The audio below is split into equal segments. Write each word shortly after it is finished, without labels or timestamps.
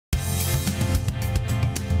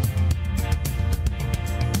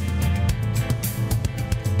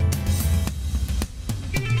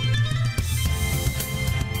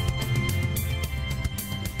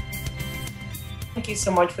you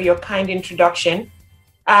so much for your kind introduction.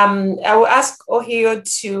 I will ask Ohio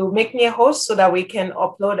to make me a host so that we can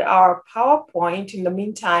upload our PowerPoint. In the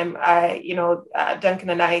meantime, Duncan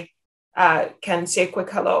and I can say a quick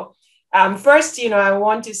hello. First, I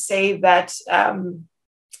want to say that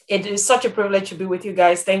it is such a privilege to be with you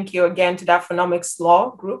guys. Thank you again to the Afronomics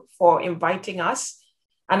Law Group for inviting us.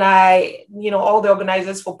 And all the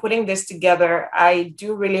organizers for putting this together. I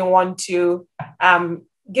do really want to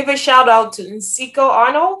give a shout out to Nsiko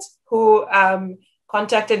Arnold, who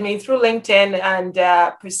contacted me through LinkedIn and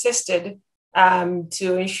persisted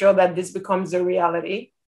to ensure that this becomes a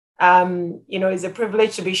reality. It's a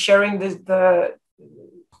privilege to be sharing the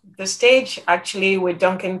stage actually with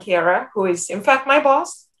Duncan Kiara, who is in fact my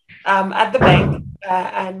boss at the bank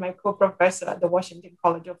and my co-professor at the Washington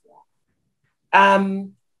College of Law.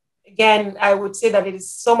 Again, I would say that it is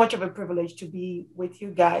so much of a privilege to be with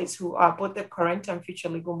you guys who are both the current and future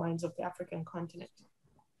legal minds of the African continent.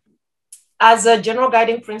 As a general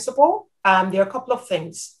guiding principle, there are a couple of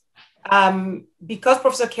things. Because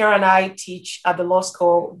Professor Kiara and I teach at the law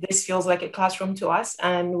school, this feels like a classroom to us.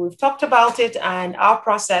 And we've talked about it and our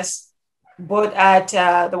process, both at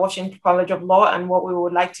the Washington College of Law, and what we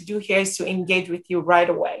would like to do here is to engage with you right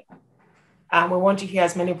away. We want to hear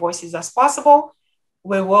as many voices as possible.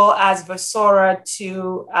 We will ask Vasora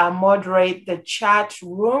to moderate the chat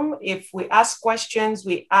room. If we ask questions,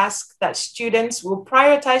 we ask that we'll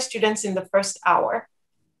prioritize students in the first hour.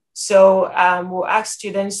 So we'll ask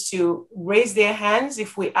students to raise their hands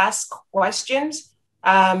if we ask questions,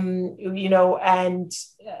 and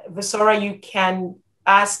Vasora, you can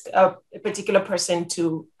ask a particular person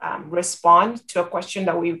to respond to a question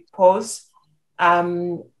that we pose.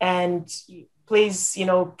 And please,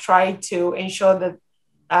 try to ensure that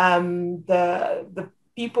the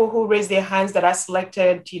people who raise their hands that are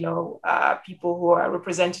selected, people who are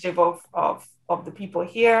representative of the people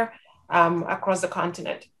here across the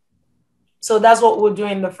continent. So that's what we'll do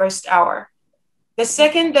in the first hour. The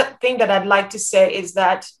second thing that I'd like to say is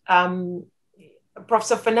that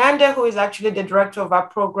Professor Fernanda, who is actually the director of our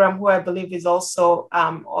program, who I believe is also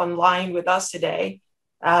online with us today,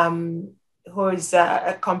 who is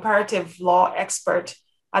a comparative law expert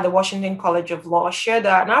at the Washington College of Law, shared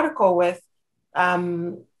an article with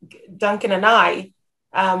Duncan and I,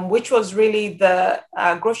 which was really the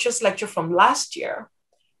Grotius lecture from last year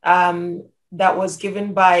that was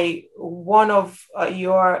given by one of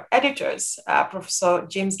your editors, Professor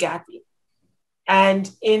James Gathy. And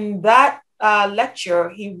in that lecture,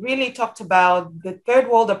 he really talked about the third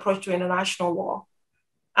world approach to international law.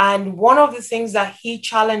 And one of the things that he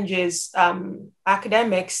challenges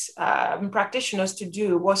academics and practitioners to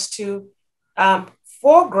do was to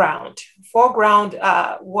foreground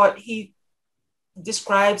what he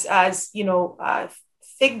describes as,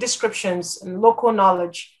 thick descriptions and local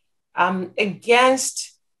knowledge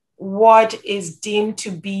against what is deemed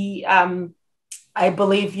to be, I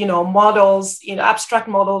believe, models, abstract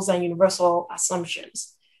models and universal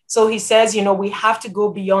assumptions. So he says, we have to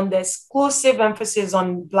go beyond the exclusive emphasis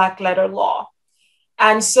on Black letter law.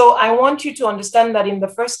 And so I want you to understand that in the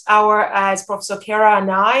first hour, as Professor Kiara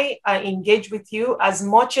and I engage with you, as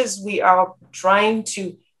much as we are trying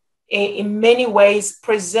to, in many ways,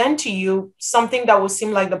 present to you something that will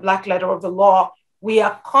seem like the Black letter of the law, we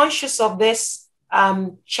are conscious of this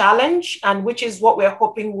challenge, and which is what we're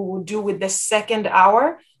hoping we will do with the second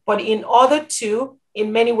hour. But in order to,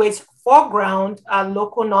 in many ways, foreground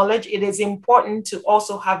local knowledge, it is important to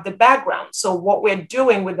also have the background. So what we're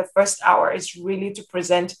doing with the first hour is really to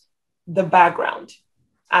present the background.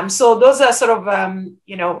 So those are sort of,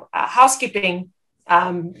 housekeeping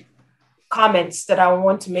comments that I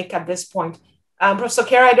want to make at this point. Professor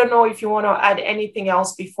Kiara, I don't know if you want to add anything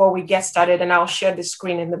else before we get started, and I'll share the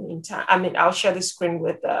screen in the meantime. I'll share the screen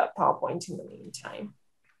with PowerPoint in the meantime.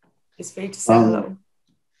 It's free to say hello.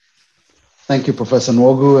 Thank you, Professor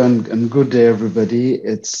Nwogu, and good day, everybody.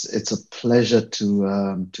 It's a pleasure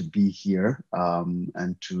to be here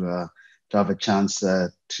and to have a chance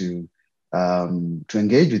to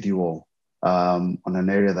engage with you all on an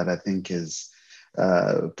area that I think is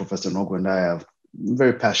Professor Nwogu and I are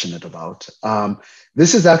very passionate about.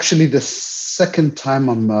 This is actually the second time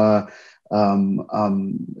I'm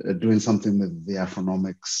doing something with the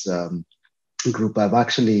Afronomics group.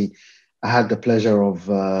 I had the pleasure of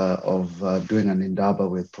doing an indaba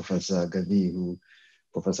with Professor Gavi, who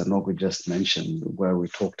Professor Nwogu just mentioned, where we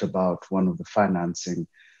talked about one of the financing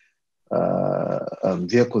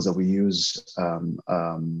vehicles that we use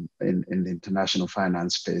in the international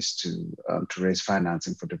finance space to raise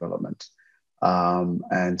financing for development.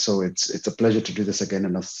 And so it's a pleasure to do this again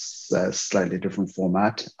in a slightly different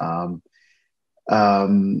format.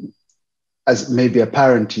 as may be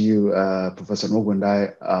apparent to you, Professor Nwogu and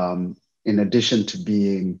I, in addition to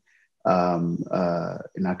being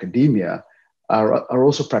in academia, are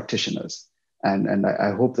also practitioners. And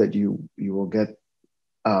I hope that you will get,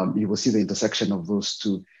 you will see the intersection of those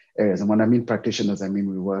two areas. And when I mean practitioners, I mean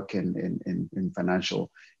we work in financial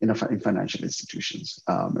institutions.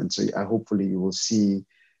 And so hopefully you will see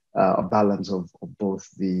a balance of both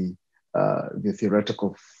the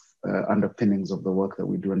theoretical underpinnings of the work that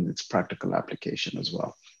we do and its practical application as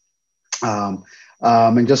well.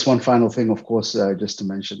 And just one final thing, of course, just to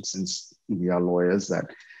mention, since we are lawyers,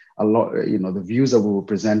 that a lot, the views that we will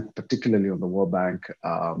present, particularly on the World Bank,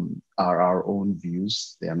 are our own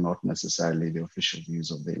views. They are not necessarily the official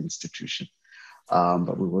views of the institution,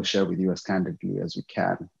 but we will share with you as candidly as we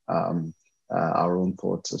can our own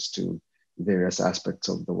thoughts as to various aspects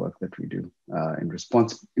of the work that we do in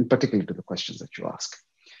response, in particular to the questions that you ask.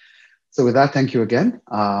 So with that, thank you again.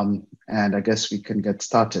 And I guess we can get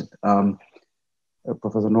started.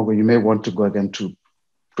 Professor Nwogu, you may want to go again to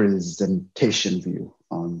presentation view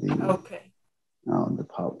on the on the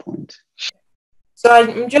PowerPoint. So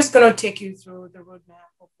I'm just going to take you through the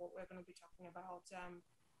roadmap of what we're going to be talking about in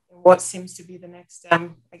what seems to be the next, I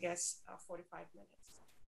guess, 45 minutes.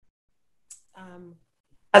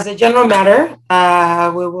 As a general matter,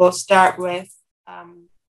 we will start with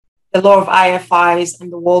the law of IFIs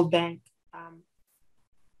and the World Bank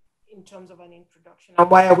in terms of an introduction. And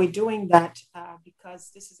why are we doing that?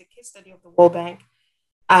 Because this is a case study of the World Bank.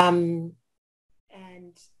 And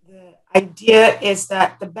the idea is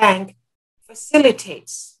that the bank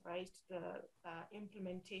facilitates, right, the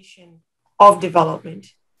implementation of development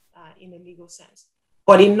in a legal sense.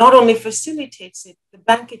 But it not only facilitates it, the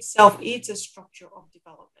bank itself is a structure of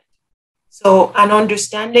development. So an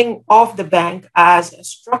understanding of the bank as a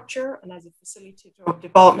structure and as a facilitator of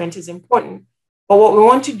development is important. But what we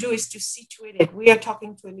want to do is to situate it. We are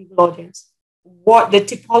talking to a legal audience. What the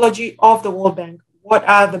typology of the World Bank, what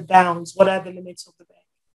are the bounds, what are the limits of the bank?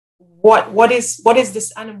 What is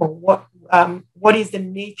this animal? What is the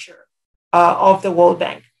nature of the World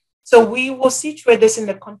Bank? So we will situate this in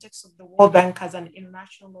the context of the World Bank as an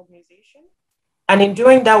international organization. And in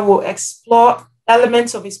doing that, we'll explore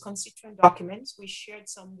elements of its constituent documents. We shared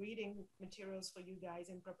some reading materials for you guys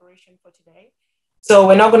in preparation for today. So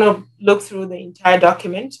we're not going to look through the entire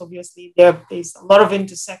document. Obviously, there's a lot of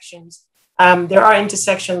intersections. There are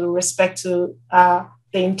intersections with respect to the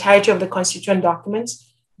entirety of the constituent documents.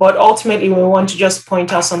 But ultimately, we want to just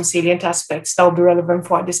point out some salient aspects that will be relevant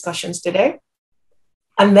for our discussions today.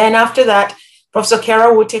 And then after that, Professor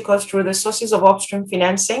Kiara will take us through the sources of upstream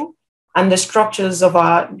financing and the structures of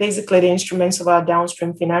basically the instruments of our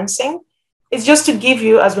downstream financing. It's just to give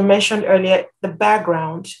you, as we mentioned earlier, the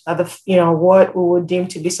background, what we would deem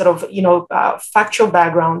to be sort of, factual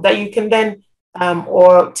background that you can then,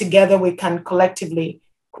 or together we can collectively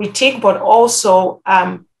critique, but also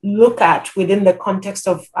look at within the context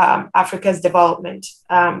of Africa's development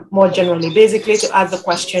more generally, basically to ask the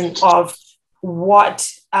question of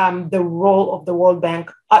what the role of the World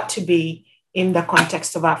Bank ought to be in the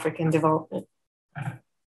context of African development.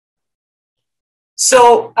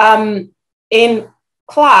 So in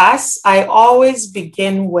class, I always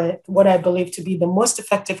begin with what I believe to be the most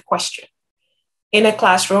effective question in a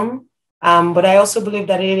classroom, but I also believe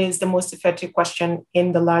that it is the most effective question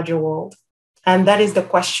in the larger world. And that is the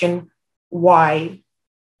question, why?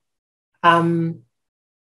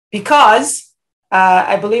 Because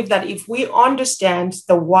I believe that if we understand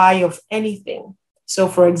the why of anything, so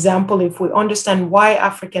for example, if we understand why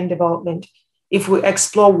African development, if we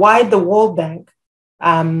explore why the World Bank,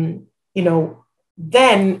 then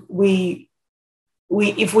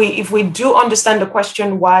if we do understand the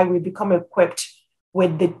question why, we become equipped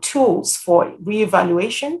with the tools for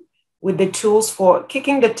reevaluation, with the tools for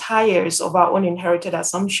kicking the tires of our own inherited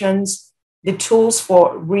assumptions, the tools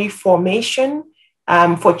for reformation,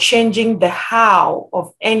 for changing the how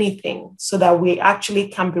of anything so that we actually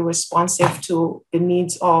can be responsive to the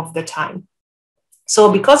needs of the time. So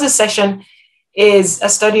because this session is a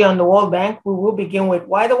study on the World Bank, we will begin with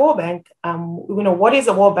why the World Bank. What is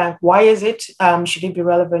the World Bank? Why is it? Should it be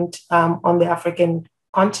relevant on the African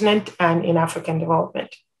continent and in African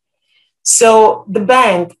development? So the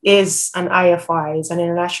bank is an IFI, is an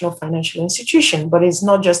international financial institution, but it's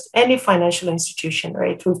not just any financial institution,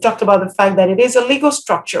 right? We've talked about the fact that it is a legal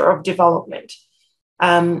structure of development.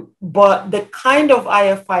 But the kind of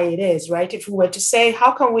IFI it is, right? If we were to say,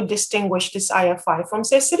 how can we distinguish this IFI from,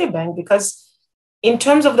 say, Citibank? Because in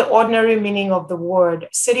terms of the ordinary meaning of the word,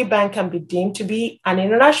 Citibank can be deemed to be an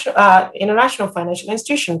international financial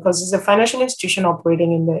institution because it's a financial institution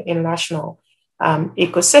operating in the international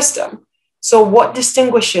ecosystem. So what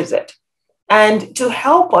distinguishes it? And to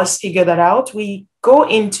help us figure that out, we go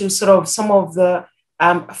into sort of some of the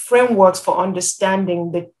frameworks for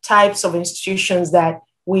understanding the types of institutions that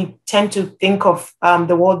we tend to think of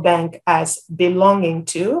the World Bank as belonging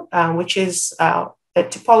to, which is a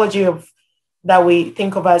typology of that we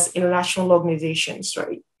think of as international organizations,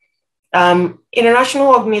 right? International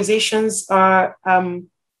organizations are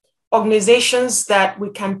organizations that we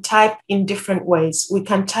can type in different ways. We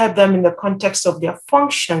can type them in the context of their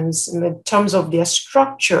functions, in the terms of their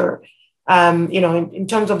structure, in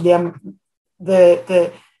terms of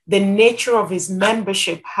the nature of its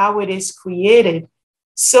membership, how it is created.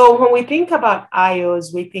 So when we think about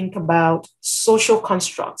IOs, we think about social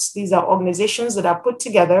constructs. These are organizations that are put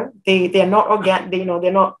together. They're not organic,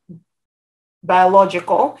 they're not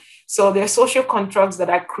biological. So they're social constructs that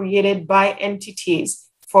are created by entities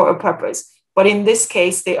for a purpose. But in this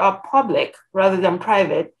case, they are public rather than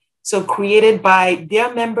private. So created by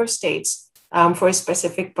their member states for a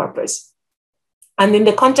specific purpose. And in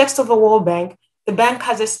the context of the World Bank, the bank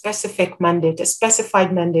has a specific mandate, a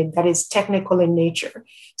specified mandate that is technical in nature.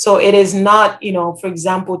 So it is not, for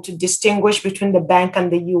example, to distinguish between the bank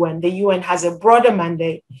and the UN. The UN has a broader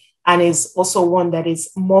mandate and is also one that is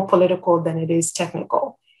more political than it is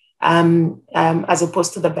technical, as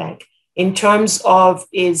opposed to the bank. In terms of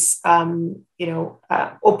its,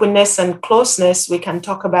 openness and closeness, we can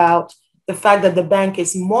talk about the fact that the bank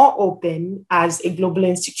is more open as a global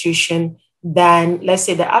institution than, let's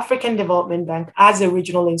say, the African Development Bank as a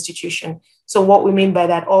regional institution. So what we mean by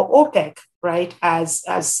that, or OPEC, right, as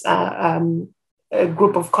a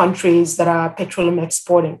group of countries that are petroleum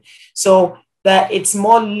exporting. So that it's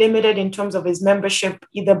more limited in terms of its membership,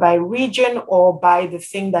 either by region or by the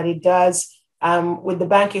thing that it does. With the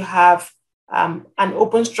bank, you have an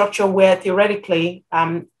open structure where theoretically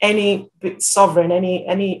any sovereign,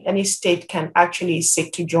 any state can actually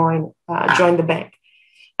seek to join the bank.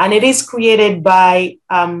 And it is created by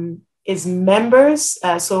its members.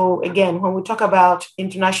 So again, when we talk about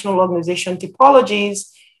international organization typologies,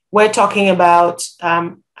 we're talking about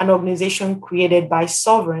an organization created by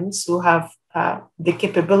sovereigns who have the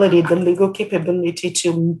capability, the legal capability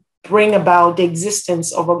to bring about the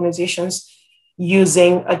existence of organizations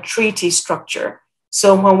using a treaty structure.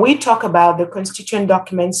 So when we talk about the constituent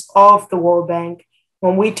documents of the World Bank,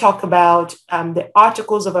 when we talk about the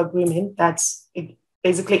articles of agreement, that's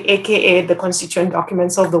basically AKA the constituent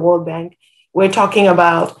documents of the World Bank, we're talking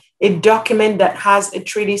about a document that has a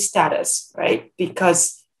treaty status, right?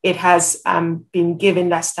 Because it has been given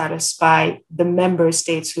that status by the member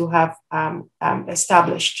states who have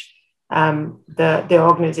established the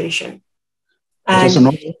organization.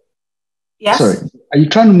 And yes? Sorry, are you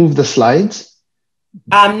trying to move the slides?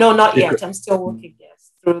 No, not yet. I'm still working, yes,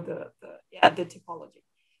 through the typology.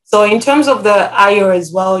 So in terms of the IO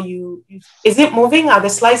as well, is it moving? Are the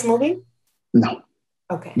slides moving? No.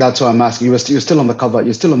 Okay. That's why I'm asking. You're still on the cover.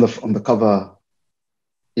 You're still on the cover.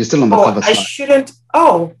 You're still on the cover slide.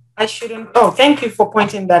 I shouldn't. Oh, thank you for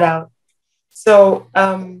pointing that out. So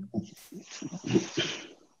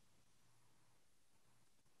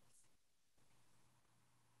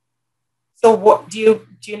so what do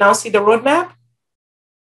you now see the roadmap?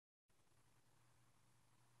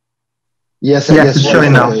 Yes, it's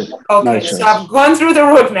showing now. Okay, so I've gone through the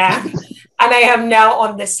roadmap and I am now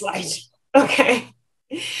on this slide. Okay,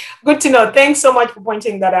 good to know. Thanks so much for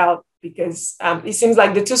pointing that out, because it seems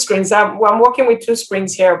like the two screens, I'm working with two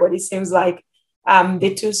screens here, but it seems like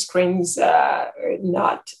the two screens are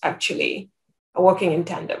not actually working in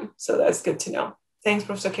tandem. So that's good to know. Thanks,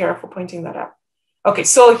 Professor Kiara, for pointing that out. Okay,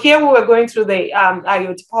 so here we were going through the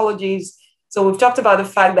IO typologies. So we've talked about the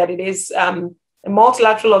fact that it is a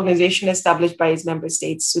multilateral organization established by its member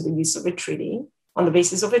states through the use of a treaty, on the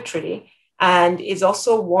basis of a treaty, and is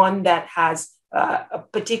also one that has a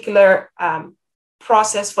particular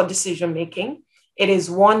process for decision making. It is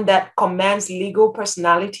one that commands legal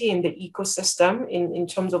personality in the ecosystem, in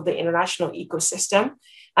terms of the international ecosystem,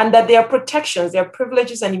 and that there are protections, there are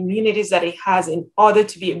privileges and immunities that it has in order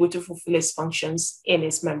to be able to fulfill its functions in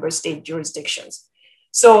its member state jurisdictions.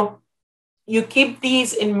 So you keep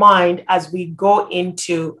these in mind as we go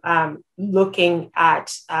into looking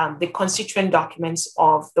at the constituent documents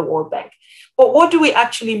of the World Bank. But what do we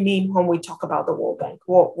actually mean when we talk about the World Bank?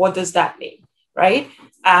 What does that mean, right?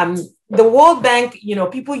 The World Bank,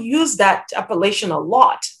 people use that appellation a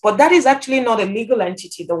lot, but that is actually not a legal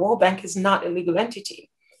entity. The World Bank is not a legal entity.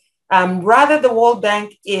 Rather, the World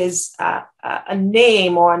Bank is a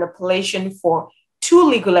name or an appellation for two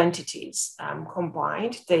legal entities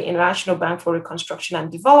combined, the International Bank for Reconstruction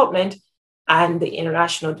and Development and the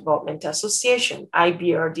International Development Association,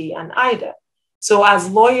 IBRD and IDA. So as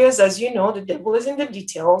lawyers, as you know, the devil is in the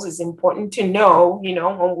details. It's important to know,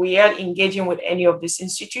 when we are engaging with any of these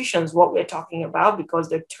institutions, what we're talking about, because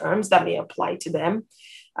the terms that may apply to them,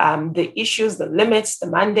 the issues, the limits, the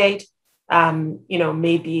mandate,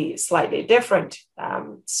 may be slightly different.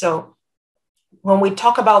 So when we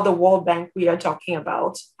talk about the World Bank, we are talking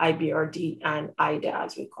about IBRD and IDA,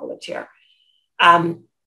 as we call it here.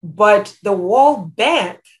 But the World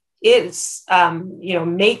Bank is,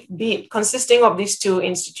 consisting of these two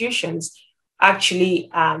institutions, actually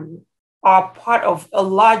are part of a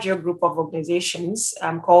larger group of organizations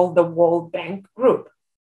called the World Bank Group.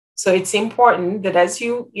 So it's important that as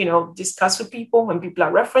you discuss with people, when people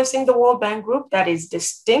are referencing the World Bank Group, that is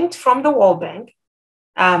distinct from the World Bank,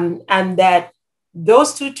 and that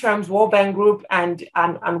those two terms, World Bank Group and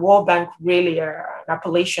World Bank, really are an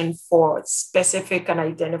appellation for specific and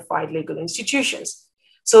identified legal institutions.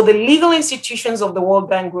 So the legal institutions of the World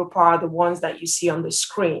Bank Group are the ones that you see on the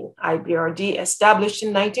screen. IBRD, established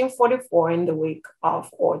in 1944 in the wake of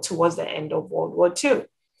or towards the end of World War II.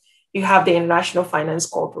 You have the International Finance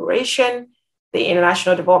Corporation, the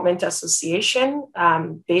International Development Association,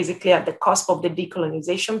 basically at the cusp of the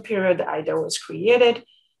decolonization period, the IDA was created.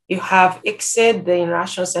 You have ICSID, the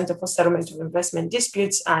International Center for Settlement of Investment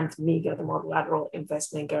Disputes, and MIGA, the Multilateral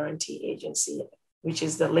Investment Guarantee Agency, which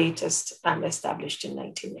is the latest established in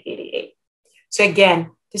 1988. So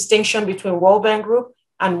again, distinction between World Bank Group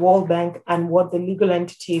and World Bank and what the legal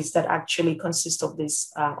entities that actually consist of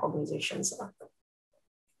these organizations are.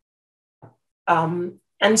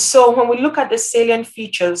 And so when we look at the salient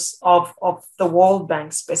features of the World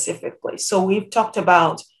Bank specifically, so we've talked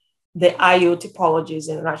about the IO typologies,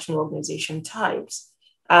 international organization types.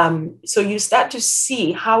 So you start to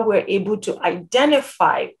see how we're able to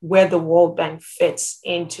identify where the World Bank fits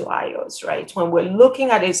into IOs, right? When we're looking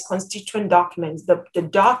at its constituent documents, the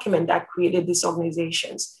document that created these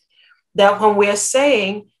organizations, that when we're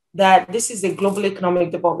saying that this is a global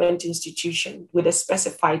economic development institution with a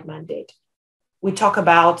specified mandate, we talk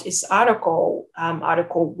about its article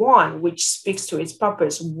 1, which speaks to its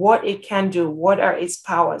purpose, what it can do, what are its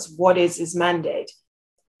powers, what is its mandate,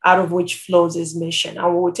 out of which flows its mission.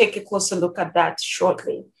 And we'll take a closer look at that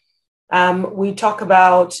shortly. We talk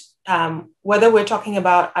about whether we're talking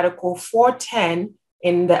about Article 410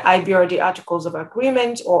 in the IBRD Articles of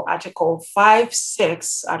Agreement or Article 5,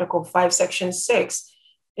 Section 6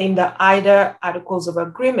 in the IDA Articles of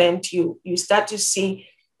Agreement, you start to see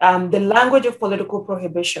the language of political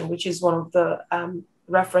prohibition, which is one of the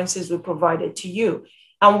references we provided to you.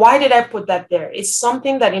 And why did I put that there? It's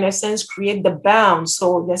something that, in a sense, create the bounds.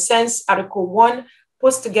 So, in a sense, Article 1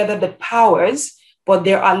 puts together the powers, but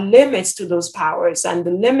there are limits to those powers. And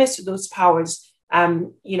the limits to those powers,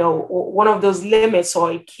 one of those limits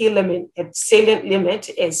or a key limit, a salient limit,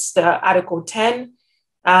 is the Article 10,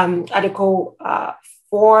 Article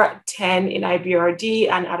 410 in IBRD,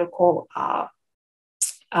 and Article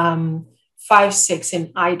 5.6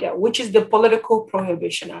 in IDA, which is the political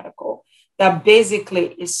prohibition article that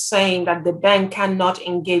basically is saying that the bank cannot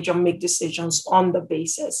engage or make decisions on the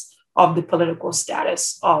basis of the political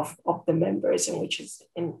status of the members in which it's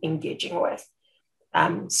engaging with.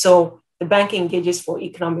 So the bank engages for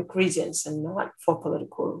economic reasons and not for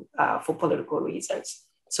political reasons.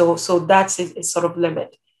 So that's a sort of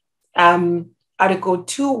limit. Article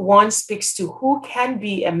 2.1 speaks to who can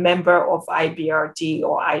be a member of IBRD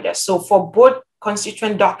or IDA. So for both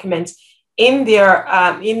constituent documents in their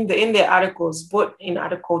articles, both in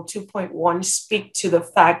Article 2.1 speak to the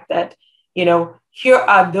fact that, here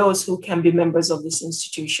are those who can be members of this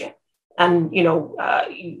institution. And,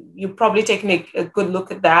 you've probably taken a good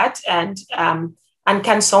look at that. And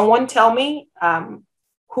can someone tell me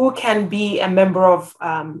who can be a member of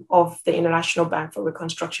the International Bank for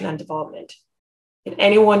Reconstruction and Development? Did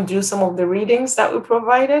anyone do some of the readings that we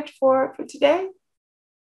provided for today?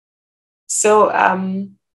 So,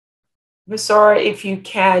 Visora, if you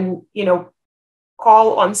can,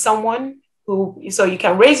 call on someone so you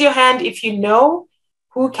can raise your hand if you know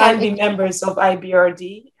who can be members of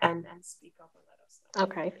IBRD and speak up and let us know.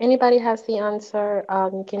 Okay, if anybody has the answer,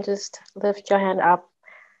 you can just lift your hand up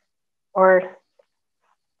or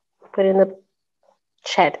put in the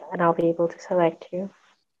chat and I'll be able to select you.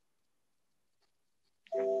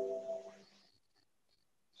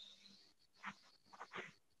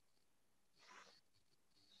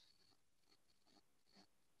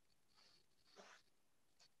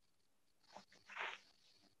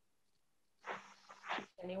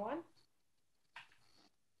 Anyone?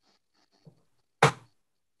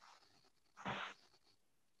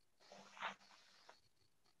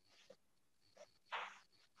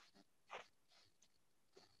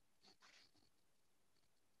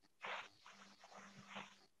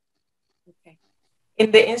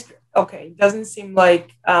 Okay, it doesn't seem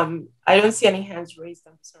like I don't see any hands raised.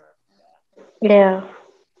 I'm sorry. Yeah.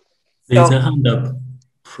 There's a hand up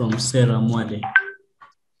from Sarah Mwade.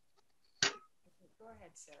 Go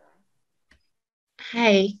ahead, Sarah.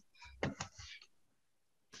 Hi.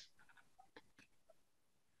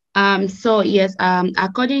 So yes,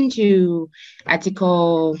 according to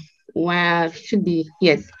article should be,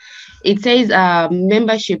 yes, it says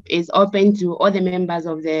membership is open to all the members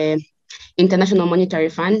of the International Monetary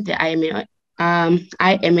Fund, the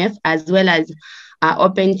IMF, as well as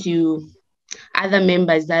open to other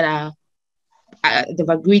members that are they've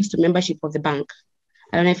agreed to membership of the bank.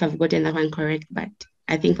 I don't know if I've gotten that one correct, but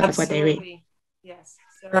I think that's what I read. Yes,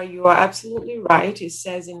 Sarah, you are absolutely right. It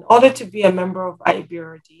says in order to be a member of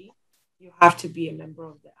IBRD, you have to be a member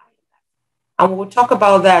of the IMF. And we'll talk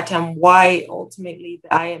about that and why ultimately the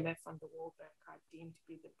IMF and the World Bank are deemed to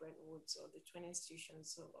be the Bretton Woods or the twin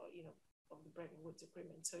institutions of the Bretton Woods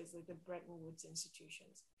Agreement. So it's like the Bretton Woods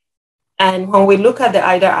institutions. And when we look at the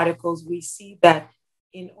IDA articles, we see that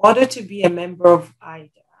in order to be a member of IDA,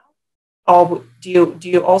 or do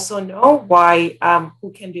you also know why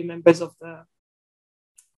who can be members of the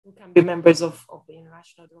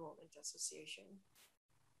International Development Association?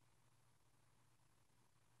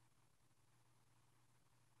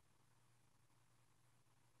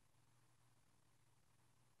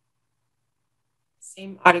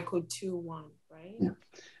 Same Article 2.1, right? Yeah.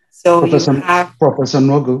 So Professor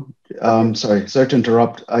Nwogu, sorry to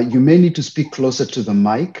interrupt. You may need to speak closer to the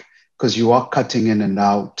mic because you are cutting in and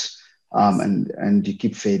out, and you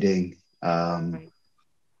keep fading. Right.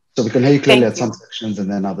 So we can hear you clearly at some sections,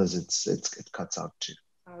 and then others it cuts out too.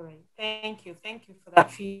 All right. Thank you for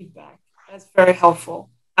that feedback. That's very helpful.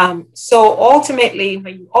 So ultimately,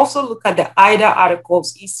 when you also look at the IDA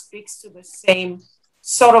articles, it speaks to the same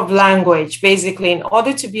sort of language. Basically, in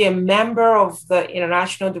order to be a member of the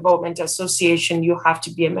International Development Association, you have to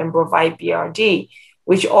be a member of IBRD,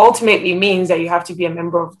 which ultimately means that you have to be a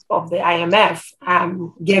member of the IMF,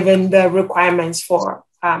 given the requirements for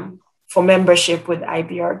membership with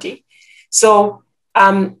IBRD. So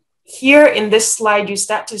here in this slide, you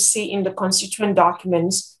start to see in the constituent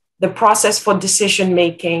documents the process for decision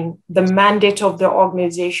making, the mandate of the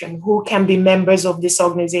organization, who can be members of this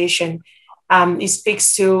organization. It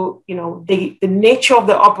speaks to the nature of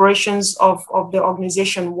the operations of the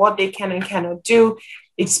organization, what they can and cannot do.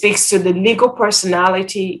 It speaks to the legal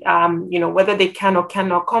personality, whether they can or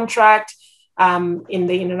cannot contract in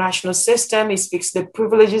the international system. It speaks to the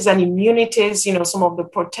privileges and immunities, some of the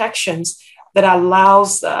protections that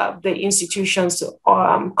allows the institutions to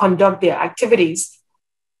conduct their activities.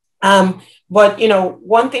 But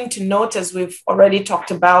one thing to note, as we've already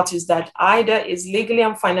talked about, is that IDA is legally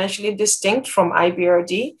and financially distinct from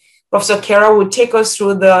IBRD. Professor Kiara would take us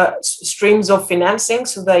through the streams of financing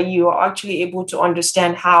so that you are actually able to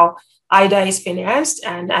understand how IDA is financed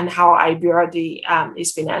and how IBRD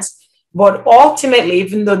is financed. But ultimately,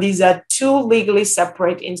 even though these are two legally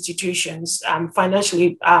separate institutions,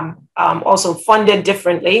 financially also funded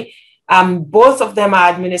differently, both of them are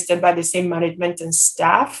administered by the same management and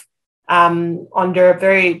staff under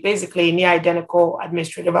very basically near identical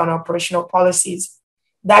administrative and operational policies.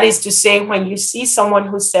 That is to say, when you see someone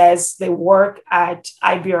who says they work at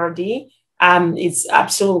IBRD, it's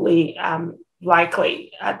absolutely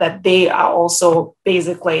likely that they are also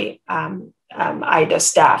basically IDA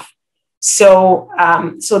staff. So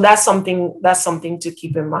that's something to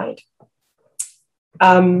keep in mind.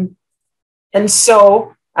 And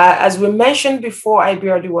so, as we mentioned before,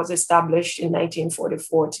 IBRD was established in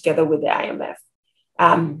 1944 together with the IMF.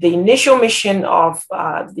 The initial mission of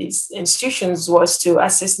these institutions was to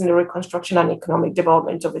assist in the reconstruction and economic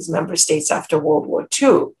development of its member states after World War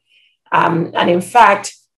II. And in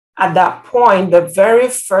fact, at that point, the very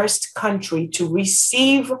first country to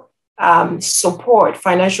receive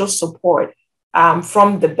financial support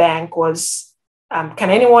from the bank was, can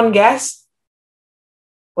anyone guess?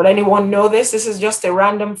 Would anyone know this? This is just a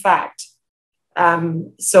random fact.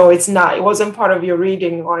 So it wasn't part of your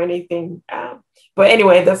reading or anything. But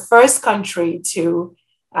anyway, the first country to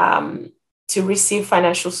receive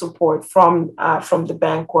financial support from the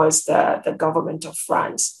bank was the government of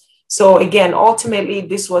France. So again, ultimately,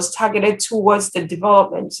 this was targeted towards the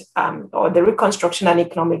development or the reconstruction and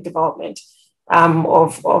economic development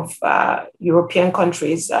of European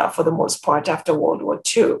countries for the most part after World War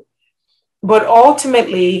II. But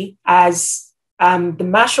ultimately, as the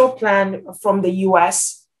Marshall Plan from the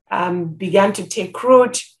US began to take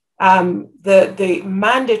root, the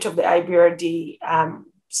mandate of the IBRD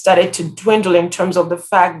started to dwindle in terms of the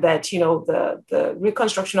fact that, the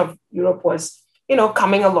reconstruction of Europe was,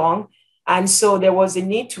 coming along. And so there was a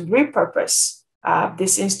need to repurpose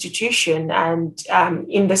this institution. And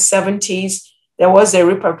in the 70s, there was a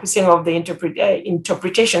repurposing of the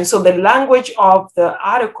interpretation. So the language of the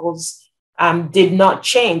articles did not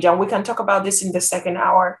change. And we can talk about this in the second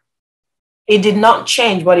hour. It did not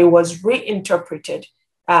change, but it was reinterpreted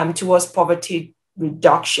towards poverty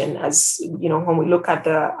reduction. As you know, when we look at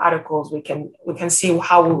the articles, we can see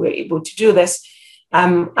how we were able to do this.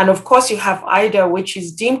 And of course, you have IDA, which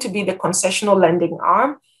is deemed to be the concessional lending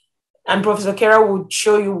arm. And Professor Kiara would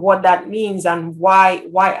show you what that means and why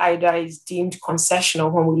IDA is deemed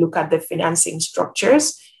concessional when we look at the financing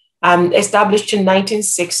structures. Established in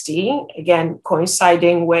 1960, again,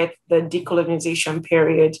 coinciding with the decolonization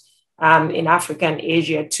period in Africa and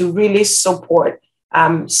Asia, to really support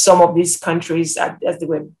some of these countries as they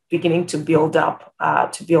were beginning to build up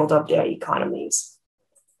their economies.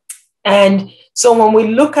 And so when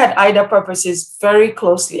we look at IDA purposes very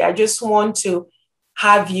closely, I just want to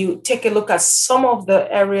have you take a look at some of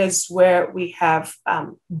the areas where we have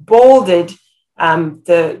bolded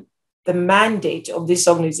the mandate of these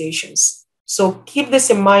organizations. So keep this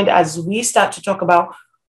in mind as we start to talk about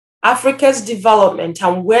Africa's development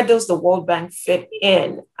and where does the World Bank fit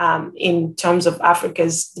in terms of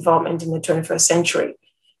Africa's development in the 21st century.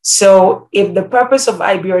 So if the purpose of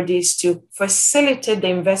IBRD is to facilitate the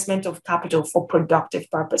investment of capital for productive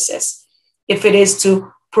purposes, if it is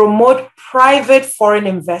to promote private foreign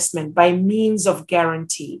investment by means of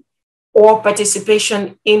guarantee or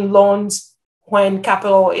participation in loans when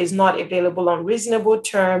capital is not available on reasonable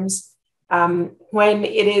terms, when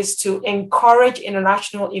it is to encourage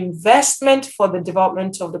international investment for the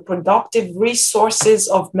development of the productive resources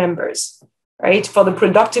of members, right? For the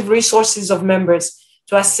productive resources of members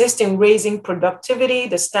to assist in raising productivity,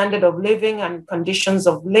 the standard of living and conditions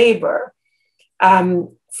of labor.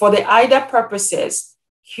 For the IDA purposes,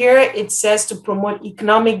 here it says to promote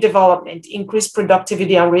economic development, increase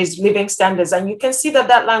productivity, and raise living standards. And you can see that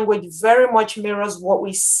that language very much mirrors what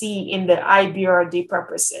we see in the IBRD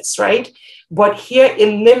purposes, right? But here it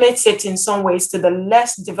limits it in some ways to the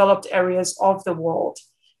less developed areas of the world,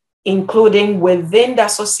 including within the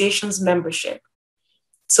association's membership.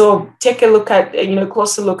 So take a look at,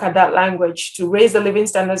 closer look at that language to raise the living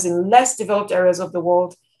standards in less developed areas of the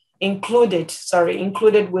world, included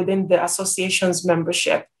within the association's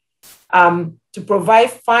membership, to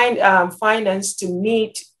provide finance to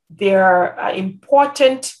meet their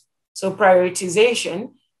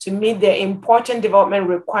prioritization, to meet their important development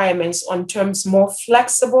requirements on terms more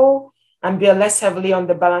flexible and bear less heavily on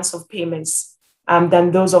the balance of payments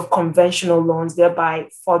than those of conventional loans, thereby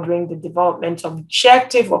furthering the development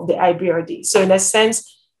objective of the IBRD. So in a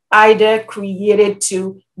sense, IDA created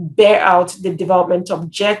to bear out the development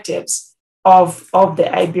objectives of the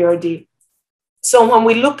IBRD. So when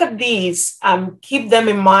we look at these, keep them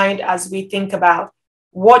in mind as we think about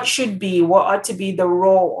what ought to be the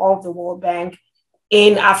role of the World Bank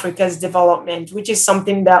in Africa's development, which is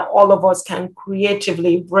something that all of us can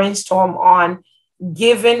creatively brainstorm on,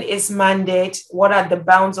 given its mandate, what are the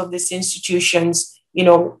bounds of these institutions,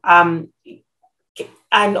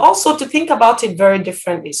 and also to think about it very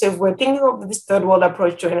differently. So if we're thinking of this third world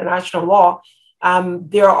approach to international law,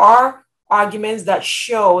 there are arguments that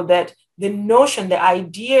show that the notion, the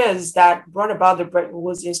ideas that brought about the Bretton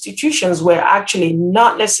Woods institutions were actually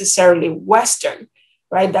not necessarily Western,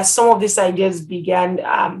 right? That some of these ideas began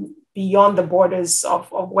beyond the borders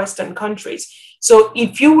of Western countries. So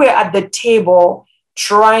if you were at the table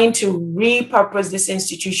trying to repurpose these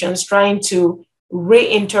institutions, trying to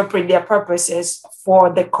reinterpret their purposes for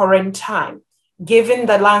the current time, given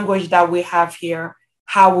the language that we have here,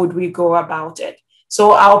 how would we go about it?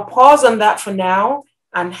 So I'll pause on that for now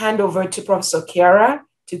and hand over to Professor Kiara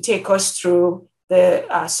to take us through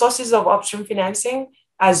the sources of upstream financing,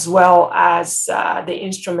 as well as the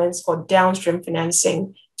instruments for downstream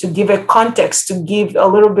financing, to give a context, to give a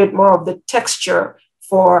little bit more of the texture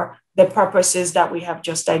for the purposes that we have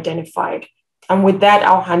just identified. And with that,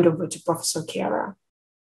 I'll hand over to Professor Kiara.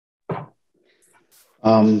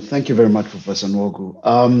 Thank you very much, Professor Nwogu.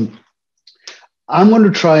 I'm going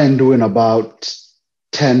to try and do in about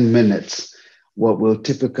 10 minutes what will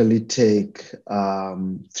typically take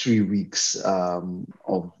 3 weeks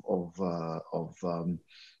of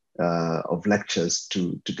lectures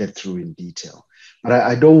to get through in detail. But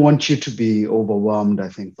I don't want you to be overwhelmed, I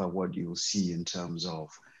think, by what you'll see in terms of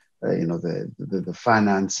the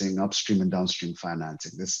financing, upstream and downstream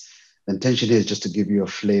financing. The intention here is just to give you a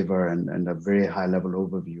flavor and a very high level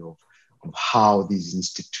overview of how these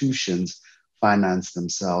institutions finance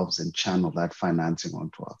themselves and channel that financing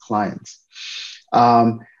onto our clients.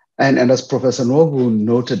 And And as Professor Nwogu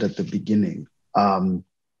noted at the beginning, the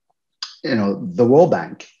World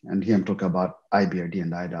Bank, and here I'm talking about IBRD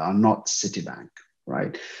and IDA, are not Citibank,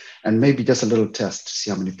 right? And maybe just a little test to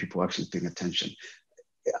see how many people are actually paying attention.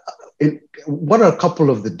 What are a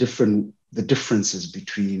couple of the differences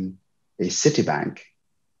between a Citibank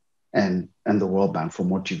and the World Bank from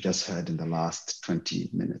what you've just heard in the last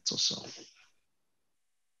 20 minutes or so?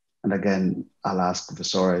 And again, I'll ask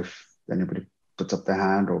Visora if anybody puts up their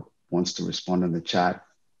hand or wants to respond in the chat. A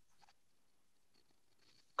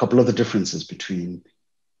couple of the differences between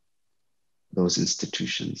those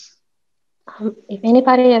institutions. If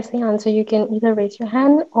anybody has the answer, you can either raise your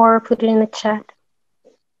hand or put it in the chat.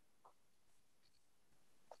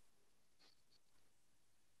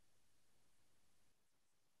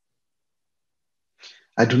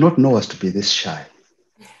 I do not know us to be this shy.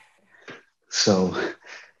 So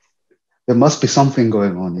there must be something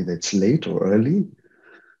going on, either it's late or early.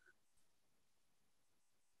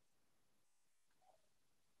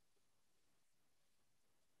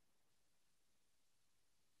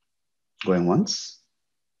 Going once?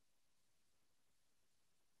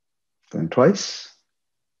 Going twice?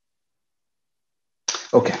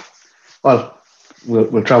 Okay, well,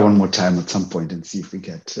 we'll try one more time at some point and see if we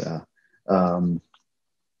get,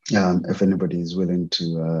 if anybody is willing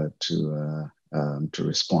to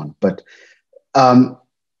respond. But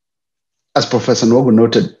as Professor Nwogu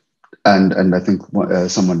noted, and I think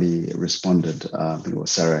somebody responded, I think it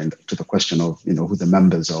was Sarah, to the question of who the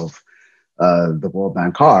members of the World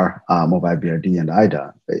Bank are, of IBRD and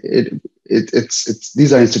IDA.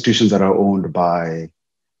 These are institutions that are owned by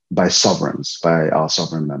sovereigns, by our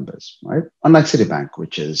sovereign members, right? Unlike Citibank,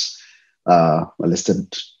 which is a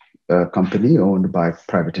listed company owned by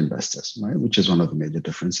private investors, right? Which is one of the major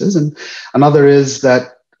differences. And another is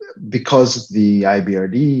that because the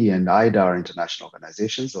IBRD and IDA are international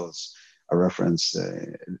organizations, those are referenced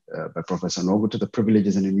by Professor Nwogu to the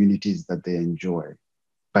privileges and immunities that they enjoy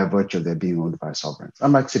by virtue of their being owned by sovereigns,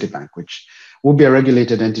 unlike Citibank, which will be a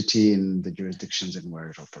regulated entity in the jurisdictions in where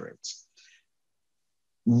it operates.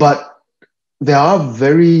 But there are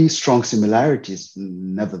very strong similarities,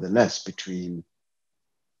 nevertheless, between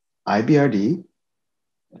IBRD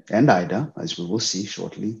and IDA, as we will see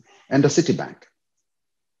shortly, and the Citibank.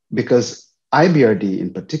 Because IBRD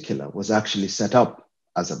in particular was actually set up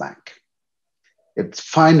as a bank. It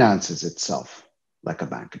finances itself like a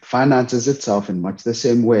bank. It finances itself in much the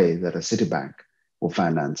same way that a Citibank will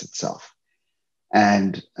finance itself.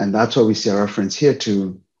 And that's why we see a reference here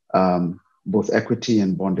to both equity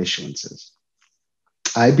and bond issuances.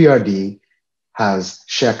 IBRD has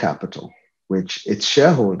share capital, which its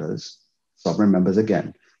shareholders, sovereign members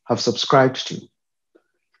again, have subscribed to.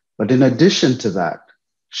 But in addition to that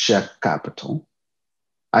share capital,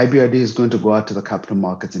 IBRD is going to go out to the capital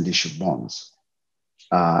markets and issue bonds.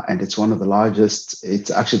 And it's one of the largest,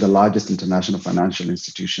 it's actually the largest international financial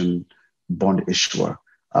institution bond issuer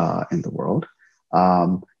in the world.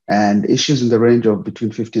 And issues in the range of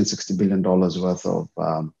between $50 and $60 billion worth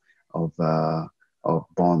of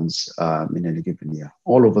bonds in any given year,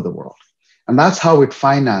 all over the world. And that's how it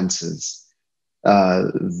finances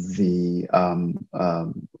the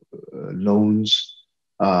loans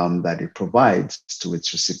that it provides to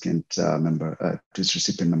its recipient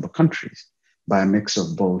member countries by a mix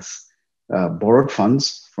of both borrowed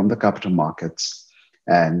funds from the capital markets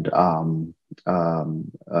and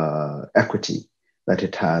equity that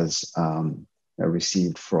it has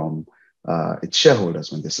received from its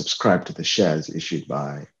shareholders when they subscribe to the shares issued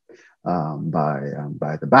by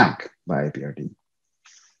the bank, by IBRD.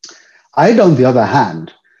 IDA, on the other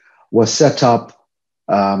hand, was set up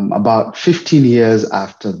about 15 years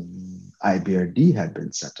after IBRD had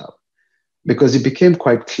been set up, because it became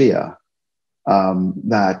quite clear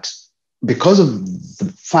that because of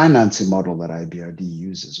the financing model that IBRD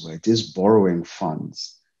uses, where it is borrowing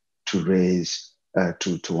funds to raise,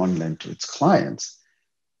 to on-lend to its clients,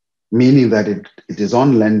 meaning that it is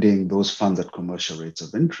on-lending those funds at commercial rates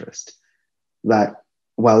of interest, that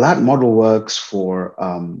while that model works for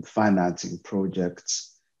financing projects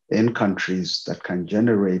in countries that can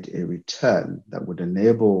generate a return that would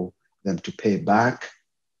enable them to pay back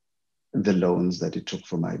the loans that it took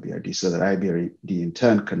from IBRD, so that IBRD in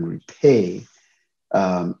turn can repay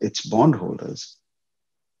its bondholders,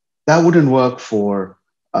 that wouldn't work for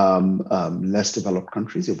less developed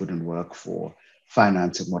countries. It wouldn't work for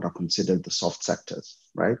financing what are considered the soft sectors,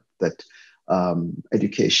 right? That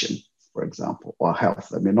education, for example, or health,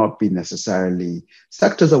 that may not be necessarily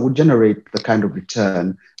sectors that would generate the kind of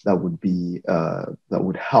return that would be that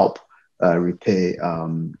would help repay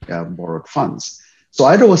borrowed funds. So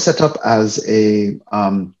IDA was set up as a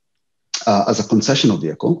as a concessional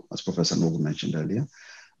vehicle, as Professor Nwogu mentioned earlier,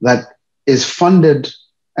 that is funded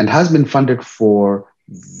and has been funded for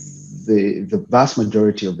the vast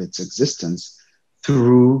majority of its existence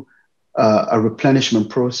through a replenishment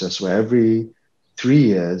process where every 3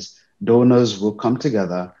 years, donors will come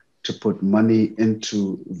together to put money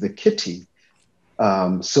into the kitty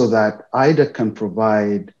so that IDA can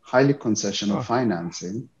provide highly concessional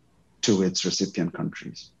financing to its recipient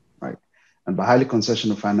countries, right? And by highly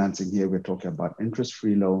concessional financing here, we're talking about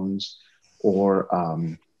interest-free loans or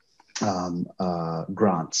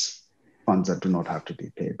grants, funds that do not have to be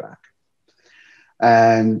paid back.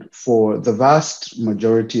 And for the vast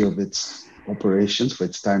majority of its operations, for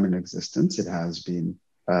its time in existence, it has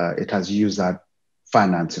used that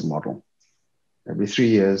financing model. Every 3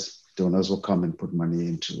 years, donors will come and put money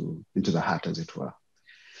into the hat, as it were.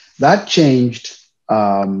 That changed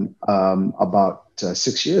about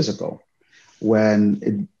 6 years ago, when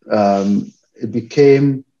it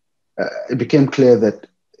became clear that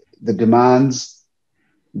the demands,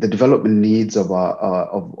 the development needs of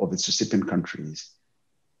its recipient countries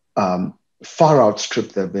far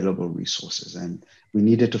outstripped the available resources, and we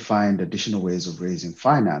needed to find additional ways of raising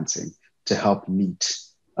financing to help meet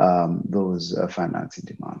those financing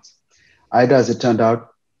demands. IDA, as it turned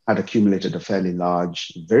out, had accumulated a fairly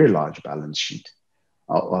large, very large balance sheet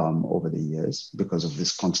over the years because of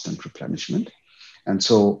this constant replenishment. And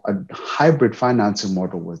so a hybrid financing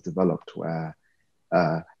model was developed where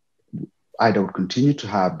IDA would continue to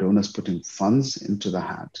have donors putting funds into the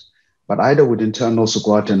hat, but IDA would in turn also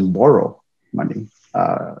go out and borrow money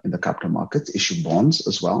in the capital markets, issue bonds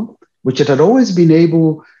as well, which it had always been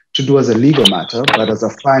able to do as a legal matter, but as a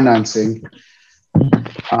financing.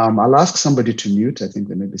 I'll ask somebody to mute. I think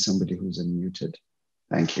there may be somebody who's unmuted.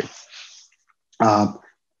 Thank you.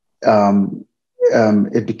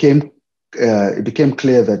 It became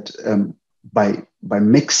clear that by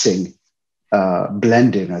mixing,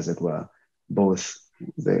 blending, as it were, both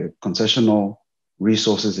the concessional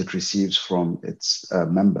resources it receives from its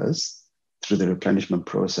members through the replenishment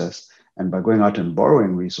process, and by going out and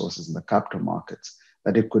borrowing resources in the capital markets,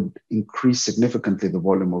 that it could increase significantly the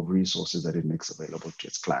volume of resources that it makes available to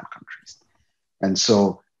its client countries. And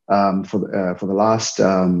so for the last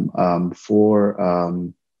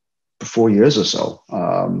 4 years or so,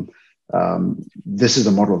 this is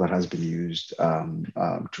a model that has been used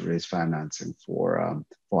to raise financing for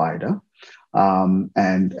IDA.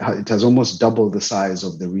 And it has almost doubled the size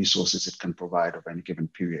of the resources it can provide of any given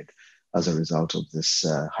period as a result of this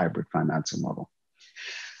hybrid financing model.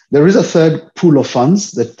 There is a third pool of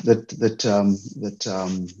funds that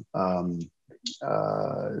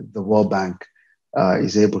the World Bank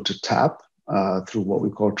is able to tap through what we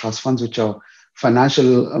call trust funds, which are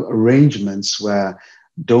financial arrangements where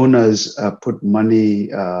donors put money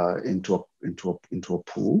into a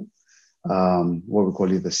pool, what we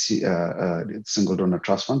call either single donor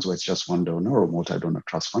trust funds, where it's just one donor, or multi-donor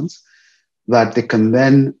trust funds, that they can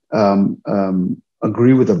then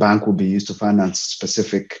agree with the bank will be used to finance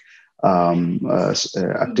specific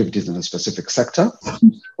activities in a specific sector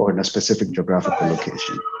or in a specific geographical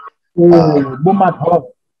location.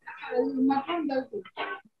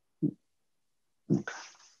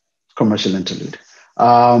 Commercial interlude.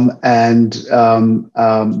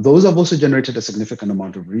 Those have also generated a significant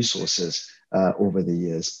amount of resources over the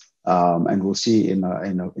years. And we'll see in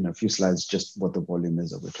a few slides just what the volume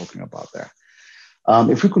is that we're talking about there.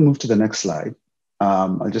 If we could move to the next slide,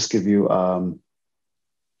 I'll just give you an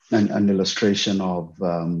illustration of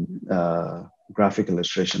graphic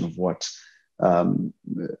illustration of what the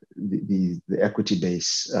equity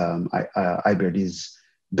base IBRD's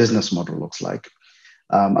business model looks like.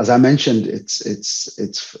 As I mentioned, it's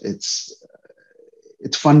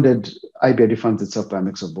funded. IBRD funds itself by a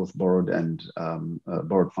mix of both borrowed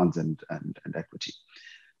funds and equity.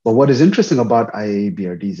 But what is interesting about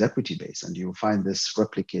IBRD's equity base, and you'll find this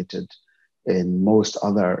replicated in most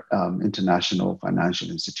other international financial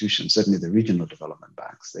institutions, certainly the regional development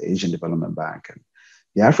banks, the Asian Development Bank and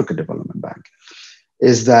the Africa Development Bank,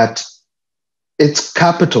 is that its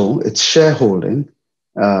capital, its shareholding,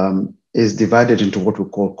 is divided into what we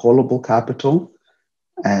call callable capital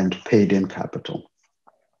and paid-in capital.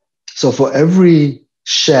 So for every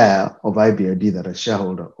share of IBRD that a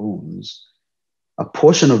shareholder owns, a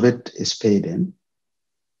portion of it is paid in,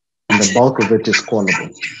 and the bulk of it is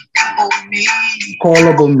callable.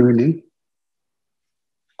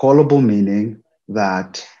 Callable meaning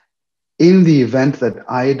that in the event that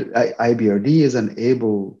IBRD is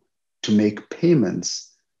unable to make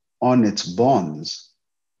payments on its bonds,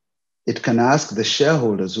 it can ask the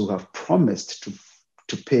shareholders who have promised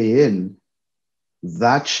to pay in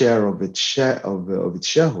that share of its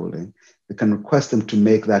shareholding, it can request them to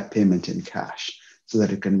make that payment in cash so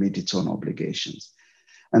that it can meet its own obligations.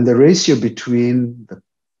 And the ratio between the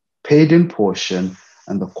paid-in portion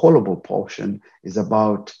and the callable portion is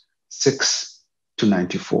about 6 to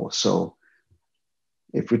 94. So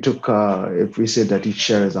if we said that each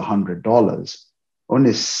share is $100,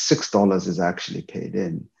 only $6 is actually paid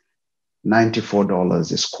in.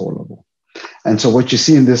 $94 is callable. And so what you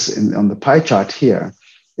see on the pie chart here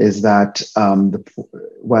is that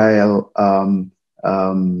while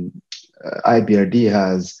IBRD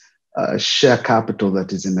has a share capital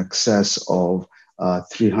that is in excess of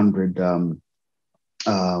 300,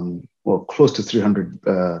 or close to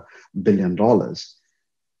 $300 billion,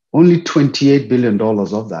 only $28 billion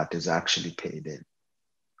of that is actually paid in.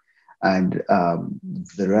 And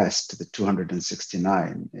the rest, the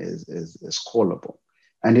 269, is callable.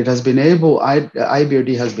 And it has been able,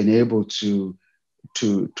 IBRD has been able to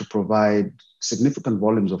provide significant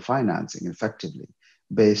volumes of financing effectively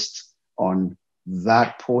based on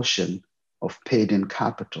that portion of paid-in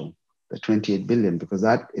capital, the 28 billion, because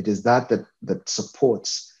it is that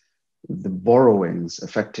supports the borrowings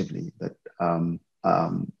effectively that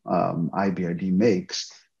IBRD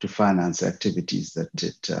makes to finance activities that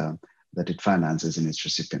it finances in its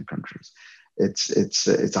recipient countries. It's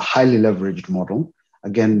a highly leveraged model.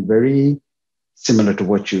 Again, very similar to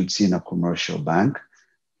what you'd see in a commercial bank,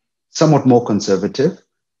 somewhat more conservative,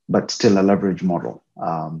 but still a leverage model.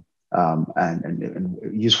 And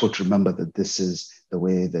useful to remember that this is the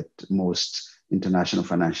way that most international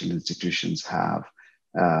financial institutions have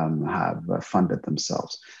funded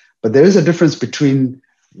themselves. But there is a difference between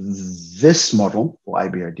this model for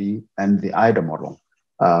IBRD and the IDA model,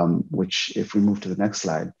 which, if we move to the next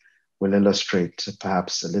slide, will illustrate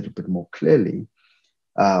perhaps a little bit more clearly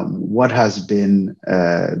what has been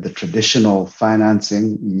the traditional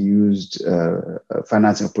financing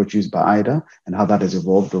approach used by IDA and how that has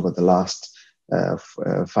evolved over the last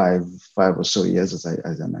five or so years,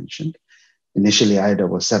 as I mentioned. Initially, IDA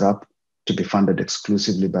was set up to be funded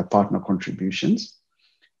exclusively by partner contributions.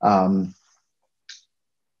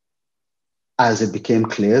 As it became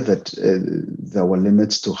clear that there were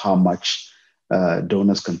limits to how much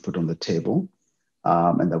donors can put on the table,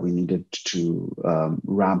 and that we needed to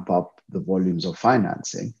ramp up the volumes of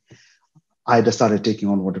financing, IDA started taking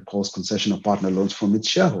on what it calls concessional partner loans from its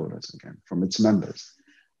shareholders, again, from its members.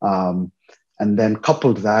 And then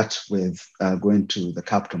coupled that with going to the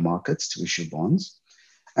capital markets to issue bonds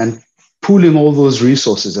and pooling all those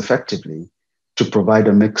resources effectively to provide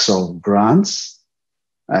a mix of grants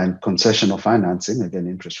and concessional financing, again,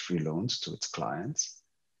 interest-free loans to its clients,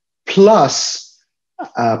 plus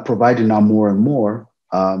providing now more and more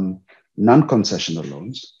non-concessional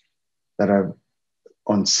loans that are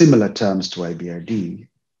on similar terms to IBRD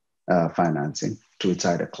financing to its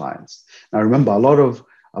IDA clients. Now, remember, a lot of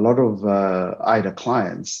IDA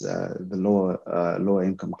clients, the lower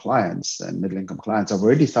income clients and middle income clients, have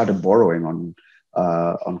already started borrowing on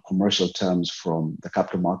commercial terms from the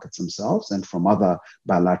capital markets themselves and from other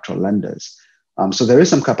bilateral lenders. So there is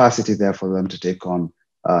some capacity there for them to take on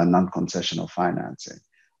non-concessional financing.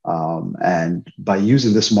 And by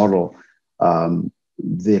using this model,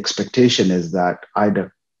 the expectation is that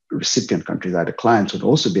IDA recipient countries, IDA clients, would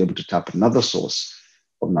also be able to tap another source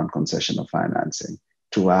of non-concessional financing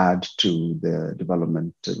to add to the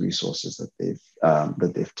development resources that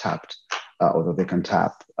they've tapped, or that they can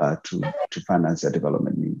tap to finance their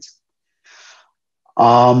development needs.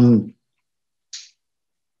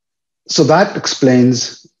 So that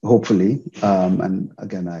explains, hopefully, and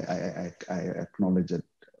again, I acknowledge that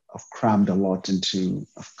I've crammed a lot into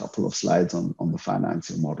a couple of slides on the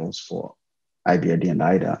financing models for IBRD and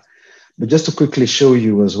IDA. But just to quickly show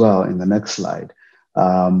you as well in the next slide,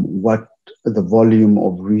 what the volume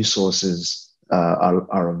of resources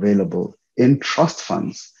are available in trust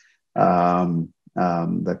funds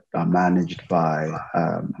that are managed by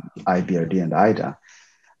IBRD and IDA.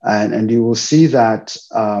 And you will see that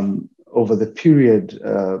over the period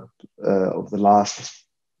of the last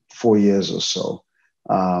 4 years or so,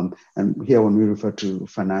 and here when we refer to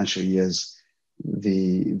financial years,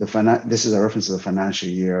 this is a reference to the financial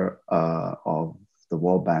year of the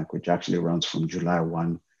World Bank, which actually runs from July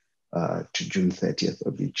 1 to June 30th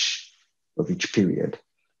of each period.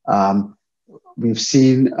 We've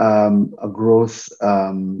seen a growth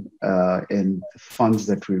in funds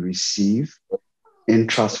that we receive in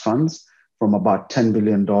trust funds from about $10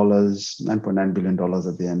 billion, $9.9 billion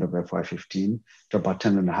at the end of FY15 to about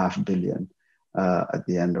 $10.5 billion at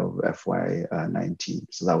the end of FY19.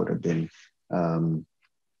 So that would have been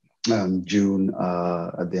June,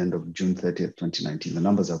 at the end of June 30th, 2019. The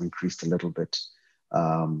numbers have increased a little bit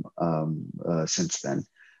since then,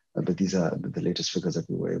 but these are the latest figures that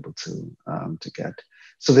we were able to get.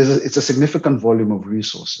 So it's a significant volume of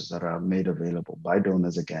resources that are made available by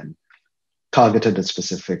donors, again, targeted at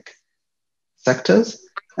specific sectors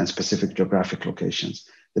and specific geographic locations.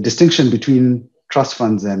 The distinction between trust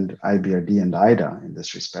funds and IBRD and IDA in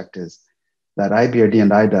this respect is that IBRD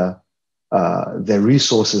and IDA, their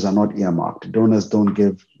resources are not earmarked. Donors don't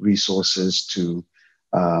give resources to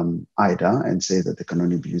IDA and say that they can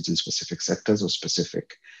only be used in specific sectors or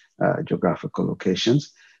specific geographical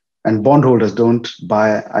locations. And bondholders don't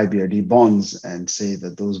buy IBRD bonds and say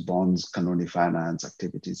that those bonds can only finance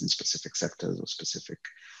activities in specific sectors or specific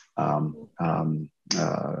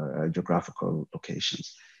geographical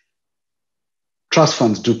locations. Trust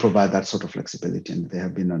funds do provide that sort of flexibility, and they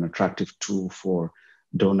have been an attractive tool for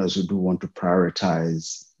donors who do want to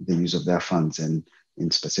prioritize the use of their funds in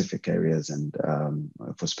specific areas and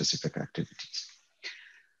for specific activities.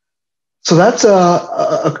 So that's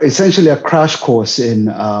essentially a crash course in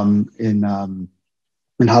how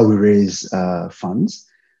we raise funds.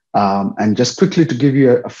 And just quickly to give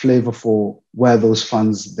you a flavor for where those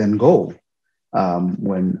funds then go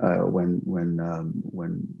when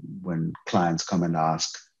clients come and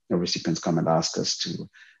ask, recipients come and ask us to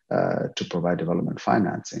provide development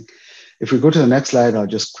financing. If we go to the next slide, I'll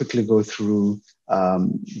just quickly go through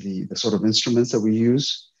the sort of instruments that we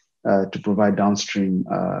use to provide downstream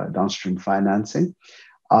financing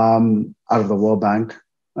out of the World Bank,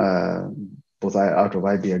 both out of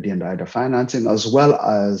IBRD and IDA financing, as well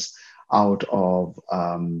as out of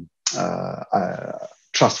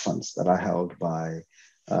trust funds that are held by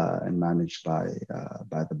and managed by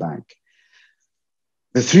the bank.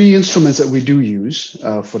 The three instruments that we do use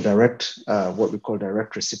for direct, what we call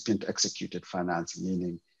direct recipient executed financing,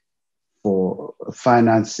 meaning for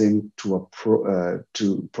financing to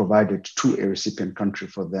provide it to a recipient country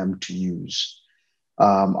for them to use,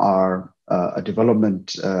 are a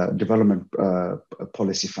development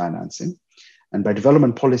policy financing. And by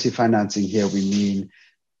development policy financing here, we mean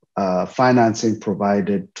financing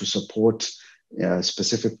provided to support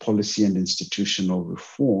specific policy and institutional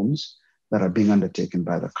reforms that are being undertaken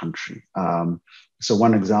by the country. So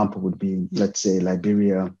one example would be, let's say,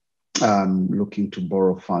 Liberia looking to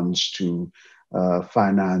borrow funds to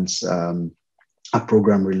finance a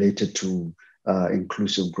program related to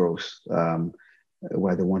inclusive growth,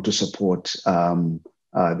 where they want to support,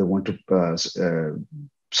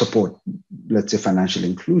 support, let's say, financial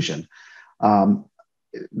inclusion.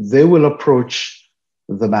 They will approach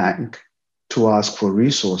the bank to ask for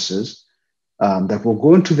resources that will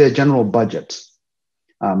go into their general budget.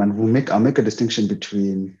 And I'll make a distinction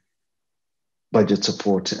between budget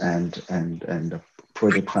support and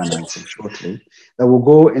project financing shortly. That will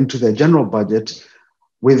go into their general budget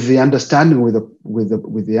with the understanding, with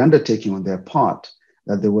the undertaking on their part,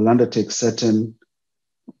 that they will undertake certain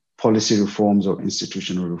policy reforms or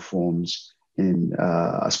institutional reforms in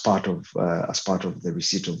as part of the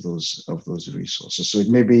receipt of those resources. So it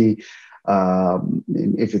may be,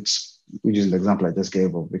 if it's using the example I just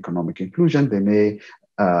gave of economic inclusion, they may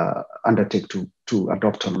undertake to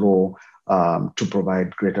adopt a law to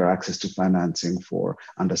provide greater access to financing for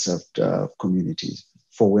underserved communities,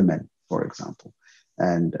 for women, for example.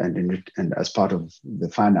 And as part of the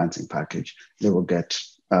financing package, they will get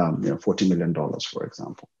 $40 million, for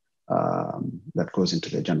example, that goes into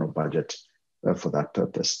their general budget for that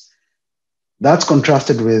purpose. That's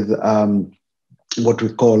contrasted with what we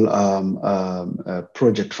call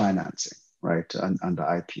project financing, right, under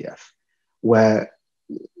IPF, where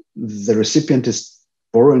the recipient is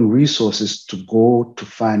borrowing resources to go to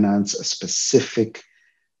finance a specific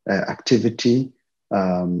activity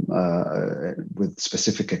with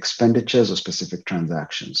specific expenditures or specific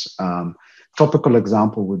transactions. Topical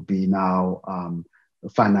example would be now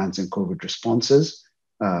financing COVID responses,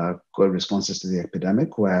 responses to the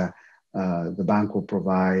epidemic, where the bank will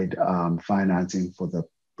provide financing for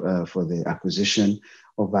the acquisition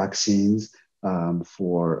of vaccines,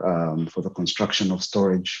 for the construction of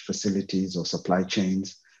storage facilities or supply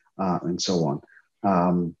chains, and so on.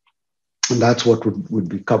 And that's what would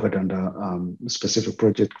be covered under specific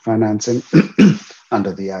project financing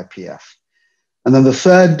under the IPF. And then the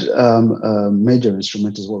third major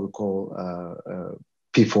instrument is what we call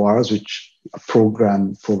P4Rs, which a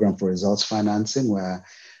program for results financing, where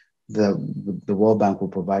the World Bank will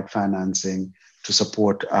provide financing to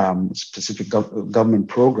support specific government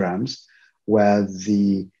programs where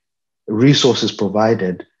the resources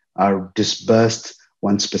provided are disbursed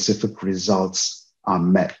when specific results are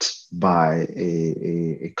met by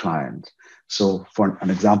a client. So for an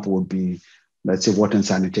example would be, let's say water and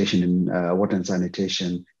sanitation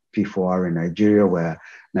P4R in Nigeria, where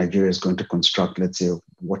Nigeria is going to construct, let's say,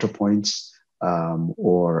 water points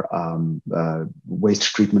or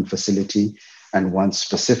waste treatment facility. And once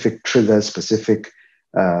specific triggers, specific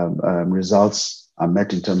results are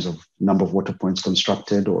met in terms of number of water points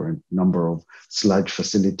constructed or number of sludge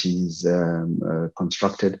facilities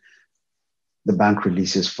constructed, the bank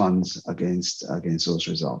releases funds against those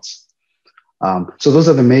results. So those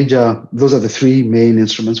are the three main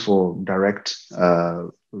instruments for direct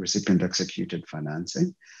recipient executed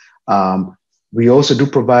financing. We also do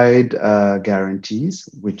provide guarantees,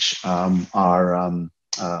 which are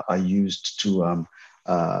used to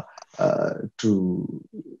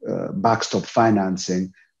backstop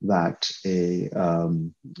financing that a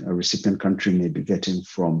recipient country may be getting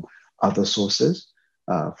from other sources,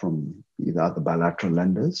 from either other bilateral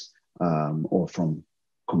lenders or from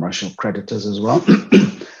commercial creditors as well.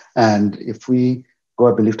 And if we go,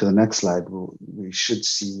 I believe, to the next slide, we should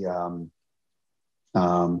see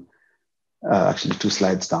actually 2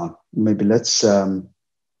 slides down. Maybe let's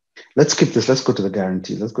skip this. Let's go to the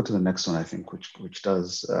guarantee. Let's go to the next one, I think, which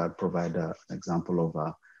does provide an example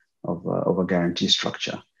of a guarantee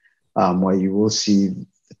structure, where you will see the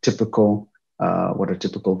typical what a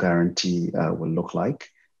typical guarantee will look like.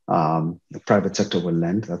 The private sector will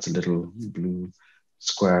lend. That's a little blue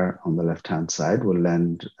square on the left-hand side. Will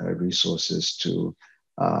lend resources to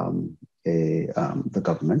the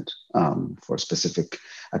government for a specific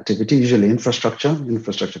activity, usually infrastructure.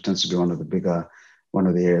 Infrastructure tends to be one of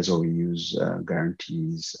the areas where we use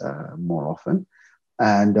guarantees more often.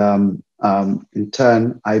 And in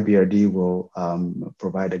turn, IBRD will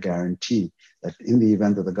provide a guarantee that in the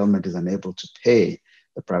event that the government is unable to pay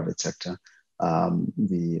the private sector,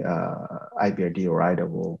 the IBRD or IDA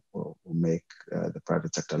will make the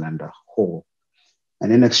private sector lender whole.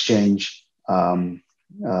 And in exchange, as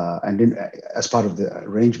part of the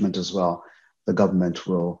arrangement as well, the government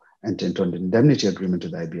will enter into an indemnity agreement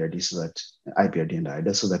with IBRD, so that IBRD and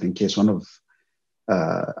IDA, so that in case one of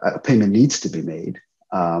a payment needs to be made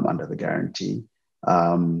under the guarantee,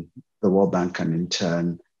 the World Bank can in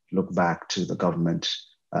turn look back to the government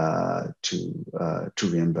to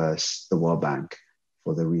reimburse the World Bank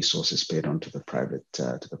for the resources paid on to the private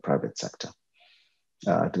sector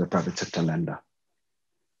lender.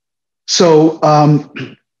 So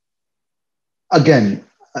again,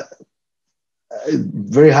 a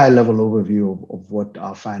very high level overview of what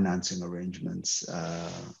our financing arrangements,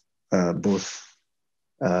 both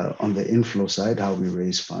on the inflow side, how we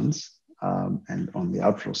raise funds, and on the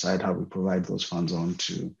outflow side, how we provide those funds on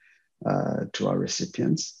to our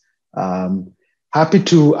recipients. Happy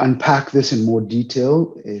to unpack this in more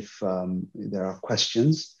detail if there are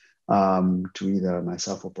questions to either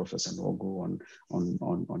myself or Professor Nwogu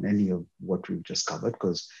on any of what we've just covered,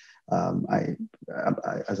 because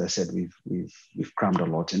as I said, we've crammed a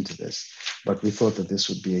lot into this, but we thought that this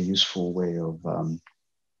would be a useful way of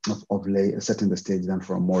setting the stage then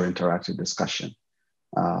for a more interactive discussion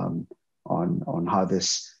on how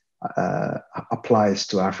this applies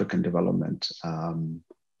to African development and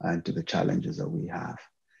to the challenges that we have.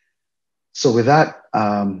 So with that,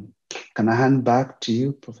 can I hand back to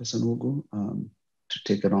you, Professor Nwogu, to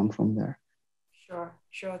take it on from there?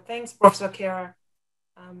 Sure. Thanks, Professor Kiara.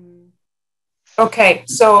 Okay,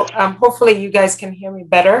 so hopefully you guys can hear me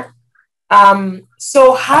better.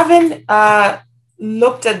 So having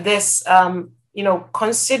looked at this,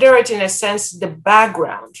 consider it in a sense the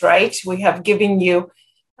background, right? We have given you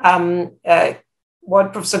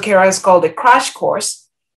what Professor Kiara has called a crash course.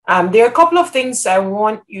 There are a couple of things I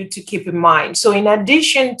want you to keep in mind. So in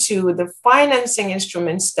addition to the financing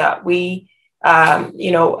instruments that we,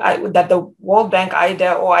 that the World Bank,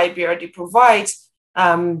 IDA, or IBRD provides,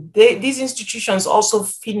 these institutions also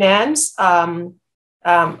finance a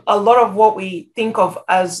lot of what we think of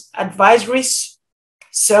as advisory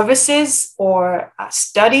services or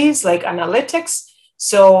studies like analytics.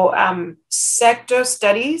 So sector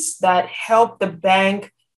studies that help the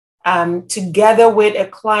bank together with a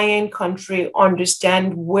client country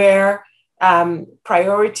understand where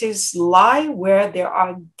priorities lie, where there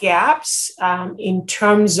are gaps in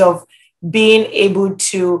terms of being able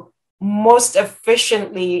to most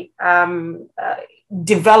efficiently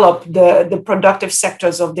develop the productive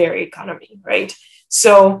sectors of their economy, right?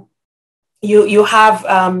 So you have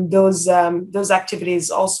those activities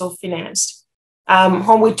also financed.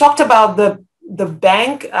 When we talked about the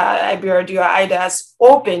bank, IBRD or IDA as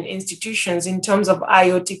open institutions in terms of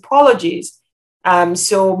IO typologies,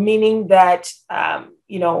 so meaning that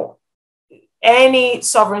any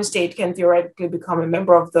sovereign state can theoretically become a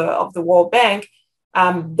member of the World Bank.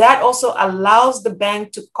 That also allows the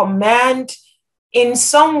bank to command, in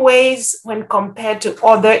some ways, when compared to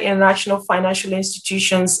other international financial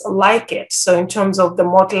institutions like it. So in terms of the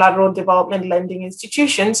multilateral development lending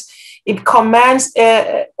institutions, it commands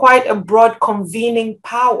quite a broad convening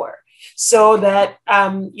power, so that,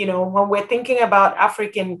 when we're thinking about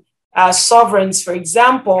African sovereigns, for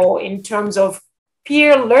example, in terms of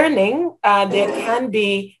peer learning, there can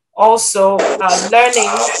be also learning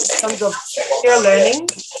in terms of peer learning.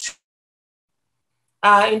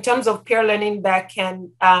 In terms of peer learning that can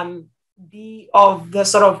be of the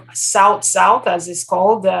sort of South-South, as it's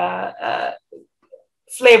called,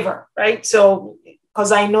 flavor, right? So,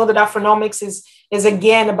 because I know that Afronomics is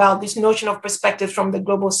again about this notion of perspective from the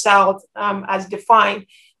global South as defined,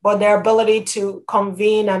 but their ability to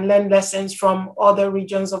convene and learn lessons from other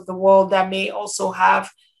regions of the world that may also have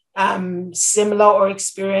similar or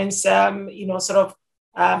experience,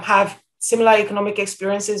 have similar economic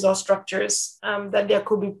experiences or structures, that there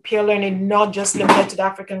could be peer learning, not just limited to the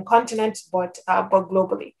African continent, but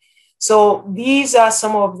globally. So these are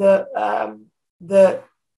some of the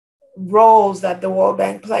roles that the World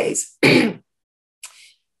Bank plays.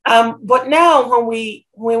 But now,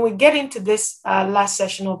 when we get into this last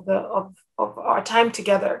session of our time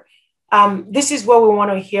together, this is where we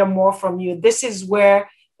want to hear more from you. This is where,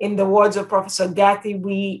 in the words of Professor Gathi,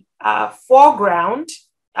 we foreground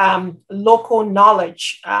local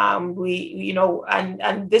knowledge. And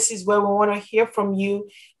this is where we want to hear from you.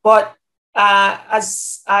 But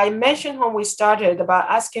as I mentioned when we started about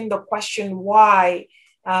asking the question why,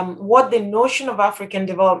 what the notion of African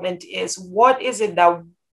development is, what is it that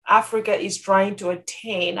Africa is trying to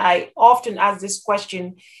attain? I often ask this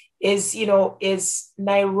question: is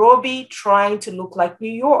Nairobi trying to look like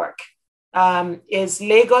New York? Is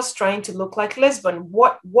Lagos trying to look like Lisbon?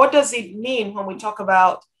 What does it mean when we talk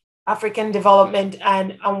about African development,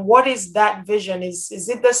 and what is that vision? Is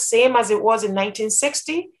it the same as it was in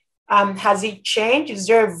 1960? Has it changed? Is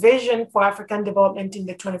there a vision for African development in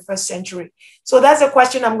the 21st century? So that's a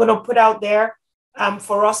question I'm going to put out there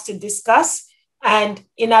for us to discuss. And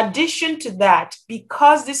in addition to that,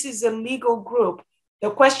 because this is a legal group, the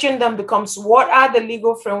question then becomes, what are the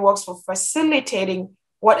legal frameworks for facilitating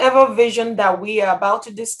whatever vision that we are about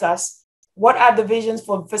to discuss? What are the visions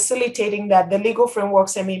for facilitating that, the legal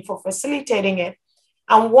frameworks, for facilitating it?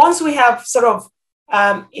 And once we have sort of,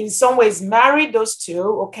 in some ways, married those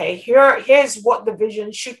two, okay, here's what the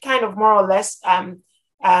vision should kind of more or less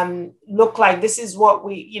look like. This is what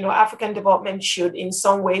African development should in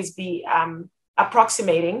some ways be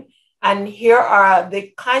approximating. And here are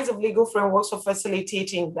the kinds of legal frameworks for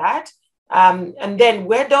facilitating that. And then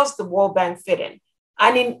where does the World Bank fit in?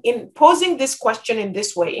 And in posing this question in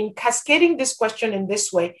this way, in cascading this question in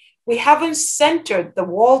this way, we haven't centered the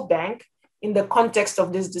World Bank in the context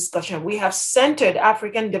of this discussion. We have centered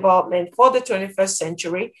African development for the 21st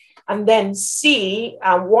century, and then see,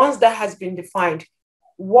 once that has been defined,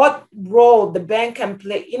 what role the bank can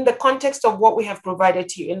play in the context of what we have provided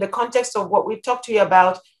to you, in the context of what we've talked to you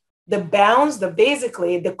about, the bounds,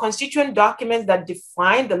 basically the constituent documents that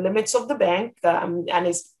define the limits of the bank and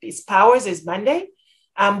its powers, its mandate,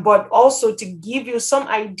 but also to give you some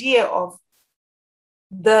idea of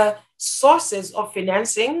the sources of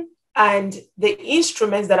financing and the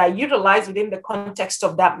instruments that are utilized within the context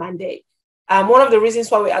of that mandate. One of the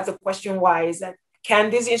reasons why we ask the question why is that,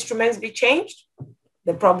 can these instruments be changed?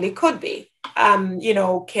 They probably could be. Can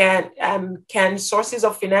sources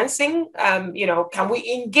of financing, can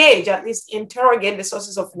we engage, at least interrogate the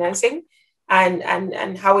sources of financing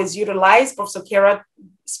and how it's utilized? Professor Kiara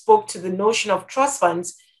spoke to the notion of trust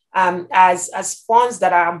funds as funds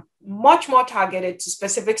that are much more targeted to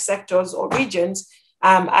specific sectors or regions,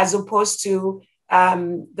 as opposed to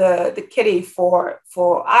the kitty for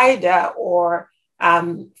IDA or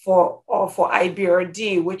for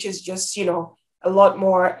IBRD, which is just a lot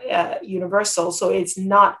more universal. So it's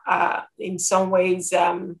not in some ways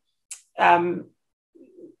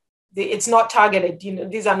it's not targeted.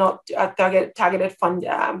 These are not targeted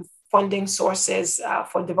funding sources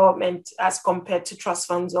for development as compared to trust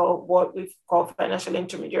funds or what we've called financial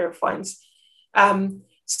intermediary funds.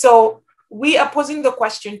 So we are posing the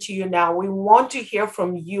question to you now. We want to hear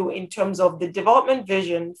from you in terms of the development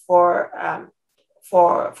vision for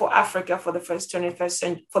Africa for the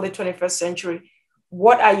 21st century.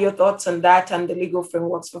 What are your thoughts on that and the legal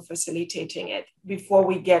frameworks for facilitating it before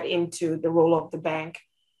we get into the role of the bank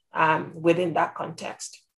within that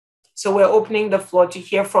context? So we're opening the floor to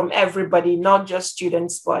hear from everybody, not just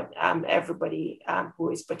students, but everybody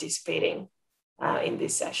who is participating in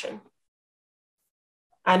this session.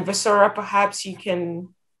 And Vasora, perhaps you can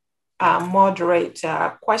moderate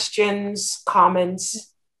questions,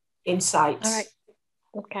 comments, insights. All right.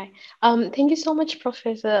 Okay. Thank you so much,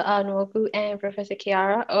 Professor Nwogu and Professor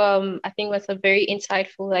Kiara. I think it was a very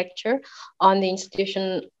insightful lecture on the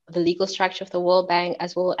institution, the legal structure of the World Bank,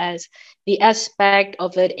 as well as the aspect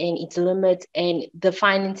of it and its limits and the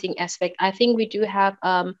financing aspect. I think we do have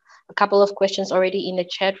a couple of questions already in the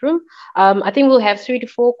chat room. I think we'll have 3 to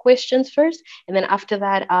 4 questions first, and then after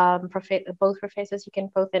that, both professors, you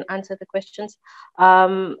can both then answer the questions.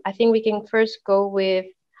 I think we can first go with,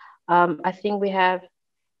 I think we have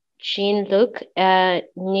Jean-Luc,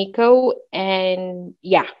 Nico, and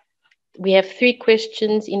yeah, we have 3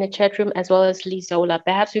 questions in the chat room as well as Lizola.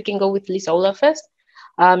 Perhaps we can go with Lizola first.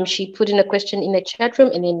 She put in a question in the chat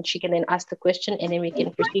room and then she can then ask the question and then we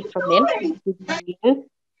can proceed from there with Jean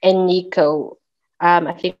and Nico.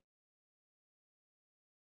 I think.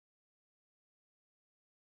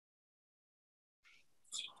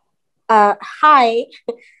 Hi,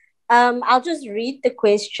 I'll just read the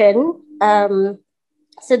question.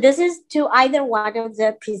 So this is to either one of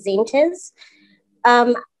the presenters.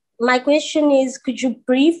 My question is, could you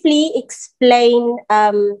briefly explain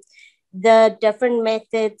the different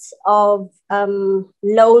methods of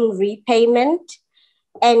loan repayment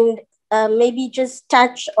and maybe just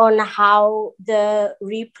touch on how the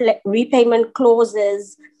repayment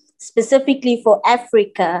clauses specifically for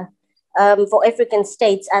Africa, for African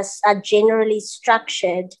states are generally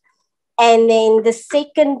structured? And then the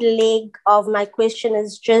second leg of my question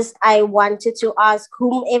is just, I wanted to ask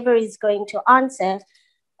whomever is going to answer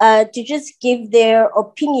to just give their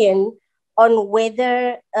opinion on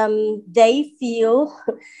whether they feel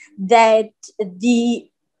that the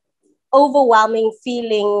overwhelming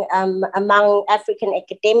feeling among African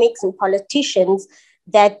academics and politicians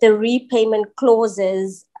that the repayment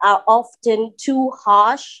clauses are often too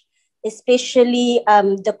harsh, especially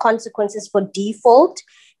the consequences for default,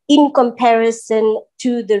 in comparison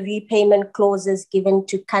to the repayment clauses given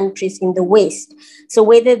to countries in the West. So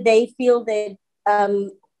whether they feel that,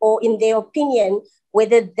 or in their opinion,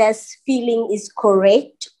 whether this feeling is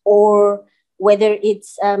correct or whether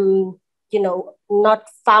it's, not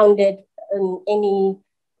founded in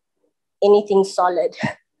anything solid.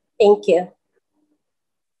 Thank you.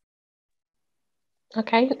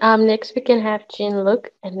 Okay, next we can have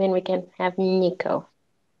Jean-Luc and then we can have Nico.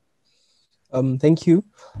 Thank you.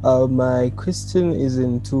 My question is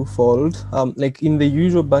in twofold. Like in the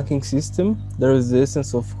usual banking system, there is the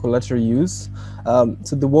essence of collateral use.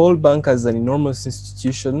 So the World Bank as an enormous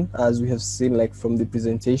institution, as we have seen like from the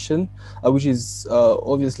presentation, which is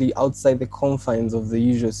obviously outside the confines of the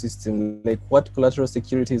usual system, like what collateral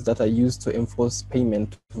securities that are used to enforce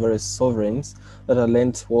payment to various sovereigns that are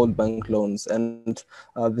lent World Bank loans. And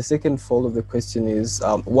the second fold of the question is,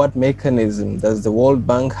 what mechanism does the World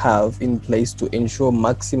Bank have in place to ensure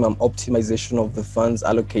maximum optimization of the funds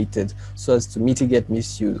allocated so as to mitigate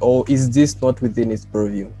misuse, or is this not within its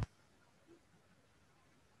purview?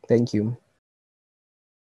 Thank you.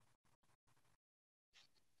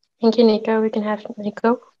 Thank you, Nico. We can have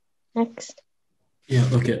Nico next. Yeah,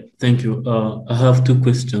 okay, thank you. I have 2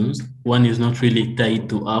 questions. One is not really tied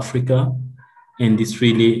to Africa, and it's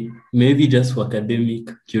really maybe just for academic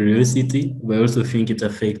curiosity, but I also think it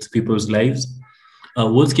affects people's lives.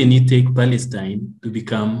 What can it take Palestine to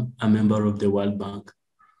become a member of the World Bank?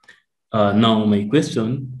 Now my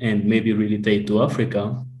question, and maybe really tied to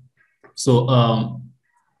Africa. So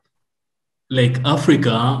like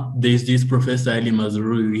Africa, there's this Professor Ali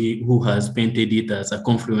Mazrui who has painted it as a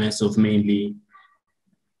confluence of mainly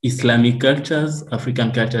Islamic cultures,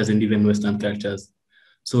 African cultures, and even Western cultures.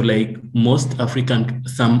 So like most African,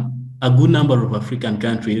 a good number of African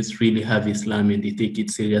countries really have Islam and they take it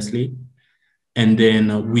seriously. And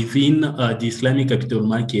then within the Islamic capital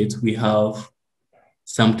market, we have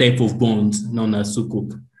some type of bonds known as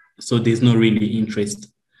sukuk. So there's no really interest.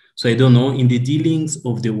 So I don't know, in the dealings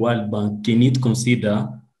of the World Bank, can it consider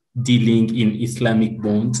dealing in Islamic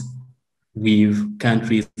bonds with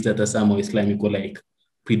countries that are somehow Islamic or like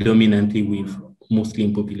predominantly with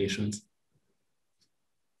Muslim populations?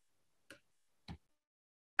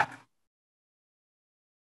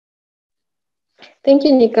 Thank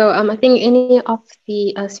you, Nico. I think any of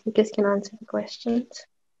the speakers can answer the questions.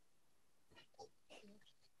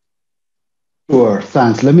 Sure,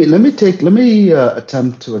 thanks. Let me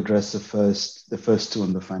attempt to address the first 2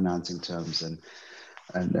 on the financing terms, and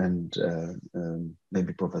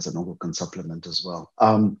maybe Professor Nwogu can supplement as well.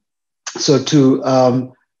 So to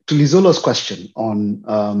Lizola's question on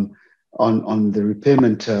the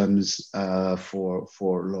repayment terms for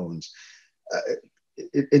loans,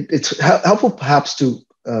 it's helpful perhaps to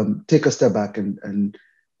take a step back and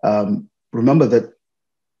remember that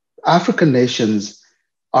African nations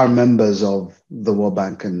are members of the World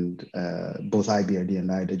Bank and both IBRD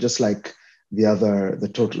and IDA, just like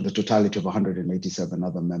the totality of 187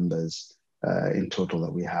 other members in total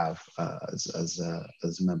that we have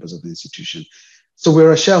as members of the institution. So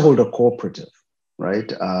we're a shareholder cooperative,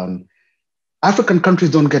 right? African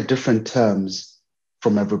countries don't get different terms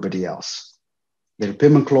from everybody else. The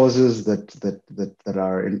repayment clauses that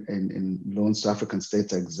are in loans to African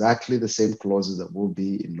states are exactly the same clauses that will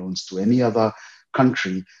be in loans to any other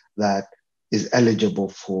country that is eligible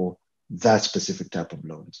for that specific type of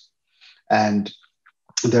loans. And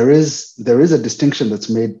there is a distinction that's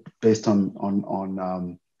made based on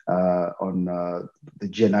the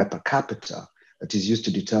GNI per capita that is used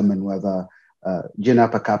to determine whether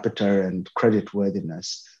GNI per capita and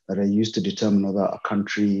creditworthiness that are used to determine whether a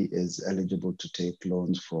country is eligible to take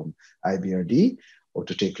loans from IBRD or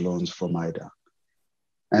to take loans from IDA.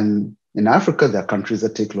 And in Africa, there are countries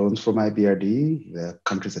that take loans from IBRD, there are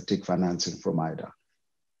countries that take financing from IDA,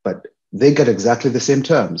 but they get exactly the same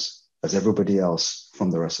terms as everybody else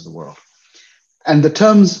from the rest of the world. And the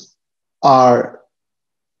terms are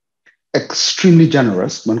extremely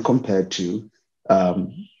generous when compared to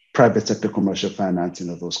private sector commercial financing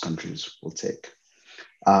that those countries will take.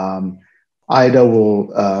 IDA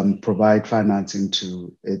will provide financing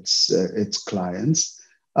to its clients,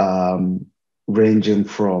 ranging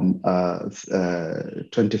from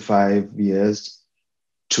 25 years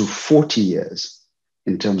to 40 years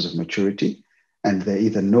in terms of maturity. And they're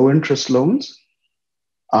either no interest loans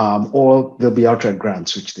or there'll be outright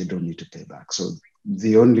grants, which they don't need to pay back. So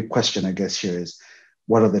the only question, I guess, here is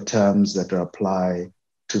what are the terms that apply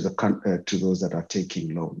to those that are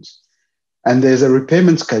taking loans? And there's a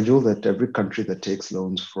repayment schedule that every country that takes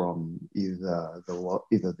loans from either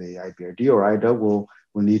the IBRD or IDA will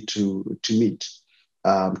need to meet.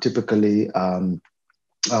 Typically,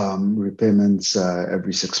 repayments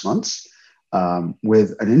every 6 months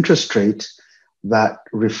with an interest rate that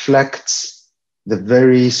reflects the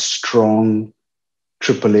very strong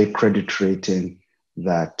AAA credit rating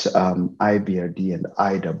that IBRD and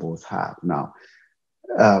IDA both have. Now,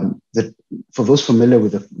 for those familiar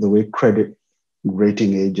with the way credit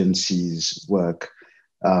rating agencies work,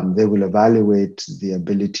 they will evaluate the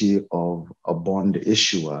ability of a bond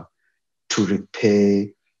issuer to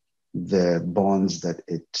repay the bonds that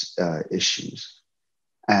it issues.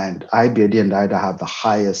 And IBRD and IDA have the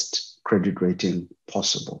highest credit rating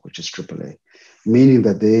possible, which is AAA, meaning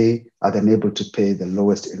that they are then able to pay the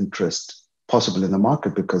lowest interest possible in the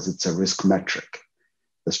market because it's a risk metric.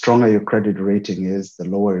 The stronger your credit rating is, the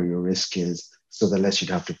lower your risk is, so the less you'd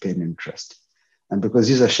have to pay in interest. And because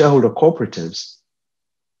these are shareholder cooperatives,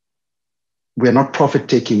 we are not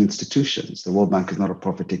profit-taking institutions. The World Bank is not a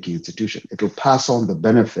profit-taking institution. It will pass on the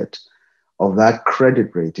benefit of that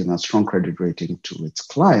credit rating, a strong credit rating, to its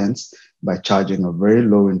clients by charging a very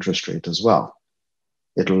low interest rate as well.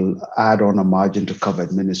 It'll add on a margin to cover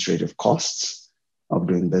administrative costs of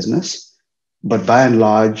doing business. But by and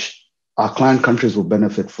large, our client countries will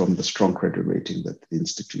benefit from the strong credit rating that the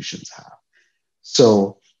institutions have.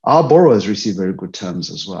 So our borrowers receive very good terms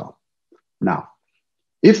as well. Now,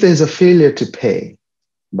 if there's a failure to pay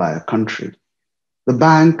by a country, the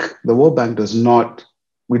World Bank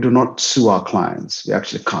we do not sue our clients. We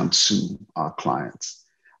actually can't sue our clients.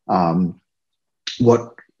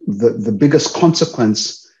 What the biggest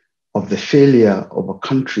consequence of the failure of a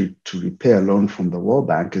country to repay a loan from the World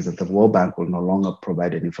Bank is that the World Bank will no longer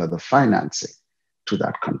provide any further financing to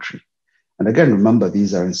that country. And again, remember,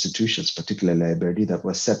 these are institutions, particularly IBRD, that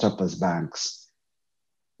were set up as banks.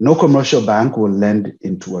 No commercial bank will lend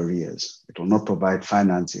into arrears. It will not provide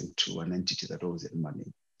financing to an entity that owes it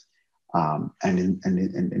money. And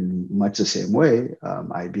in much the same way,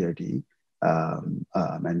 IBRD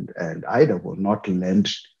and IDA will not lend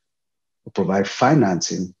or provide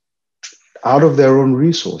financing out of their own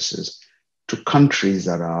resources to countries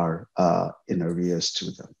that are in arrears to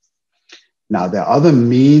them. Now, there are other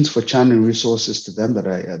means for channeling resources to them that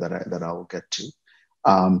I will get to,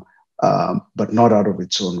 but not out of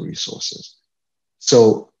its own resources.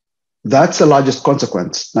 So that's the largest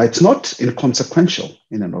consequence. Now, it's not inconsequential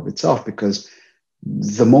in and of itself, because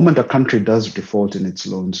the moment a country does default in its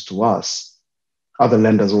loans to us, other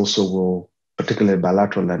lenders also will, particularly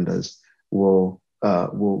bilateral lenders, will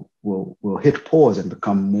hit pause and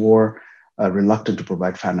become more reluctant to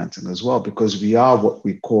provide financing as well, because we are what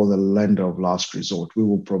we call the lender of last resort. We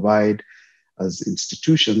will provide, as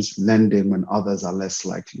institutions, lending when others are less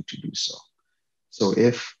likely to do so. So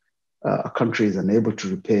if a country is unable to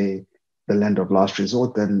repay the lender of last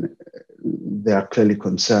resort, then there are clearly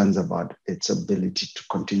concerns about its ability to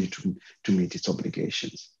continue to meet its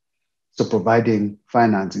obligations. So providing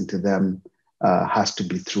financing to them has to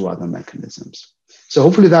be through other mechanisms. So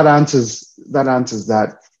hopefully that answers the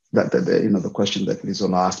question that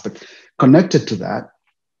Lizola asked. But connected to that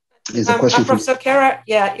is a question from Professor Kiara.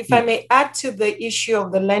 Yeah, if I may add to the issue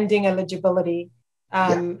of the lending eligibility,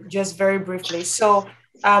 just very briefly. So,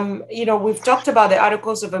 we've talked about the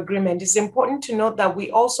Articles of Agreement. It's important to note that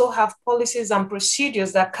we also have policies and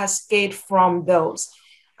procedures that cascade from those.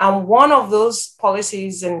 And one of those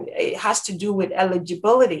policies, and it has to do with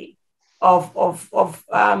eligibility of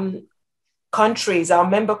countries, our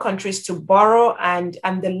member countries, to borrow and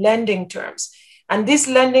the lending terms. And these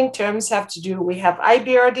lending terms have to do, we have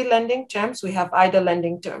IBRD lending terms, we have IDA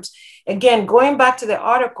lending terms. Again, going back to the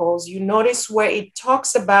articles, you notice where it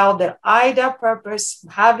talks about the IDA purpose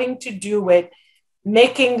having to do with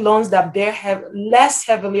making loans that bear less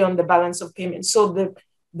heavily on the balance of payment. So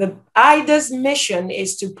the IDA's mission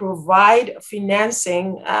is to provide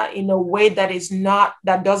financing in a way that is not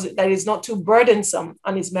too burdensome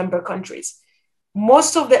on its member countries.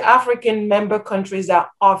 Most of the African member countries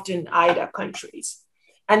are often IDA countries.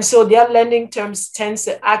 And so their lending terms tends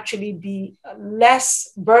to actually be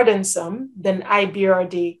less burdensome than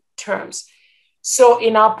IBRD terms. So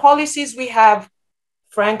in our policies, we have,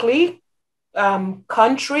 frankly,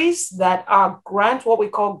 countries that are what we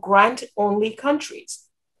call grant-only countries.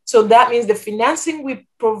 So that means the financing we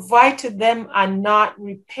provide to them are not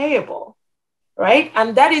repayable, right?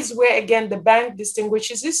 And that is where, again, the bank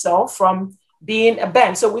distinguishes itself from being a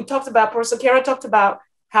bank. So Professor Kiara talked about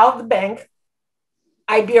how the bank,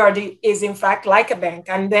 IBRD, is in fact like a bank.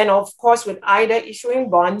 And then, of course, with IDA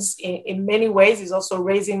issuing bonds, in many ways, is also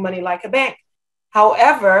raising money like a bank.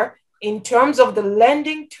 However, in terms of the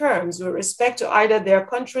lending terms with respect to IDA, there are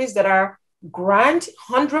countries that are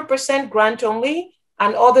 100% grant only,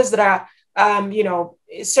 and others that are,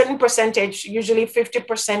 a certain percentage, usually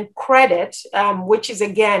 50% credit, which is,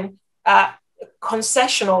 again,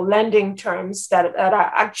 concessional lending terms that are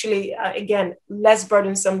actually, again, less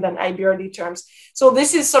burdensome than IBRD terms. So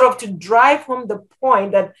this is sort of to drive home the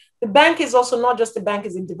point that the bank is also not just a bank,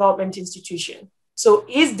 is a development institution. So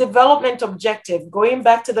is development objective, going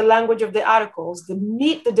back to the language of the articles,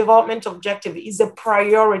 meet the development objective is a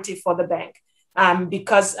priority for the bank.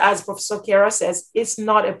 Because as Professor Kiara says, it's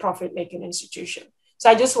not a profit-making institution. So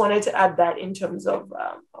I just wanted to add that in terms of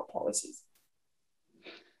our policies.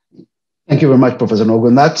 Thank you very much, Professor Nwogu.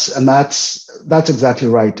 And that's exactly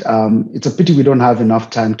right. It's a pity we don't have enough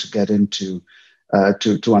time to get into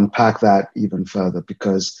to unpack that even further,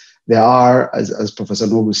 because there are, as Professor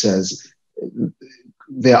Nwogu says,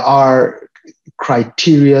 there are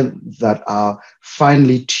criteria that are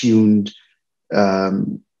finely tuned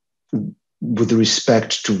with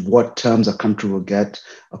respect to what terms a country will get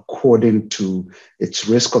according to its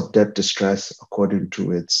risk of debt distress, according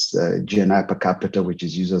to its GNI per capita, which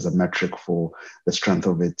is used as a metric for the strength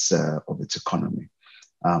of its economy.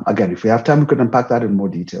 Again, if we have time, we could unpack that in more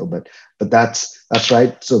detail, but that's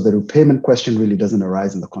right. So the repayment question really doesn't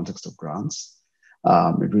arise in the context of grants.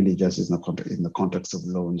 It really just is in the context of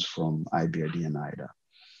loans from IBRD and IDA.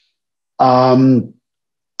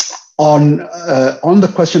 On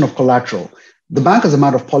the question of collateral, the bank, as a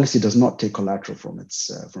matter of policy, does not take collateral from its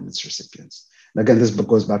recipients. And again, this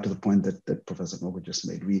goes back to the point that Professor Nwogu just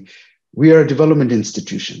made. We are a development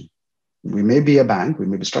institution. We may be a bank, we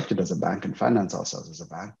may be structured as a bank and finance ourselves as a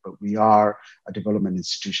bank, but we are a development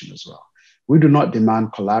institution as well. We do not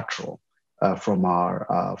demand collateral from our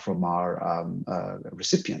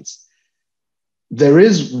recipients. There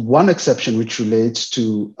is one exception which relates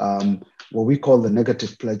to what we call the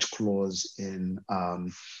negative pledge clause in our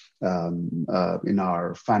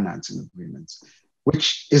financing agreements,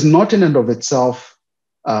 which is not in and of itself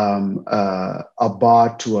a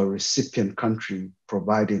bar to a recipient country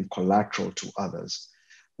providing collateral to others.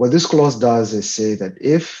 What this clause does is say that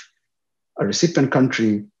if a recipient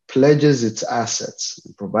country pledges its assets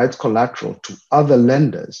and provides collateral to other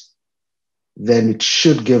lenders, then it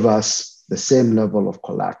should give us the same level of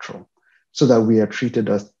collateral so that we are treated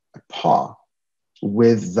as a par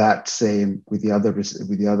with the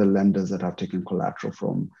other lenders that have taken collateral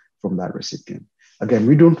from that recipient. Again,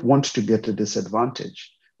 we don't want to get a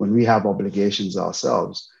disadvantage when we have obligations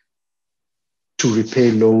ourselves to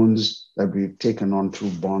repay loans that we've taken on through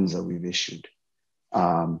bonds that we've issued.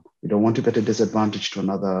 We don't want to get a disadvantage to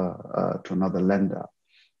another lender.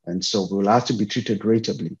 And so we'll have to be treated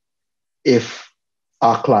rateably if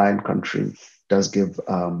our client country does give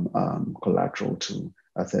collateral to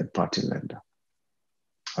a third-party lender.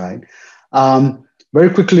 All right. Very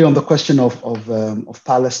quickly on the question of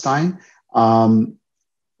Palestine,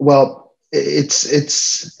 Well, it's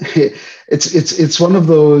one of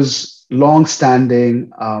those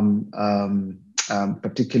long-standing,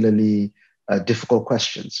 particularly difficult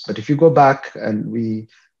questions. But if you go back and we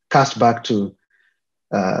cast back to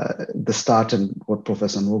the start and what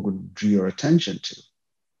Professor Nwogu drew your attention to,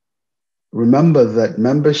 remember that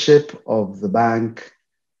membership of the bank,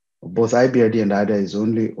 both IBRD and IDA, is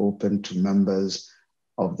only open to members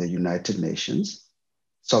of the United Nations,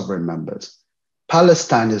 sovereign members.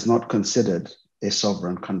 Palestine is not considered a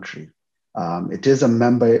sovereign country. It is a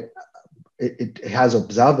member, it has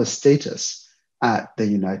observer status at the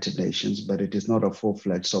United Nations, but it is not a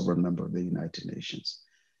full-fledged sovereign member of the United Nations.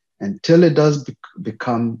 Until it does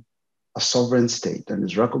become a sovereign state and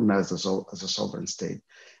is recognized as a sovereign state,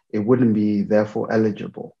 it wouldn't be therefore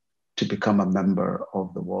eligible to become a member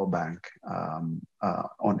of the World Bank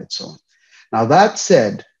on its own. Now, that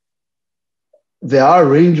said, there are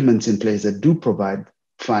arrangements in place that do provide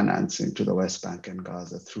financing to the West Bank and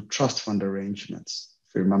Gaza through trust fund arrangements.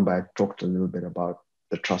 If you remember, I talked a little bit about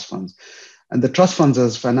the trust funds. And the trust funds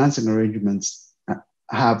as financing arrangements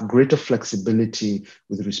have greater flexibility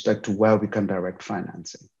with respect to where we can direct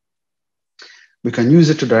financing. We can use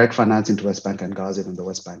it to direct financing to West Bank and Gaza when the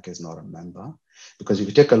West Bank is not a member. Because if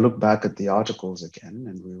you take a look back at the articles again,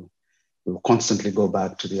 and we'll constantly go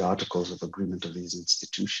back to the articles of agreement of these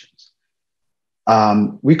institutions,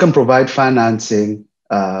 we can provide financing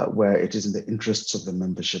where it is in the interests of the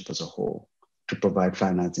membership as a whole to provide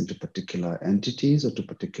financing to particular entities or to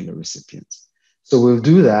particular recipients. So we'll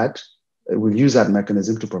do that. We'll use that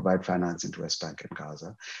mechanism to provide financing to West Bank and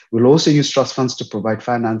Gaza. We'll also use trust funds to provide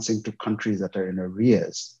financing to countries that are in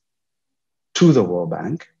arrears to the World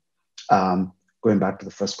Bank, going back to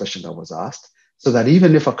the first question that was asked, so that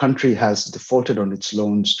even if a country has defaulted on its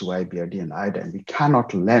loans to IBRD and IDA, and we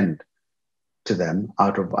cannot lend to them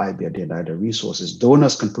out of IBRD and IDA resources,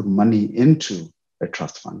 donors can put money into a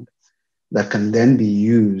trust fund that can then be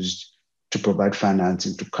used to provide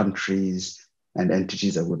financing to countries and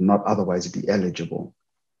entities that would not otherwise be eligible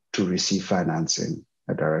to receive financing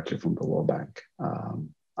directly from the World Bank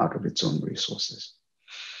out of its own resources.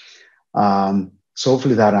 So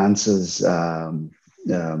hopefully that answers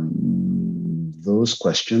those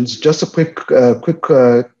questions. Just a quick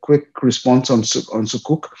response on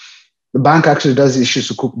Sukuk. The bank actually does issue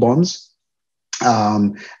Sukuk bonds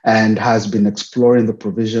and has been exploring the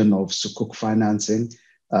provision of Sukuk financing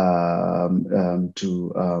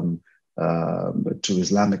to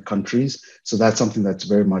Islamic countries. So that's something that's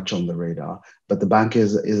very much on the radar. But the bank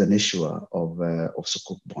is an issuer of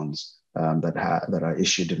Sukuk bonds that are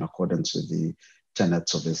issued in accordance with the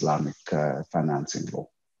tenets of Islamic financing law.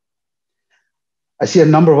 I see a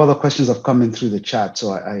number of other questions have come in through the chat,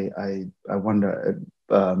 so I wonder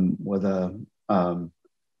whether. And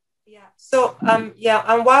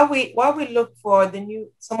while we look for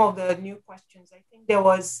some of the new questions, I think there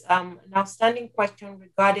was an outstanding question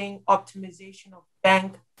regarding optimization of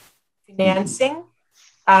bank financing.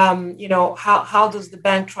 How does the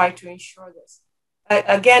bank try to ensure this?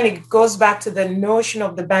 Again, it goes back to the notion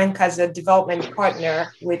of the bank as a development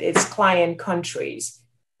partner with its client countries.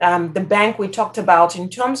 The bank we talked about, in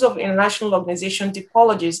terms of international organization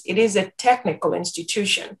typologies, it is a technical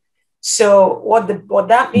institution. So what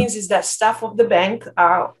that means is that staff of the bank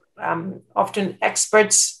are often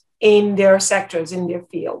experts in their sectors, in their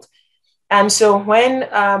field. And so when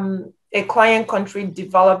a client country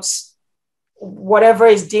develops whatever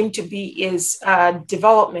is deemed to be its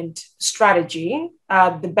development strategy,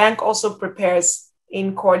 the bank also prepares,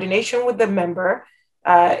 in coordination with the member,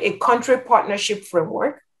 a country partnership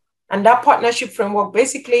framework. And that partnership framework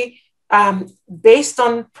basically, based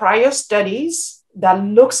on prior studies, that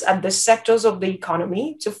looks at the sectors of the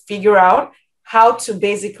economy to figure out how to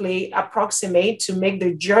basically approximate to make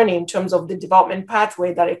the journey in terms of the development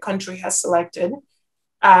pathway that a country has selected,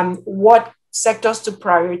 what sectors to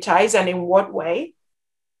prioritize and in what way.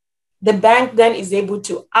 The bank then is able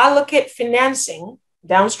to allocate financing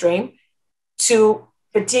downstream to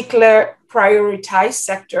particular prioritized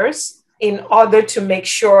sectors in order to make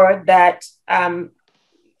sure that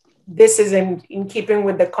this is in keeping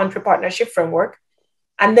with the country partnership framework.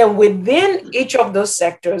 And then within each of those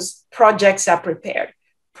sectors, projects are prepared.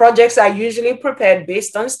 Projects are usually prepared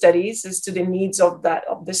based on studies as to the needs of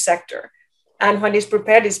the sector. And when it's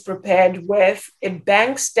prepared with a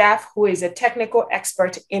bank staff who is a technical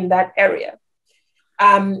expert in that area.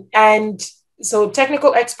 And so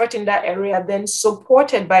technical expert in that area, then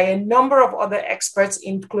supported by a number of other experts,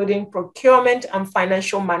 including procurement and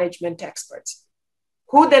financial management experts,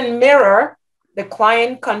 who then mirror the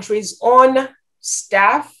client country's own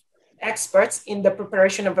staff experts in the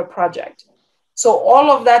preparation of a project. So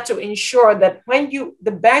all of that to ensure that when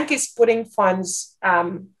the bank is putting funds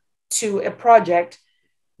to a project,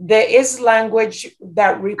 there is language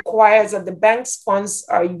that requires that the bank's funds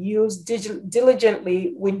are used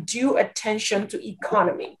diligently with due attention to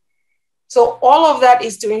economy. So all of that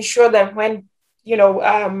is to ensure that when,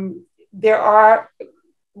 there are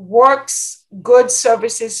works, goods,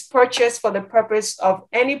 services purchased for the purpose of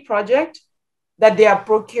any project, that they are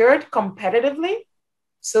procured competitively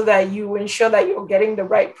so that you ensure that you're getting the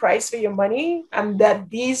right price for your money, and that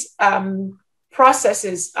these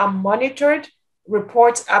processes are monitored,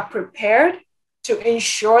 reports are prepared to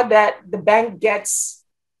ensure that the bank gets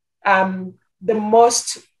the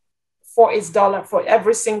most for its dollar, for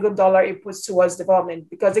every single dollar it puts towards development.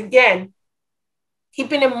 Because again,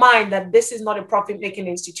 keeping in mind that this is not a profit-making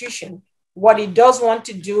institution, what it does want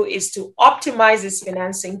to do is to optimize its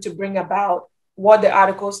financing to bring about what the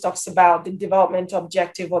article talks about, the development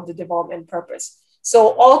objective or the development purpose.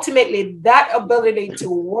 So ultimately, that ability to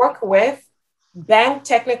work with bank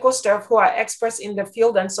technical staff who are experts in the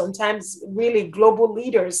field and sometimes really global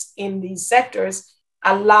leaders in these sectors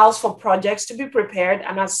allows for projects to be prepared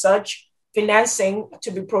and as such, financing to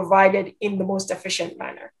be provided in the most efficient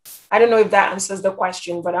manner. I don't know if that answers the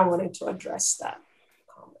question, but I wanted to address that.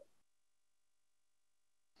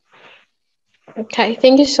 Okay,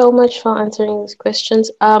 thank you so much for answering these questions.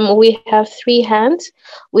 We have 3 hands.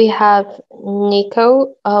 We have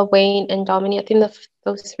Nico, Wayne, and Dominic. I think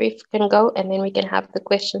those 3 can go, and then we can have the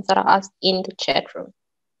questions that are asked in the chat room.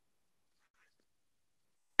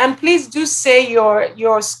 And please do say your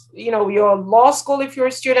law school if you're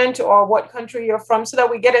a student, or what country you're from, so that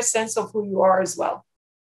we get a sense of who you are as well.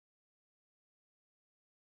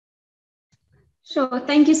 Sure,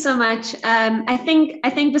 thank you so much. I think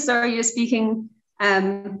Basara, you're speaking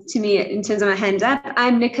to me in terms of my hand up.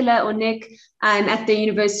 I'm Nicola, or Nick. I'm at the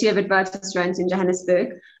University of Witwatersrand in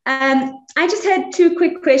Johannesburg. I just had 2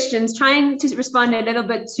 quick questions, trying to respond a little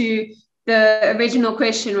bit to the original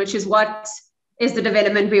question, which is what is the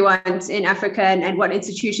development we want in Africa, and what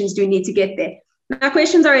institutions do we need to get there? My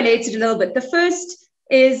questions are related a little bit. The first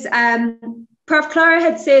is, Prof. Clara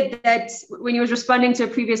had said that when he was responding to a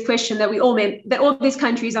previous question that that all these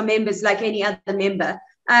countries are members like any other member.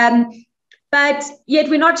 But yet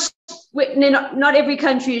not every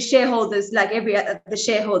country is shareholders like every other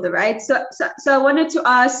shareholder, right? So I wanted to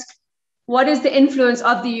ask, what is the influence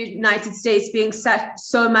of the United States being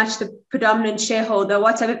so much the predominant shareholder?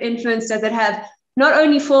 What type of influence does it have, not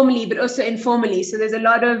only formally, but also informally? So there's a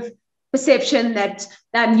lot of perception that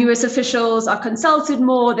US officials are consulted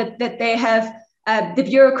more, that they have the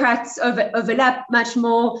bureaucrats overlap much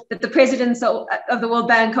more, that the presidents of the World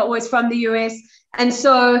Bank are always from the US. And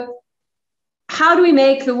so how do we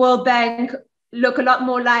make the World Bank look a lot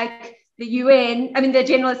more like the UN, the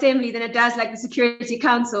General Assembly, than it does like the Security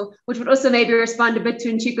Council, which would also maybe respond a bit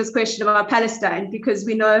to Nchiko's question about Palestine, because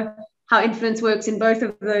we know how influence works in both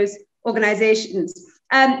of those organizations.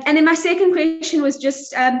 And then my second question was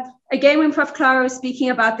just, again, when Prof. Clara was speaking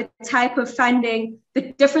about the type of funding,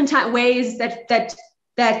 the different ways that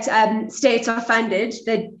states are funded,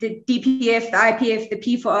 the DPF, the IPF, the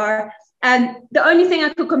P4R, and the only thing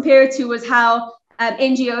I could compare it to was how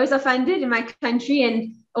NGOs are funded in my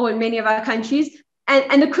country or in many of our countries.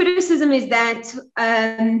 And the criticism is that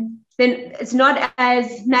then it's not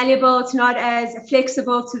as malleable, it's not as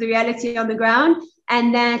flexible to the reality on the ground,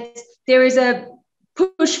 and that there is a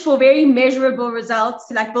push for very measurable results,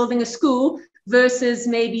 like building a school, versus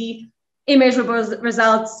maybe immeasurable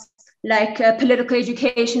results like political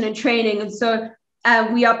education and training. And so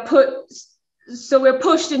we're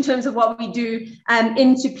pushed in terms of what we do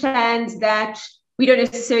into plans that we don't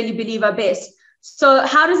necessarily believe are best. So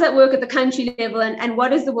how does that work at the country level, and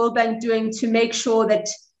what is the World Bank doing to make sure that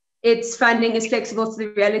its funding is flexible to the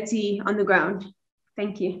reality on the ground?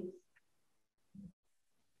 Thank you.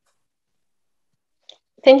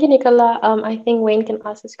 Thank you, Nicola. I think Wayne can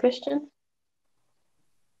ask this question.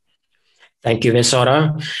 Thank you,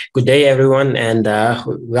 Basara. Good day, everyone, and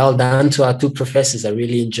well done to our 2 professors. I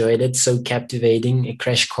really enjoyed it. So captivating, a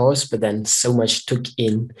crash course, but then so much took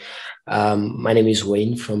in. My name is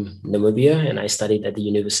Wayne from Namibia, and I studied at the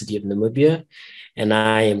University of Namibia, and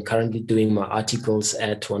I am currently doing my articles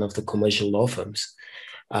at one of the commercial law firms.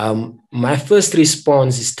 My first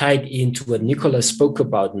response is tied into what Nicola spoke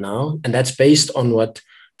about now, and that's based on what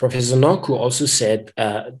Professor Nwogu also said,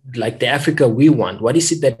 like the Africa we want. What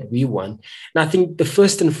is it that we want? And I think the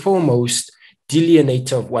first and foremost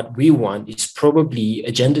delineator of what we want is probably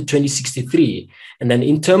Agenda 2063. And then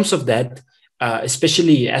in terms of that,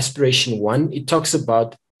 especially Aspiration 1, it talks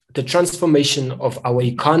about the transformation of our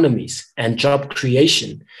economies and job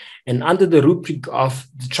creation. And under the rubric of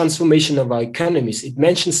the transformation of our economies, it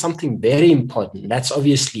mentions something very important. That's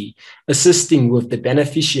obviously assisting with the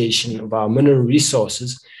beneficiation of our mineral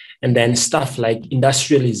resources, and then stuff like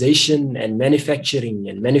industrialization and manufacturing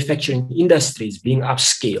industries being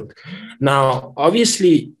upscaled. Now,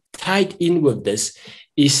 obviously, tied in with this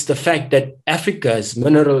is the fact that Africa's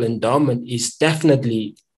mineral endowment is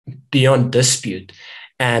definitely beyond dispute.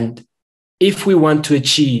 And if we want to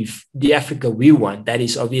achieve the Africa we want, that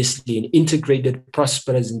is obviously an integrated,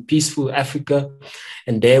 prosperous, and peaceful Africa,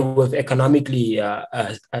 and therewith economically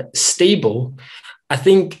stable, I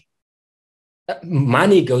think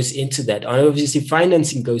money goes into that. Obviously,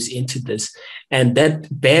 financing goes into this, and that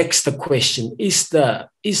begs the question: is the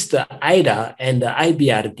IDA and the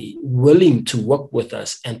IBRD willing to work with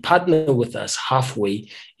us and partner with us halfway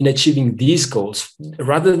in achieving these goals,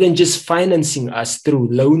 rather than just financing us through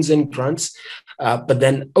loans and grants, but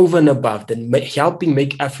then over and above, then helping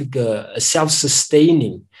make Africa a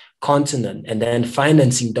self-sustaining continent, and then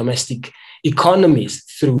financing domestic economies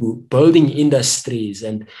through building industries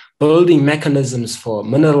and building mechanisms for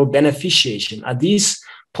mineral beneficiation? Are these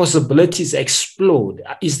possibilities explored?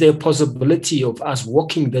 Is there a possibility of us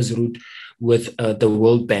walking this route with the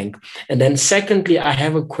World Bank? And then secondly, I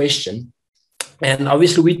have a question. And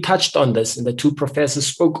obviously, we touched on this, and the two professors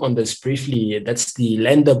spoke on this briefly. That's the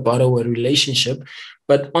lender-borrower relationship.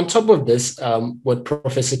 But on top of this, what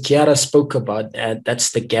Professor Kiara spoke about,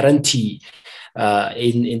 that's the guarantee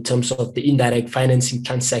in terms of the indirect financing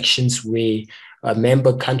transactions, where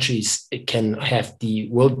member countries can have the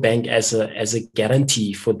World Bank as a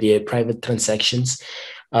guarantee for their private transactions.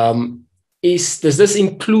 Does this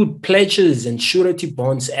include pledges and surety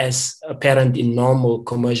bonds as apparent in normal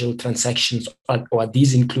commercial transactions, or are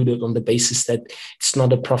these included on the basis that it's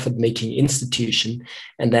not a profit-making institution?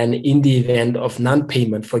 And then in the event of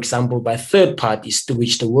non-payment, for example, by third parties to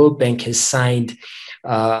which the World Bank has signed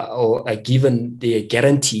or given their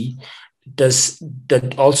guarantee, does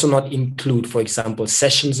that also not include, for example,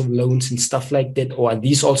 cessions of loans and stuff like that? Or are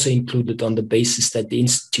these also included on the basis that the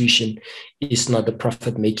institution is not a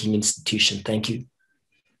profit-making institution? Thank you.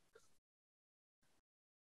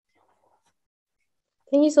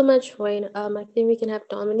 Thank you so much, Wayne. I think we can have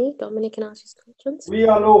Dominic. Dominic can ask his questions. We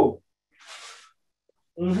are low.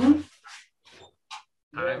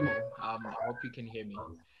 Hi, I hope you can hear me.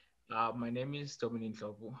 My name is Dominic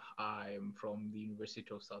Nwogu. I'm from the University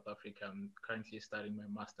of South Africa. I'm currently studying my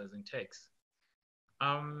master's in tax.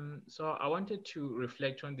 So I wanted to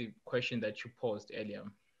reflect on the question that you posed earlier,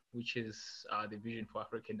 which is the vision for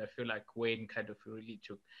Africa. And I feel like Wayne kind of really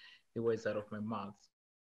took the words out of my mouth.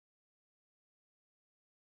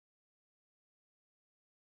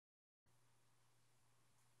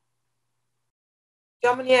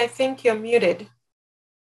 Dominic, I think you're muted.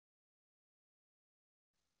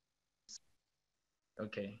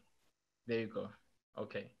 Okay, there you go.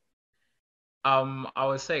 Okay. I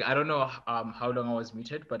was saying, I don't know how long I was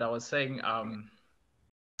muted, but I was saying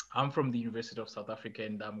I'm from the University of South Africa,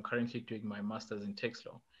 and I'm currently doing my master's in tax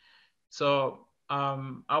law. So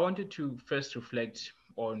I wanted to first reflect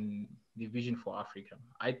on the vision for Africa.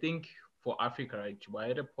 I think for Africa, right, we're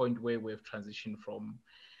at a point where we've transitioned from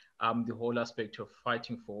the whole aspect of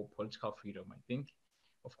fighting for political freedom, I think.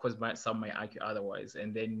 Of course, some might argue otherwise,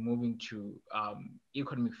 and then moving to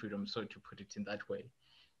economic freedom, so to put it in that way.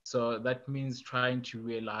 So that means trying to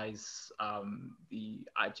realize the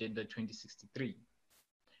Agenda 2063.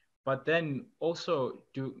 But then also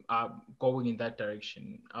going in that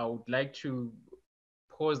direction, I would like to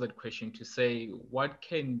pose that question to say, what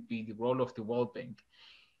can be the role of the World Bank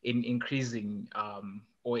in increasing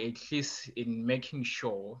or at least in making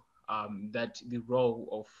sure that the role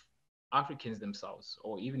of Africans themselves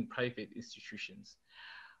or even private institutions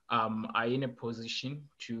are in a position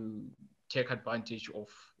to take advantage of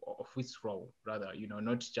its role, rather,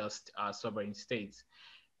 not just sovereign states.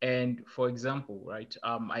 And for example, right,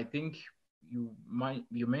 I think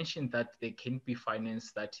you mentioned that there can be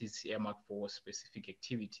finance that is earmarked for specific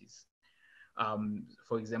activities.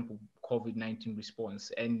 For example, COVID-19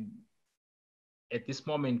 response. And at this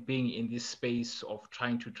moment, being in this space of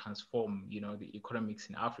trying to transform, the economics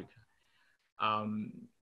in Africa,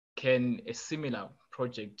 can a similar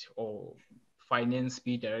project or finance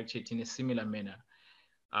be directed in a similar manner,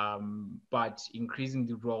 but increasing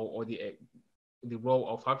the role or the role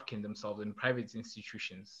of Africans themselves and private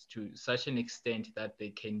institutions to such an extent that they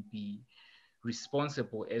can be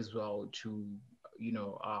responsible as well to,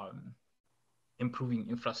 improving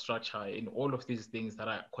infrastructure and all of these things that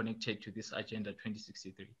are connected to this Agenda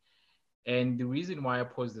 2063. And the reason why I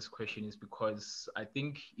pose this question is because I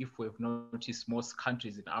think if we've noticed most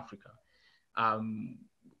countries in Africa,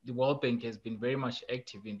 the World Bank has been very much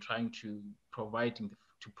active in trying to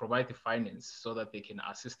provide the finance so that they can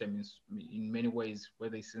assist them in many ways,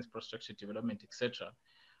 whether it's infrastructure development, etc.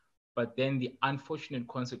 But then the unfortunate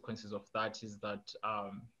consequences of that is that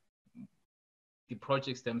the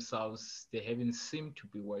projects themselves, they haven't seemed to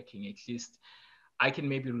be working. At least I can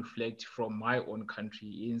maybe reflect from my own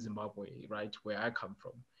country in Zimbabwe, right, where I come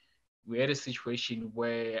from. We had a situation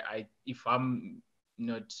where if I'm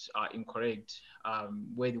not incorrect,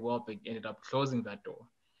 where the World Bank ended up closing that door.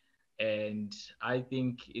 And I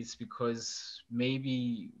think it's because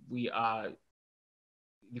maybe the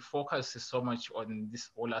focus is so much on this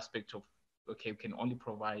whole aspect of, okay, we can only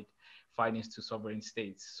provide finance to sovereign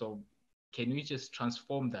states. So can we just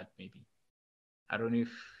transform that maybe? I don't know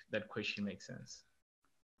if that question makes sense.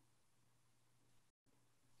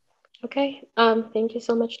 Okay. Thank you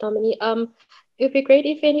so much, Dominique. It'd be great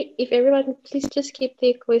if everyone please just keep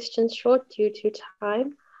their questions short due to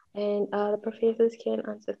time, and the professors can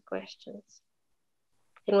answer the questions.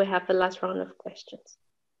 And we have the last round of questions.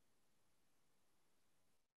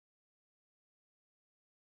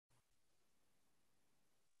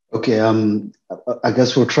 Okay, I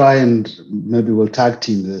guess we'll try and maybe we'll tag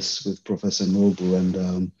team this with Professor Nwogu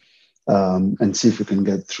and see if we can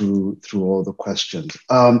get through all the questions.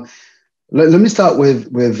 Let me start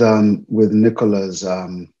with Nicola's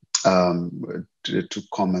two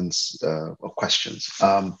comments or questions.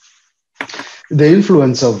 The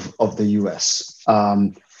influence of the US.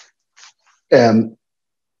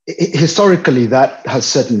 Historically, that has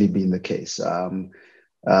certainly been the case.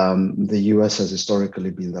 The US has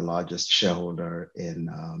historically been the largest shareholder in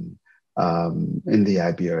the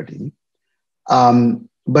IBRD,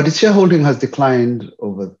 but its shareholding has declined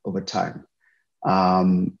over time,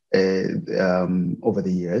 over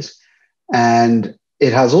the years, and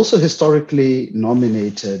it has also historically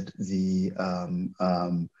nominated the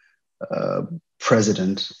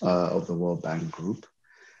president of the World Bank Group,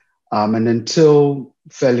 and until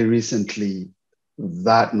fairly recently,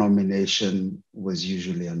 that nomination was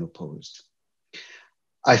usually unopposed.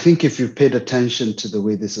 I think if you've paid attention to the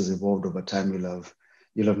way this has evolved over time, you'll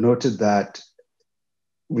have noted that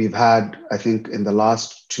we've had, I think, in the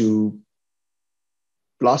last two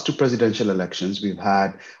presidential elections, we've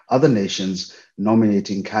had other nations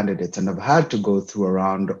nominating candidates and have had to go through a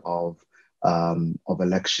round of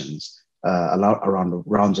elections, around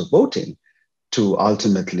rounds of voting, to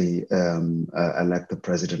ultimately elect the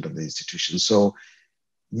president of the institution. So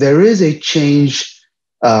there is a change,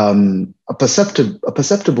 a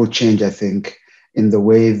perceptible change, I think, in the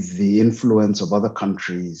way the influence of other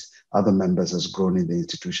countries, other members has grown in the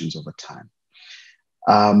institutions over time.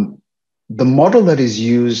 The model that is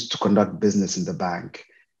used to conduct business in the bank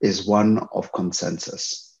is one of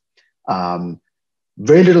consensus.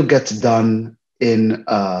 Very little gets done in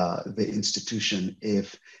the institution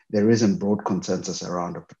if there isn't broad consensus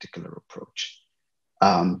around a particular approach.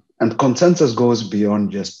 And consensus goes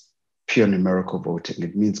beyond just pure numerical voting.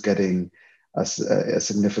 It means getting a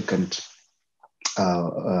significant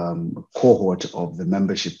cohort of the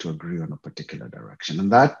membership to agree on a particular direction.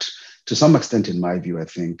 And that, to some extent, in my view, I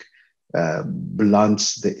think,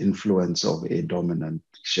 blunts the influence of a dominant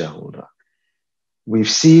shareholder. We've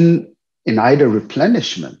seen in either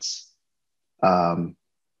replenishments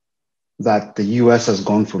that the US has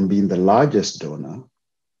gone from being the largest donor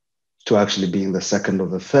to actually being the second or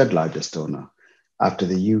the third largest donor after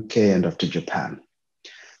the UK and after Japan.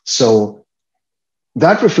 So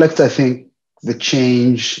that reflects, I think, the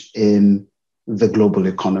change in the global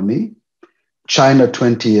economy. China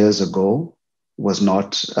 20 years ago was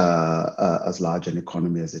not as large an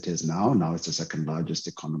economy as it is now. Now it's the second largest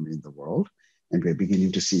economy in the world, and we're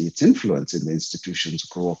beginning to see its influence in the institutions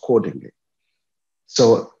grow accordingly.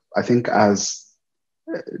 So I think,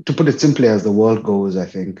 to put it simply, as the world goes, I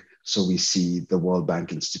think, so we see the World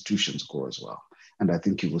Bank institutions grow as well. And I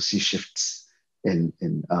think you will see shifts in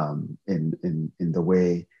the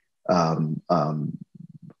way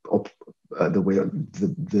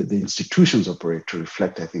the institutions operate to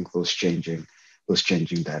reflect, I think, those changing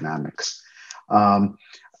dynamics.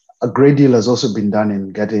 A great deal has also been done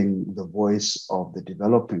in getting the voice of the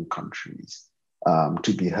developing countries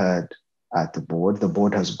to be heard at the board. The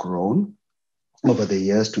board has grown over the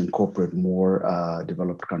years to incorporate more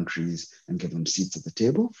developed countries and give them seats at the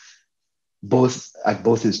table, at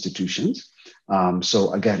both institutions.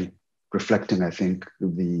 So again, reflecting, I think,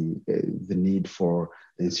 the need for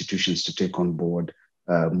the institutions to take on board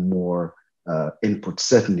more input,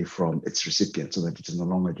 certainly from its recipients, so that it is no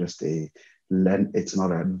longer just a it's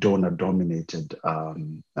not a donor-dominated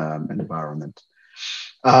environment.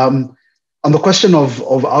 On the question of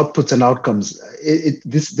outputs and outcomes,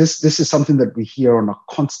 this is something that we hear on a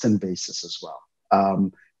constant basis as well.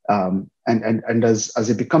 And as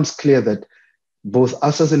it becomes clear that both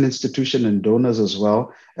us as an institution and donors as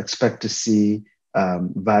well expect to see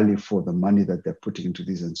value for the money that they're putting into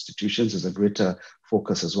these institutions, there's a greater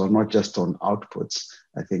focus as well, not just on outputs.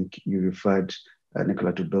 I think you referred,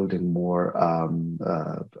 Nicola, to building more, I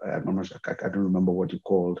don't remember what you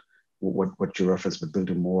called, what you referenced, but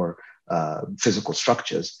building more physical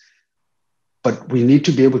structures. But we need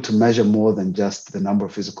to be able to measure more than just the number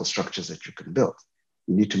of physical structures that you can build.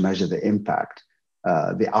 You need to measure the impact,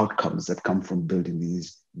 the outcomes that come from building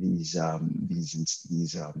these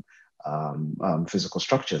physical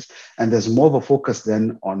structures. And there's more of a focus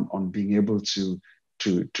then on being able to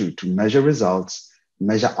measure results,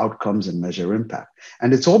 measure outcomes, and measure impact.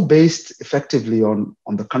 And it's all based effectively on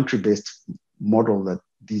the country-based model that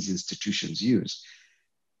these institutions use.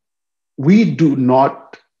 We do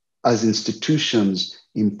not, as institutions,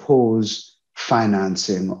 impose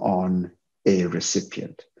financing on a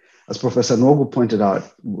recipient. As Professor Nwogu pointed out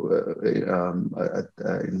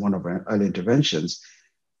in one of our early interventions,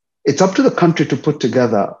 it's up to the country to put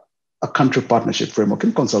together a country partnership framework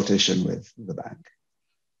in consultation with the bank,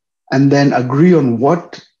 and then agree on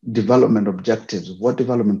what development objectives, what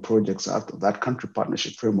development projects out of that country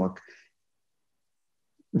partnership framework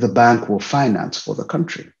the bank will finance for the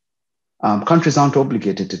country. Countries aren't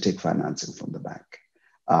obligated to take financing from the bank,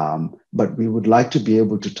 but we would like to be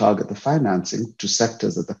able to target the financing to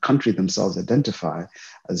sectors that the country themselves identify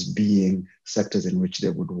as being sectors in which they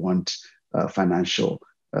would want financial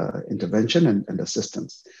intervention and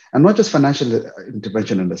assistance. And not just financial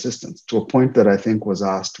intervention and assistance, to a point that I think was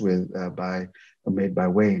asked made by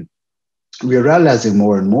Wayne. We are realizing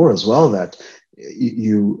more and more as well that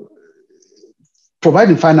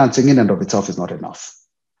providing financing in and of itself is not enough.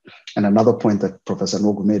 And another point that Professor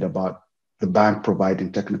Nwogu made about the bank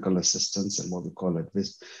providing technical assistance and what we call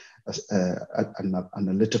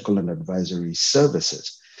analytical and advisory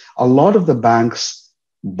services. A lot of the bank's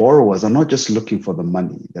borrowers are not just looking for the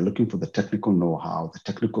money, they're looking for the technical know-how, the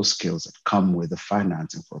technical skills that come with the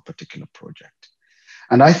financing for a particular project.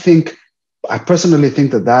 And I personally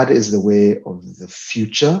think that is the way of the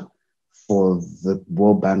future for the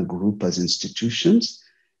World Bank Group as institutions.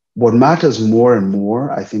 What matters more and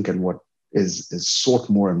more, I think, and what is sought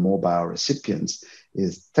more and more by our recipients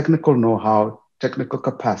is technical know-how, technical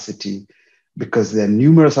capacity, because there are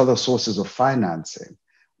numerous other sources of financing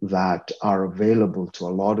that are available to a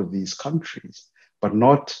lot of these countries, but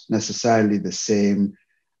not necessarily the same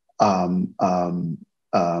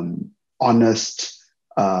honest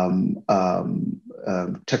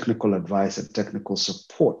technical advice and technical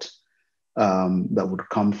support that would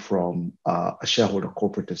come from a shareholder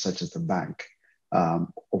cooperative such as the bank,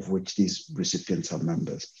 of which these recipients are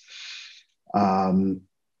members.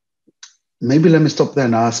 Maybe let me stop there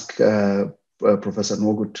and ask Professor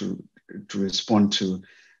Nwogu to respond to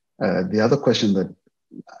the other question the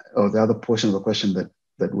other portion of the question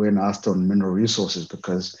that Wayne asked on mineral resources,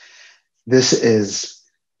 because this is,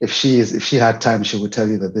 if she had time, she would tell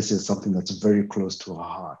you that this is something that's very close to her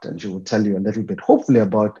heart, and she would tell you a little bit, hopefully,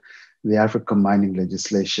 about the African mining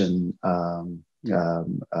legislation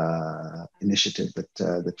initiative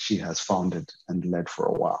that she has founded and led for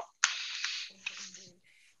a while.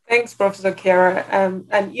 Thanks, Professor Kiara.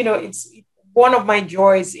 And it's one of my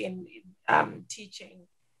joys in teaching.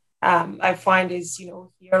 I find is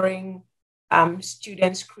hearing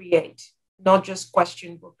students create, not just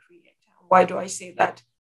question but create. Why do I say that?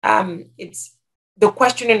 It's the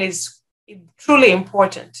questioning is truly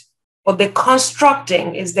important, but the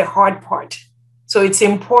constructing is the hard part. So it's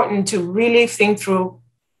important to really think through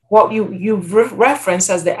what you've referenced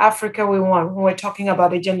as the Africa we want. When we're talking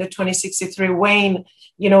about Agenda 2063, Wayne,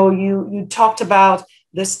 you talked about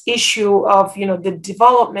this issue of the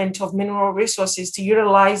development of mineral resources to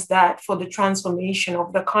utilize that for the transformation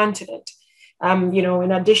of the continent.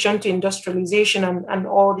 In addition to industrialization and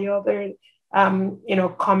all the other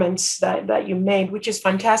comments that you made, which is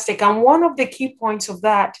fantastic. And one of the key points of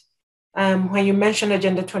that, when you mentioned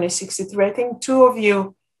Agenda 2063, I think two of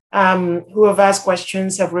you who have asked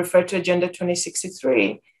questions have referred to Agenda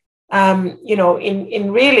 2063,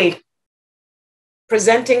 in really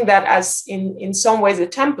presenting that as in some ways a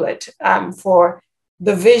template for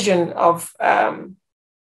the vision of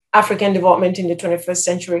African development in the 21st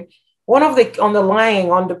century. One of the underlying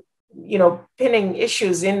pinning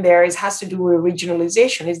issues in there has to do with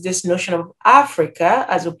regionalization, is this notion of Africa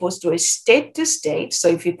as opposed to a state to state. So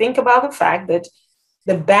if you think about the fact that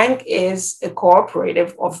the bank is a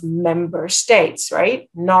cooperative of member states, right?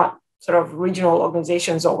 Not sort of regional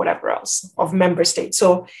organizations or whatever else, of member states.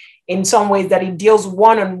 So in some ways that it deals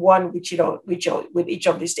one-on-one with, with each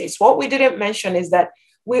of the states. What we didn't mention is that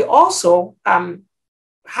we also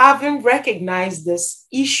haven't recognized this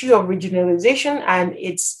issue of regionalization and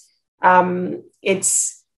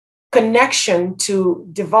its connection to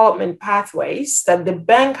development pathways, that the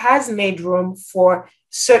bank has made room for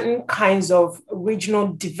certain kinds of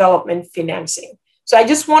regional development financing. So I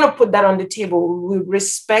just want to put that on the table with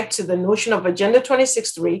respect to the notion of Agenda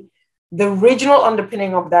 26.3, the regional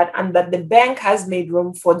underpinning of that, and that the bank has made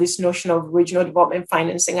room for this notion of regional development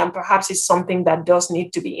financing. And perhaps it's something that does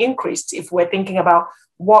need to be increased if we're thinking about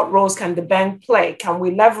what roles can the bank play? Can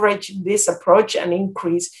we leverage this approach and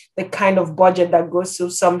increase the kind of budget that goes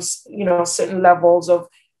to some, certain levels of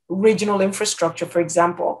regional infrastructure, for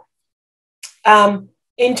example?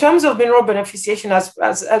 In terms of mineral beneficiation, as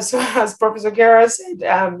Professor Kiara said,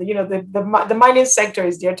 the mining sector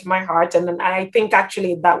is dear to my heart, and I think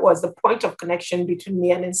actually that was the point of connection between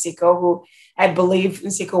me and Nsiko, who I believe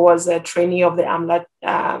Nsiko was a trainee of the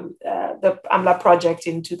AMLA project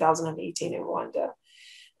in 2018 in Rwanda.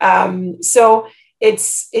 So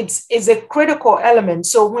it's a critical element.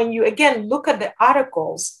 So when you again look at the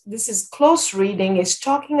articles, this is close reading, is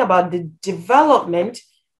talking about the development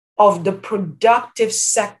of the productive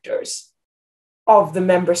sectors of the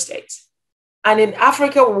member states. And in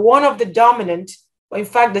Africa, one of the dominant, or in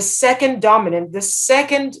fact, the second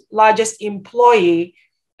largest employee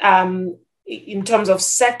in terms of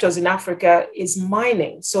sectors in Africa is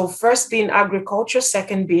mining. So first being agriculture,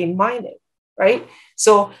 second being mining, right?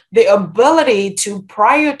 So the ability to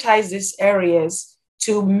prioritize these areas,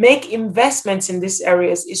 to make investments in these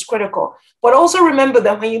areas is critical. But also remember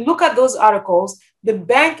that when you look at those articles, the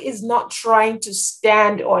bank is not trying to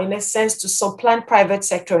stand or in a sense to supplant private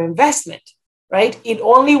sector investment, right? It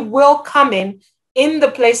only will come in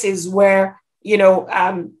the places where,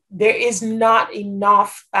 there is not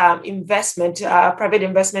enough investment, private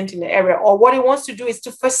investment in the area, or what it wants to do is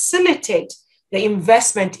to facilitate the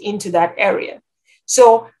investment into that area.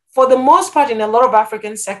 So for the most part, in a lot of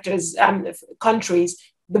African sectors, countries,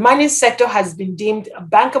 the mining sector has been deemed a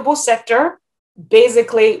bankable sector,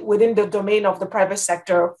 basically within the domain of the private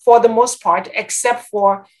sector for the most part, except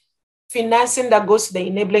for financing that goes to the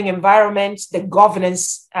enabling environment, the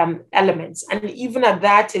governance elements. And even at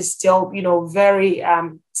that is still, very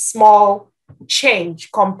small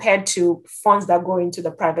change compared to funds that go into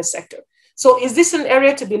the private sector. So is this an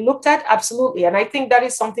area to be looked at? Absolutely. And I think that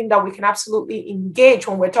is something that we can absolutely engage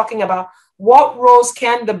when we're talking about what roles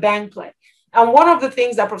can the bank play. And one of the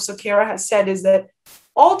things that Professor Kiara has said is that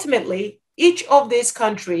ultimately, each of these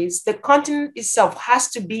countries, the continent itself has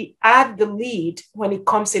to be at the lead when it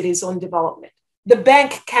comes to its own development. The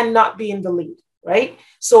bank cannot be in the lead, right?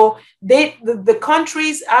 So the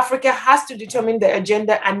countries, Africa has to determine the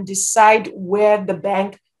agenda and decide where the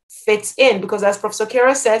bank fits in. Because as Professor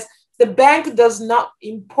Kiara says, the bank does not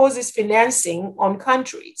impose its financing on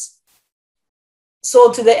countries.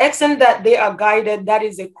 So to the extent that they are guided, that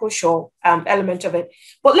is a crucial element of it.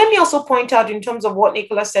 But let me also point out in terms of what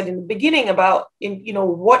Nicholas said in the beginning about,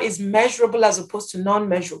 what is measurable as opposed to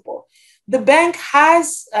non-measurable. The bank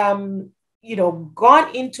has, gone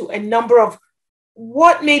into a number of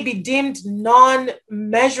what may be deemed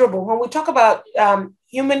non-measurable. When we talk about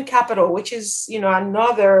human capital, which is,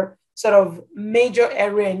 another sort of major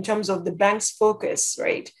area in terms of the bank's focus,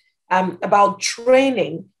 right? About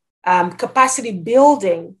training, capacity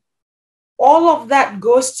building, all of that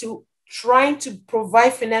goes to trying to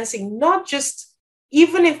provide financing, not just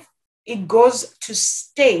even if it goes to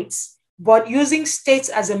states, but using states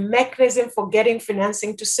as a mechanism for getting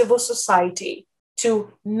financing to civil society,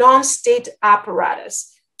 to non-state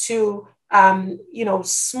apparatus, to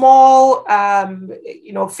small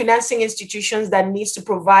financing institutions that needs to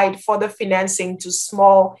provide further financing to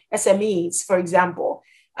small SMEs, for example.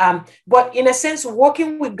 But in a sense,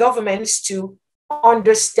 working with governments to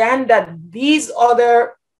understand that these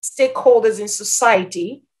other stakeholders in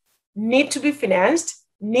society need to be financed,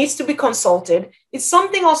 needs to be consulted. It's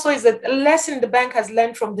something also is a lesson the bank has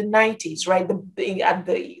learned from the 90s, right?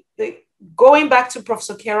 Going back to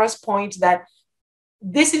Professor Kiara's point that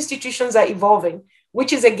these institutions are evolving,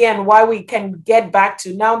 which is again why we can get back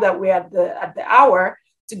to, now that we're at the hour,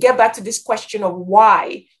 to get back to this question of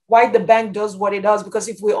why the bank does what it does. Because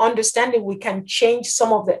if we understand it, we can change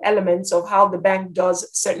some of the elements of how the bank does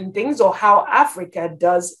certain things, or how Africa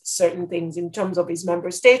does certain things in terms of its member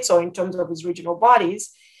states or in terms of its regional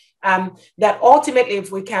bodies. That ultimately,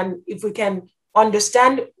 if we can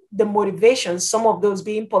understand the motivations, some of those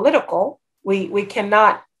being political, We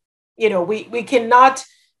cannot, we cannot,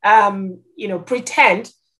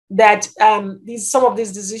 pretend that some of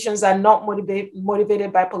these decisions are not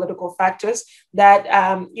motivated by political factors, that,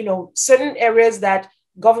 certain areas that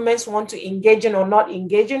governments want to engage in or not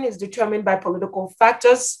engage in is determined by political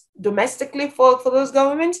factors domestically for those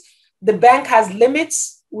governments. The bank has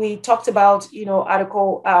limits. We talked about,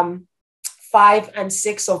 Article 5 and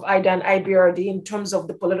 6 of IDA and IBRD in terms of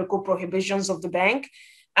the political prohibitions of the bank.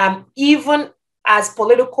 Even as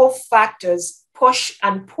political factors push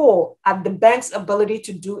and pull at the bank's ability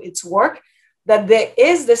to do its work, that there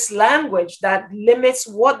is this language that limits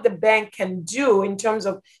what the bank can do in terms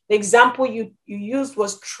of the example you used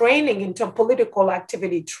was training into political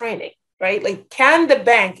activity training, right? Like, can the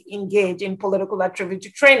bank engage in political activity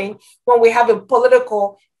training when we have a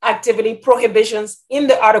political activity prohibitions in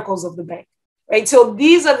the articles of the bank, right? So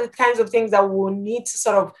these are the kinds of things that we'll need to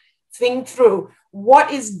sort of think through.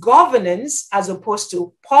 What is governance as opposed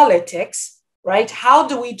to politics, right? How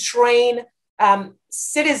do we train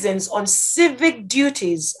citizens on civic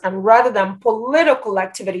duties and rather than political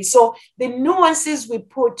activity? So the nuances we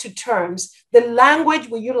put to terms, the language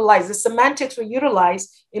we utilize, the semantics we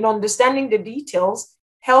utilize in understanding the details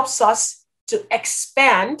helps us to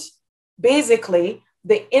expand basically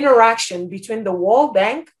the interaction between the World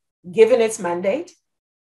Bank, given its mandate,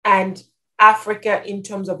 and Africa in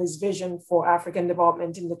terms of its vision for African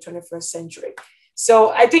development in the 21st century. So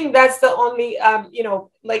I think that's the only,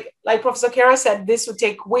 like Professor Kiara said, this would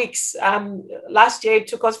take weeks. Last year, it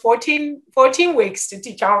took us 14 weeks to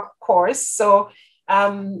teach our course. So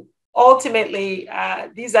ultimately,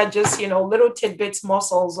 these are just, little tidbits,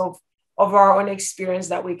 morsels of our own experience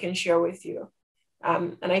that we can share with you.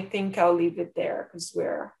 And I think I'll leave it there because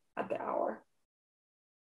we're at the hour.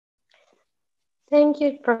 Thank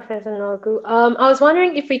you, Professor Nwogu. I was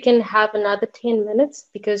wondering if we can have another 10 minutes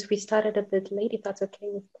because we started a bit late, if that's okay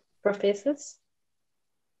with professors.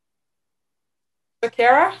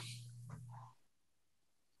 Kiara?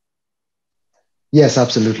 Yes,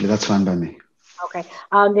 absolutely. That's fine by me. Okay.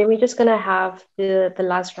 Then we're just going to have the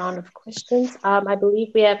last round of questions. I believe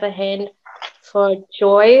we have a hand for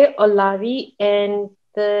Joy Olavi and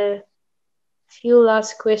the few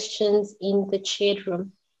last questions in the chat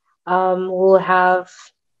room. We'll have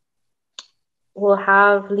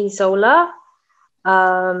Lizola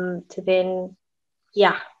to then,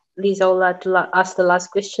 Lizola to ask the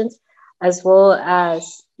last questions, as well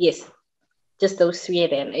as, yes, just those three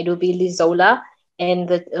then. It will be Lizola and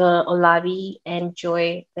the Olavi and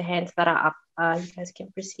Joy, the hands that are up. You guys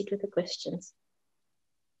can proceed with the questions.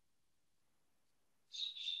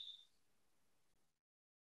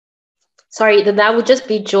 Sorry, that would just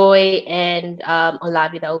be Joy and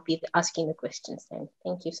Olavi that will be asking the questions then.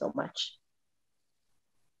 Thank you so much.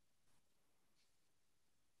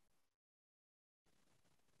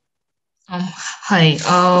 Hi.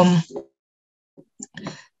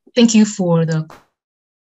 Thank you for the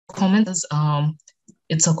comments.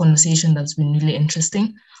 It's a conversation that's been really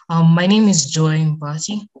interesting. My name is Joy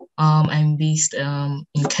Mbati. I'm based in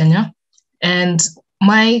Kenya, and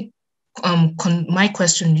my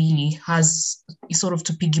question really is sort of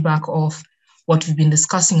to piggyback off what we've been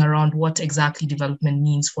discussing around what exactly development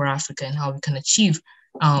means for Africa and how we can achieve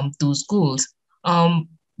those goals.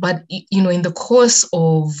 But in the course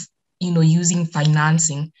of using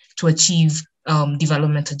financing to achieve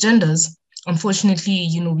development agendas, unfortunately,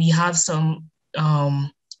 we have some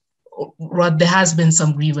there has been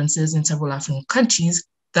some grievances in several African countries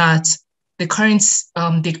that the current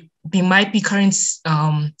they might be current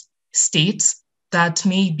states that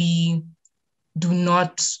maybe do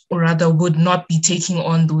not, or rather would not be taking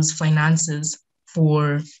on those finances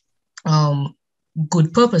for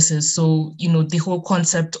good purposes. So, the whole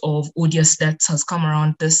concept of odious debts has come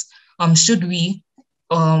around this. Should we,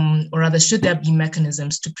 or rather, should there be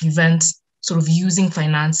mechanisms to prevent sort of using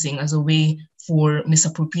financing as a way for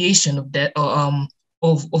misappropriation of debt,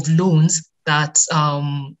 of loans that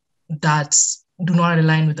do not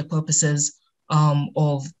align with the purposes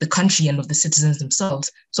of the country and of the citizens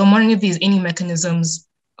themselves? So I'm wondering if there's any mechanisms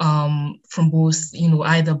from both,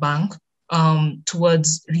 either bank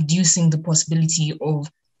towards reducing the possibility of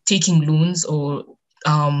taking loans or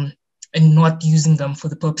and not using them for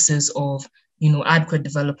the purposes of adequate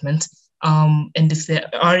development, and if there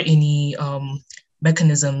are any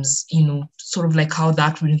mechanisms, sort of like how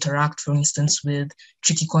that would interact, for instance, with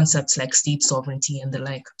tricky concepts like state sovereignty and the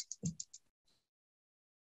like.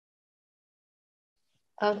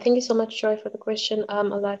 Thank you so much, Joy, for the question.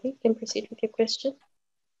 Olavi, you can proceed with your question.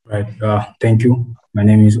 Right. Thank you. My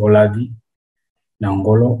name is Olavi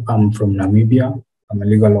Nangolo. I'm from Namibia. I'm a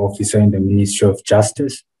legal officer in the Ministry of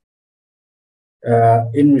Justice.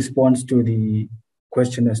 In response to the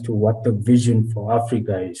question as to what the vision for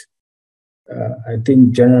Africa is, I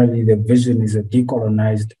think generally the vision is a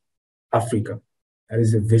decolonized Africa. That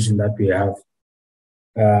is the vision that we have.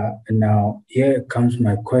 Now, here comes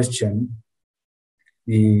my question.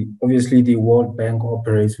 Obviously, the World Bank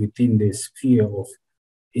operates within the sphere of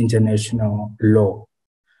international law.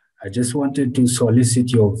 I just wanted to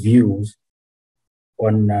solicit your views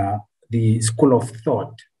on the school of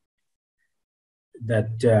thought that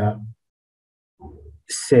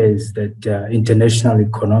says that international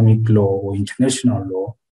economic law or international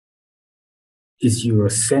law is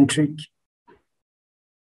Eurocentric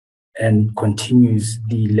and continues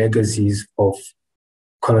the legacies of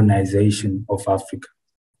colonization of Africa.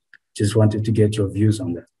 Just wanted to get your views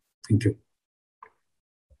on that. Thank you.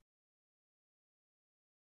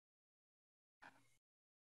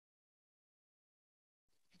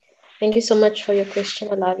 Thank you so much for your question,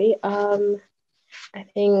 Olavi. I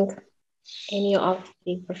think any of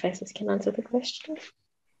the professors can answer the question.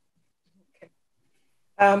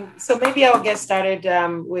 So maybe I'll get started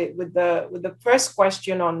with the first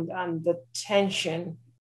question on the tension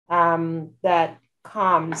that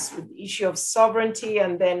comes with the issue of sovereignty,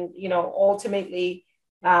 and then ultimately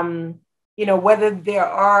whether there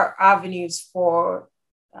are avenues for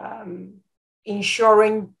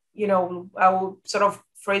ensuring I will sort of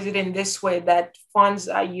phrase it in this way, that funds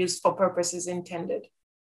are used for purposes intended.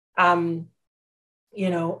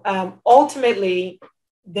 Ultimately,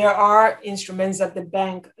 there are instruments that the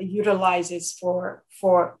bank utilizes for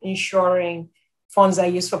ensuring funds are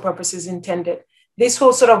used for purposes intended. This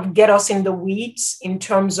will sort of get us in the weeds in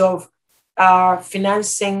terms of our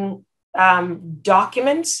financing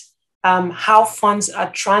documents, how funds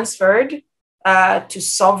are transferred to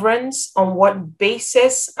sovereigns, on what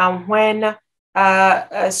basis, and when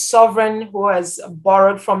a sovereign who has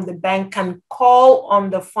borrowed from the bank can call on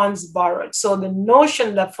the funds borrowed. So the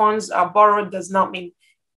notion that funds are borrowed does not mean,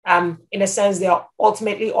 in a sense, they are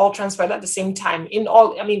ultimately all transferred at the same time.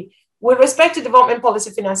 With respect to development policy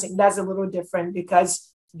financing, that's a little different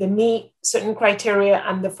because they meet certain criteria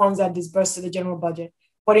and the funds are disbursed to the general budget.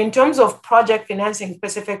 But in terms of project financing,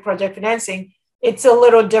 specific project financing, it's a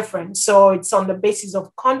little different. So it's on the basis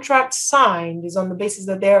of contracts signed, it's on the basis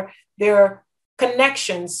that there are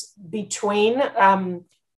connections between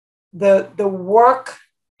the work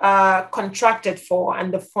contracted for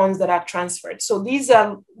and the funds that are transferred. So these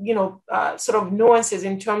are, sort of nuances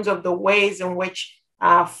in terms of the ways in which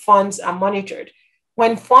funds are monitored.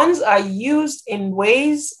 When funds are used in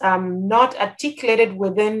ways not articulated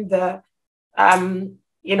within the,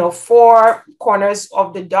 four corners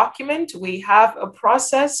of the document, we have a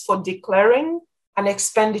process for declaring an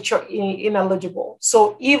expenditure ineligible.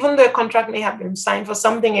 So even though a contract may have been signed for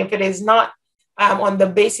something, if it is not on the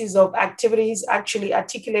basis of activities actually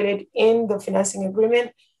articulated in the financing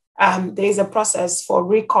agreement, there is a process for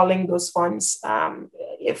recalling those funds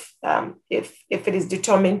if it is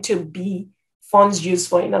determined to be funds used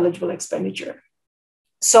for ineligible expenditure.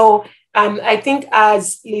 So I think,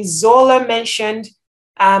 as Lizola mentioned,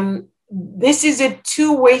 this is a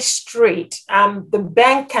two-way street. The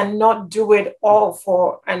bank cannot do it all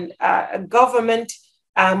for a government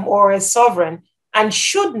or a sovereign, and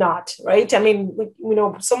should not, right?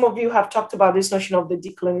 Some of you have talked about this notion of the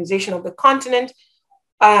decolonization of the continent,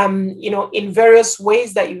 in various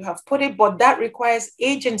ways that you have put it, but that requires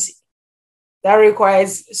agency. That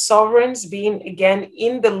requires sovereigns being, again,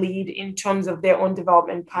 in the lead in terms of their own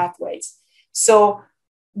development pathways. So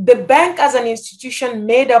the bank as an institution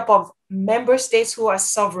made up of member states who are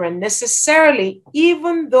sovereign necessarily,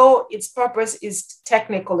 even though its purpose is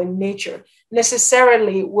technical in nature,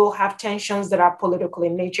 necessarily will have tensions that are political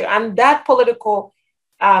in nature. And that political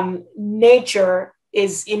nature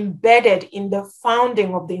is embedded in the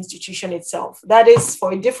founding of the institution itself. That is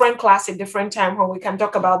for a different class, a different time, when we can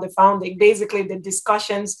talk about the founding, basically the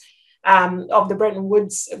discussions of the Bretton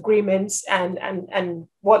Woods agreements and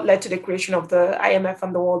what led to the creation of the IMF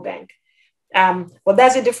and the World Bank. But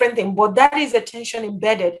that's a different thing. But that is a tension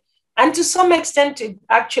embedded. And to some extent, it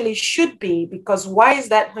actually should be, because why is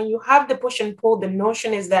that? When you have the push and pull, the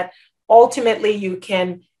notion is that ultimately you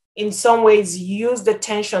can, in some ways, use the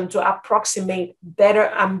tension to approximate better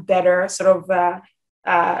and better sort of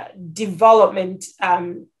development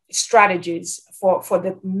strategies for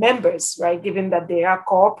the members, right? Given that they are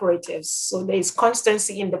cooperatives. So there's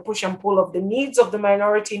constancy in the push and pull of the needs of the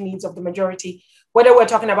minority, needs of the majority, whether we're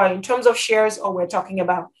talking about in terms of shares or we're talking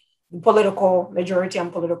about the political majority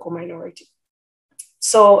and political minority.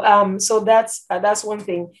 So that's one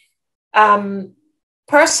thing.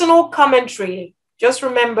 Personal commentary. Just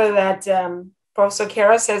remember that Professor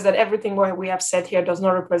Kiara says that everything we have said here does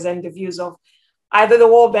not represent the views of either the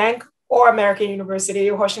World Bank or American University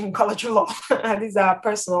or Washington College of Law. These are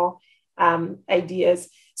personal ideas.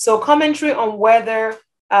 So commentary on whether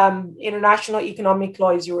international economic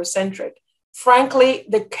law is Eurocentric. Frankly,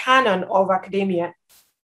 the canon of academia,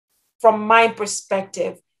 from my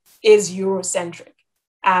perspective, is Eurocentric.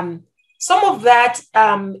 Some of that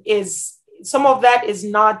is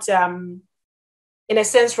not, in a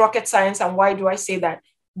sense, rocket science. And why do I say that?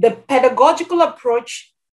 The pedagogical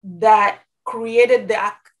approach that created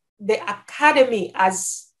the academy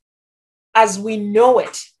as we know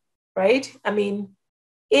it, right? I mean,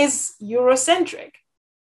 is Eurocentric.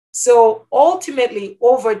 So ultimately,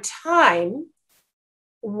 over time,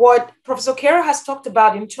 what Professor Kiara has talked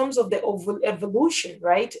about in terms of the evolution,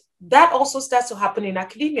 right? That also starts to happen in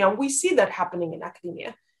academia. And we see that happening in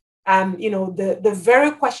academia. The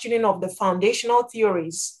very questioning of the foundational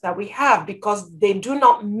theories that we have, because they do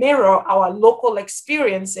not mirror our local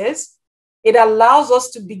experiences, it allows us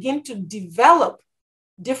to begin to develop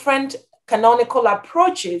different canonical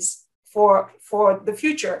approaches for the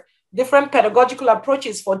future, different pedagogical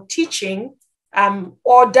approaches for teaching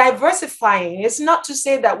or diversifying. It's not to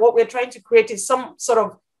say that what we're trying to create is some sort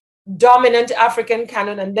of dominant African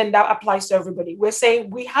canon and then that applies to everybody. We're saying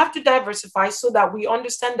we have to diversify so that we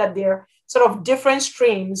understand that there are sort of different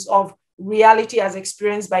streams of reality as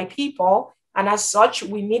experienced by people. And as such,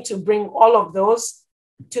 we need to bring all of those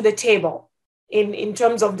to the table in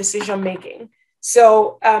terms of decision making.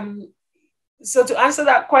 So, so to answer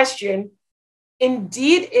that question,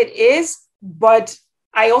 indeed it is, but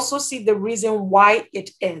I also see the reason why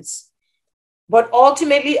it is. But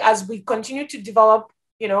ultimately, as we continue to develop,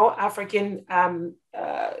 African,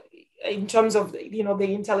 in terms of,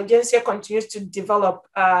 the intelligentsia continues to develop,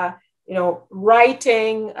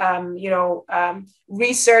 writing,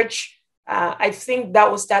 research, I think that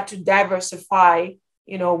will start to diversify,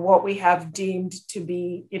 what we have deemed to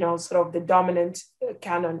be, sort of the dominant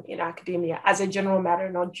canon in academia as a general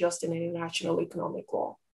matter, not just in international economic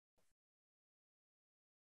law.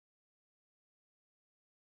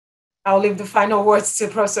 I'll leave the final words to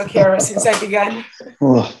Professor Kiara since I began.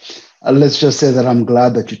 Well, let's just say that I'm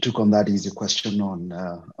glad that you took on that easy question on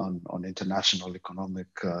international economic,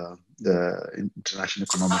 the international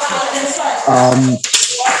economic law.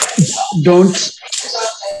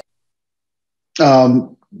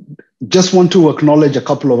 Just want to acknowledge a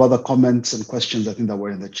couple of other comments and questions I think that were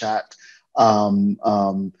in the chat, and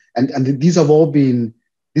these have all been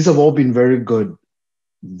very good,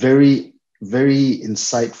 very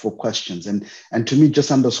insightful questions, and to me just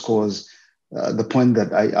underscores the point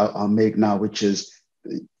that I'll make now, which is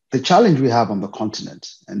the challenge we have on the continent,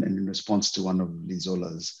 and in response to one of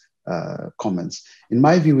Lizola's comments, in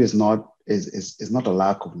my view, is not a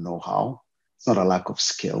lack of know-how, it's not a lack of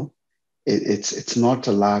skill, it's not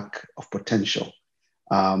a lack of potential.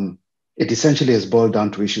 It essentially has boiled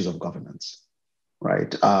down to issues of governance,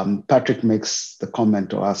 right? Patrick makes the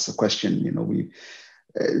comment or asks a question,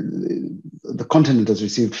 the continent has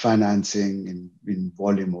received financing in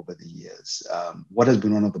volume over the years. What has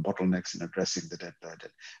been one of the bottlenecks in addressing the debt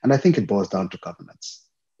burden? And I think it boils down to governance.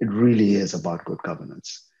 It really is about good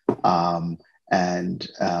governance. And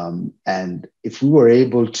if we were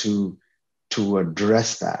able to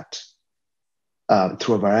address that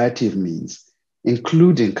through a variety of means,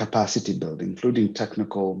 including capacity building, including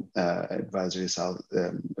technical advisory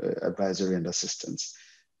and assistance,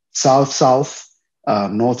 South-South,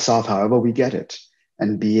 North-South, however we get it,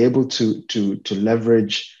 and be able to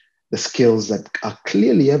leverage the skills that are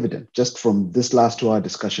clearly evident just from this last 2-hour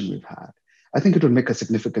discussion we've had. I think it would make a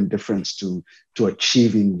significant difference to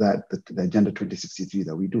achieving the Agenda 2063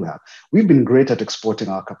 that we do have. We've been great at exporting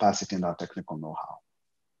our capacity and our technical know-how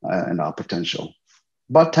and our potential.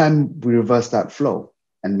 About time we reverse that flow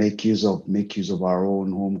and make use of our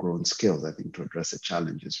own homegrown skills, I think, to address the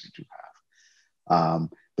challenges we do have.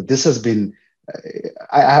 But this has been,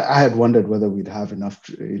 I had wondered whether we'd have enough,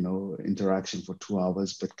 interaction for 2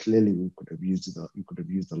 hours, but clearly we could have used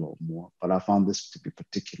a lot more. But I found this to be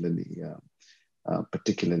particularly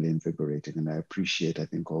invigorating, and I appreciate, I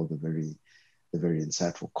think, all the very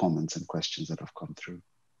insightful comments and questions that have come through.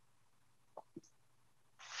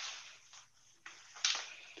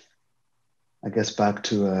 I guess back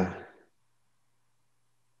to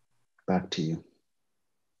you.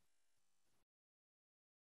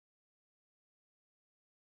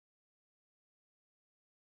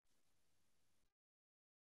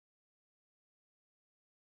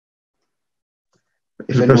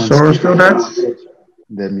 Is Professor still there?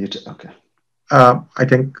 They're muted. Okay. I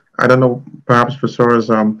think, I don't know, perhaps Professor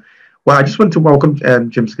is Well, I just want to welcome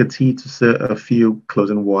James Gatti to say a few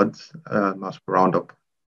closing words as we round up.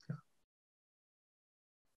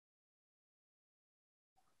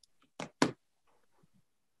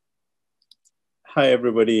 Hi,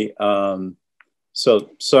 everybody. So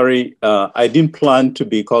sorry, I didn't plan to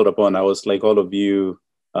be called upon. I was like all of you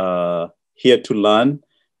here to learn.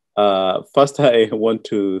 First, I want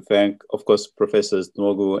to thank, of course, Professors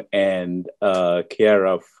Nwogu and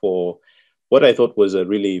Kiara for what I thought was a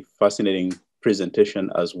really fascinating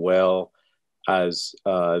presentation, as well as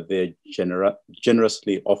they're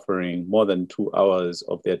generously offering more than 2 hours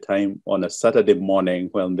of their time on a Saturday morning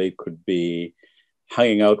when they could be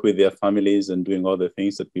hanging out with their families and doing all the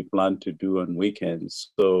things that we plan to do on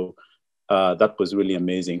weekends. So that was really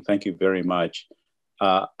amazing. Thank you very much.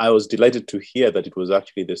 I was delighted to hear that it was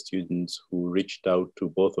actually the students who reached out to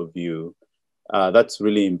both of you. That's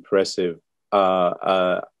really impressive.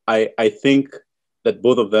 I think that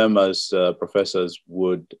both of them as professors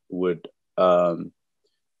would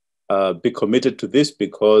be committed to this,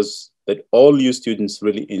 because that all you students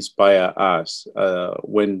really inspire us.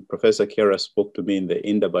 When Professor Kiara spoke to me in the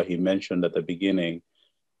Indaba, he mentioned at the beginning,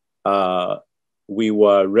 we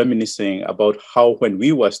were reminiscing about how when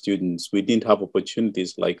we were students, we didn't have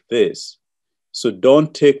opportunities like this. So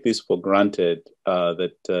don't take this for granted,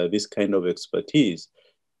 that this kind of expertise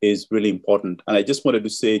is really important. And I just wanted to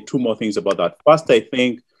say 2 more things about that. First, I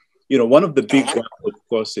think, one of the big ones, of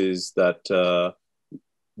course, is that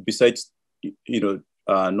besides,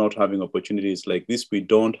 not having opportunities like this, we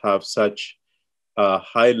don't have such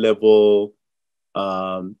high-level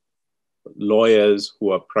lawyers who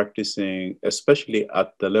are practicing, especially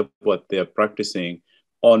at the level that they're practicing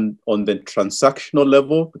on the transactional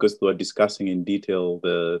level, because they were discussing in detail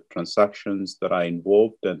the transactions that are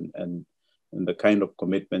involved and the kind of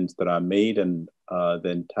commitments that are made, and the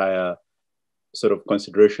entire sort of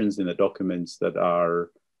considerations in the documents that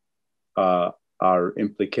are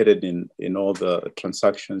implicated in all the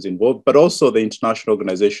transactions involved, but also the international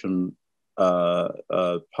organization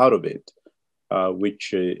part of it,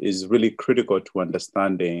 which is really critical to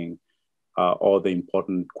understanding all the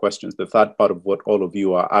important questions. The third part of what all of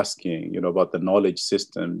you are asking, about the knowledge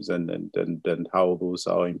systems and how those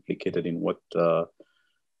are implicated in what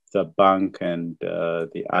the bank and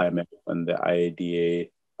the IMF and the IADA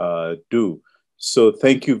do. So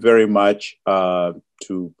thank you very much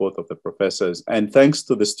to both of the professors. And thanks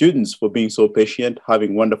to the students for being so patient,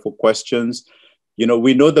 having wonderful questions.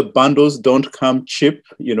 We know the bundles don't come cheap,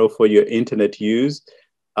 for your internet use.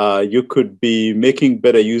 You could be making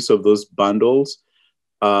better use of those bundles.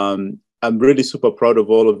 I'm really super proud of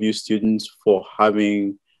all of you students for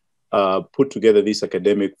having put together this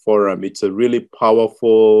academic forum. It's a really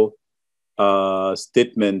powerful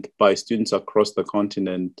statement by students across the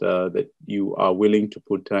continent that you are willing to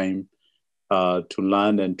put time to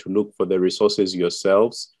learn and to look for the resources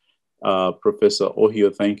yourselves. Professor Ohio,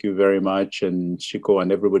 thank you very much, and Shiko and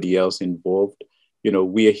everybody else involved.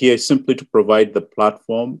 We are here simply to provide the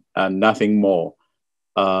platform and nothing more.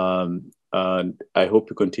 And I hope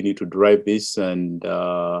to continue to drive this and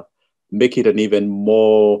make it an even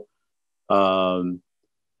more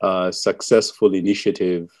successful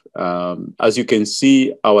initiative. As you can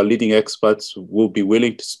see, our leading experts will be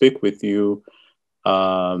willing to speak with you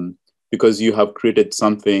because you have created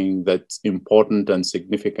something that's important and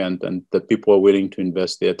significant, and that people are willing to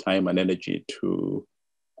invest their time and energy to.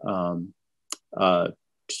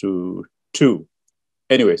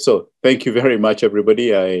 Anyway, so thank you very much,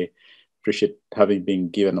 everybody. I appreciate having been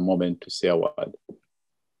given a moment to say a word.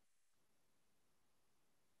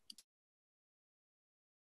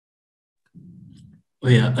 Oh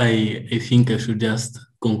yeah, I think I should just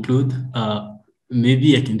conclude.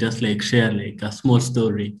 Maybe I can just share a small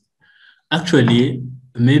story. Actually,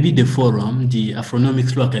 maybe the forum, the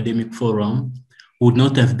Afronomics Law Academic Forum, would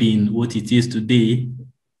not have been what it is today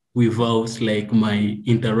without my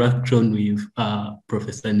interaction with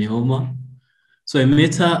Professor Nneoma. So I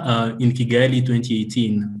met her in Kigali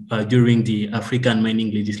 2018 during the African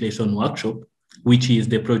Mining Legislation Workshop, which is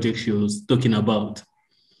the project she was talking about.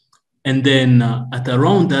 And then at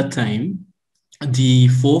around that time, the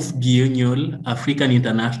 4th Biennial African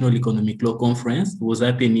International Economic Law Conference was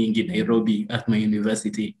happening in Nairobi at my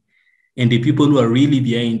university. And the people who are really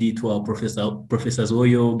behind it were Professors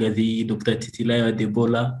Oyo, Gazi, Dr. Titilayo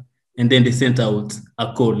Debola, and then they sent out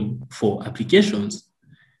a call for applications.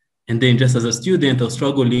 And then just as a student, I was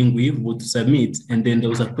struggling with what to submit. And then there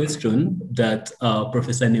was a question that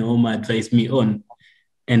Professor Nneoma advised me on.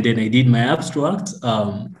 And then I did my abstract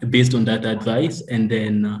based on that advice, and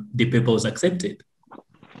then the paper was accepted.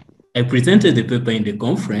 I presented the paper in the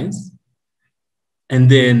conference, And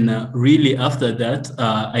then really after that,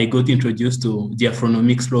 I got introduced to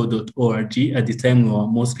theafronomicslaw.org. At the time, we were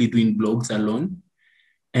mostly doing blogs alone.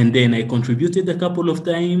 And then I contributed a couple of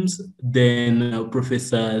times. Then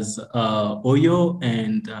Professors Oyo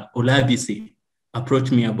and Olabisi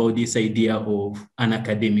approached me about this idea of an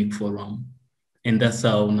academic forum. And that's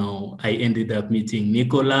how now I ended up meeting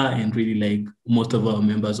Nicola and really like most of our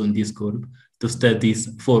members on Discord to start this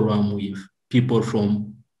forum with people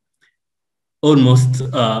from almost,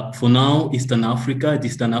 for now, Eastern Africa, the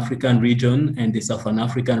Eastern African region, and the Southern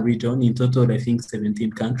African region. In total, I think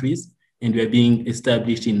 17 countries. And we are being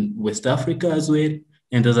established in West Africa as well.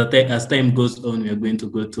 And as time goes on, we are going to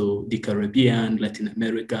go to the Caribbean, Latin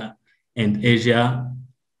America, and Asia.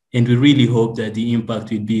 And we really hope that the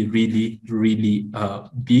impact will be really, really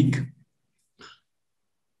big.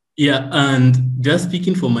 Yeah, and just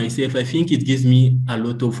speaking for myself, I think it gives me a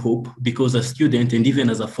lot of hope because as a student and even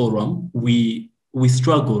as a forum, we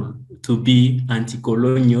struggle to be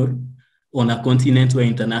anti-colonial on a continent where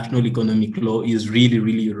international economic law is really,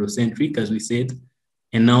 really Eurocentric, as we said.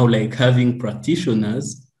 And now like having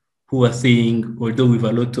practitioners who are saying, although with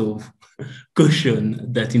a lot of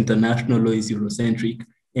caution, that international law is Eurocentric,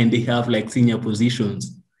 and they have like senior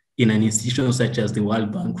positions in an institution such as the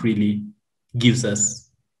World Bank really gives us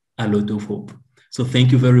a lot of hope. So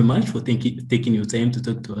thank you very much for taking your time to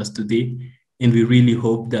talk to us today. And we really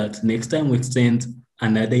hope that next time we extend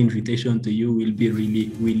another invitation to you, we'll be really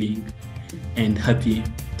willing and happy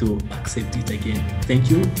to accept it again. Thank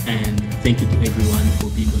you. And thank you to everyone for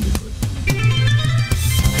being on the call.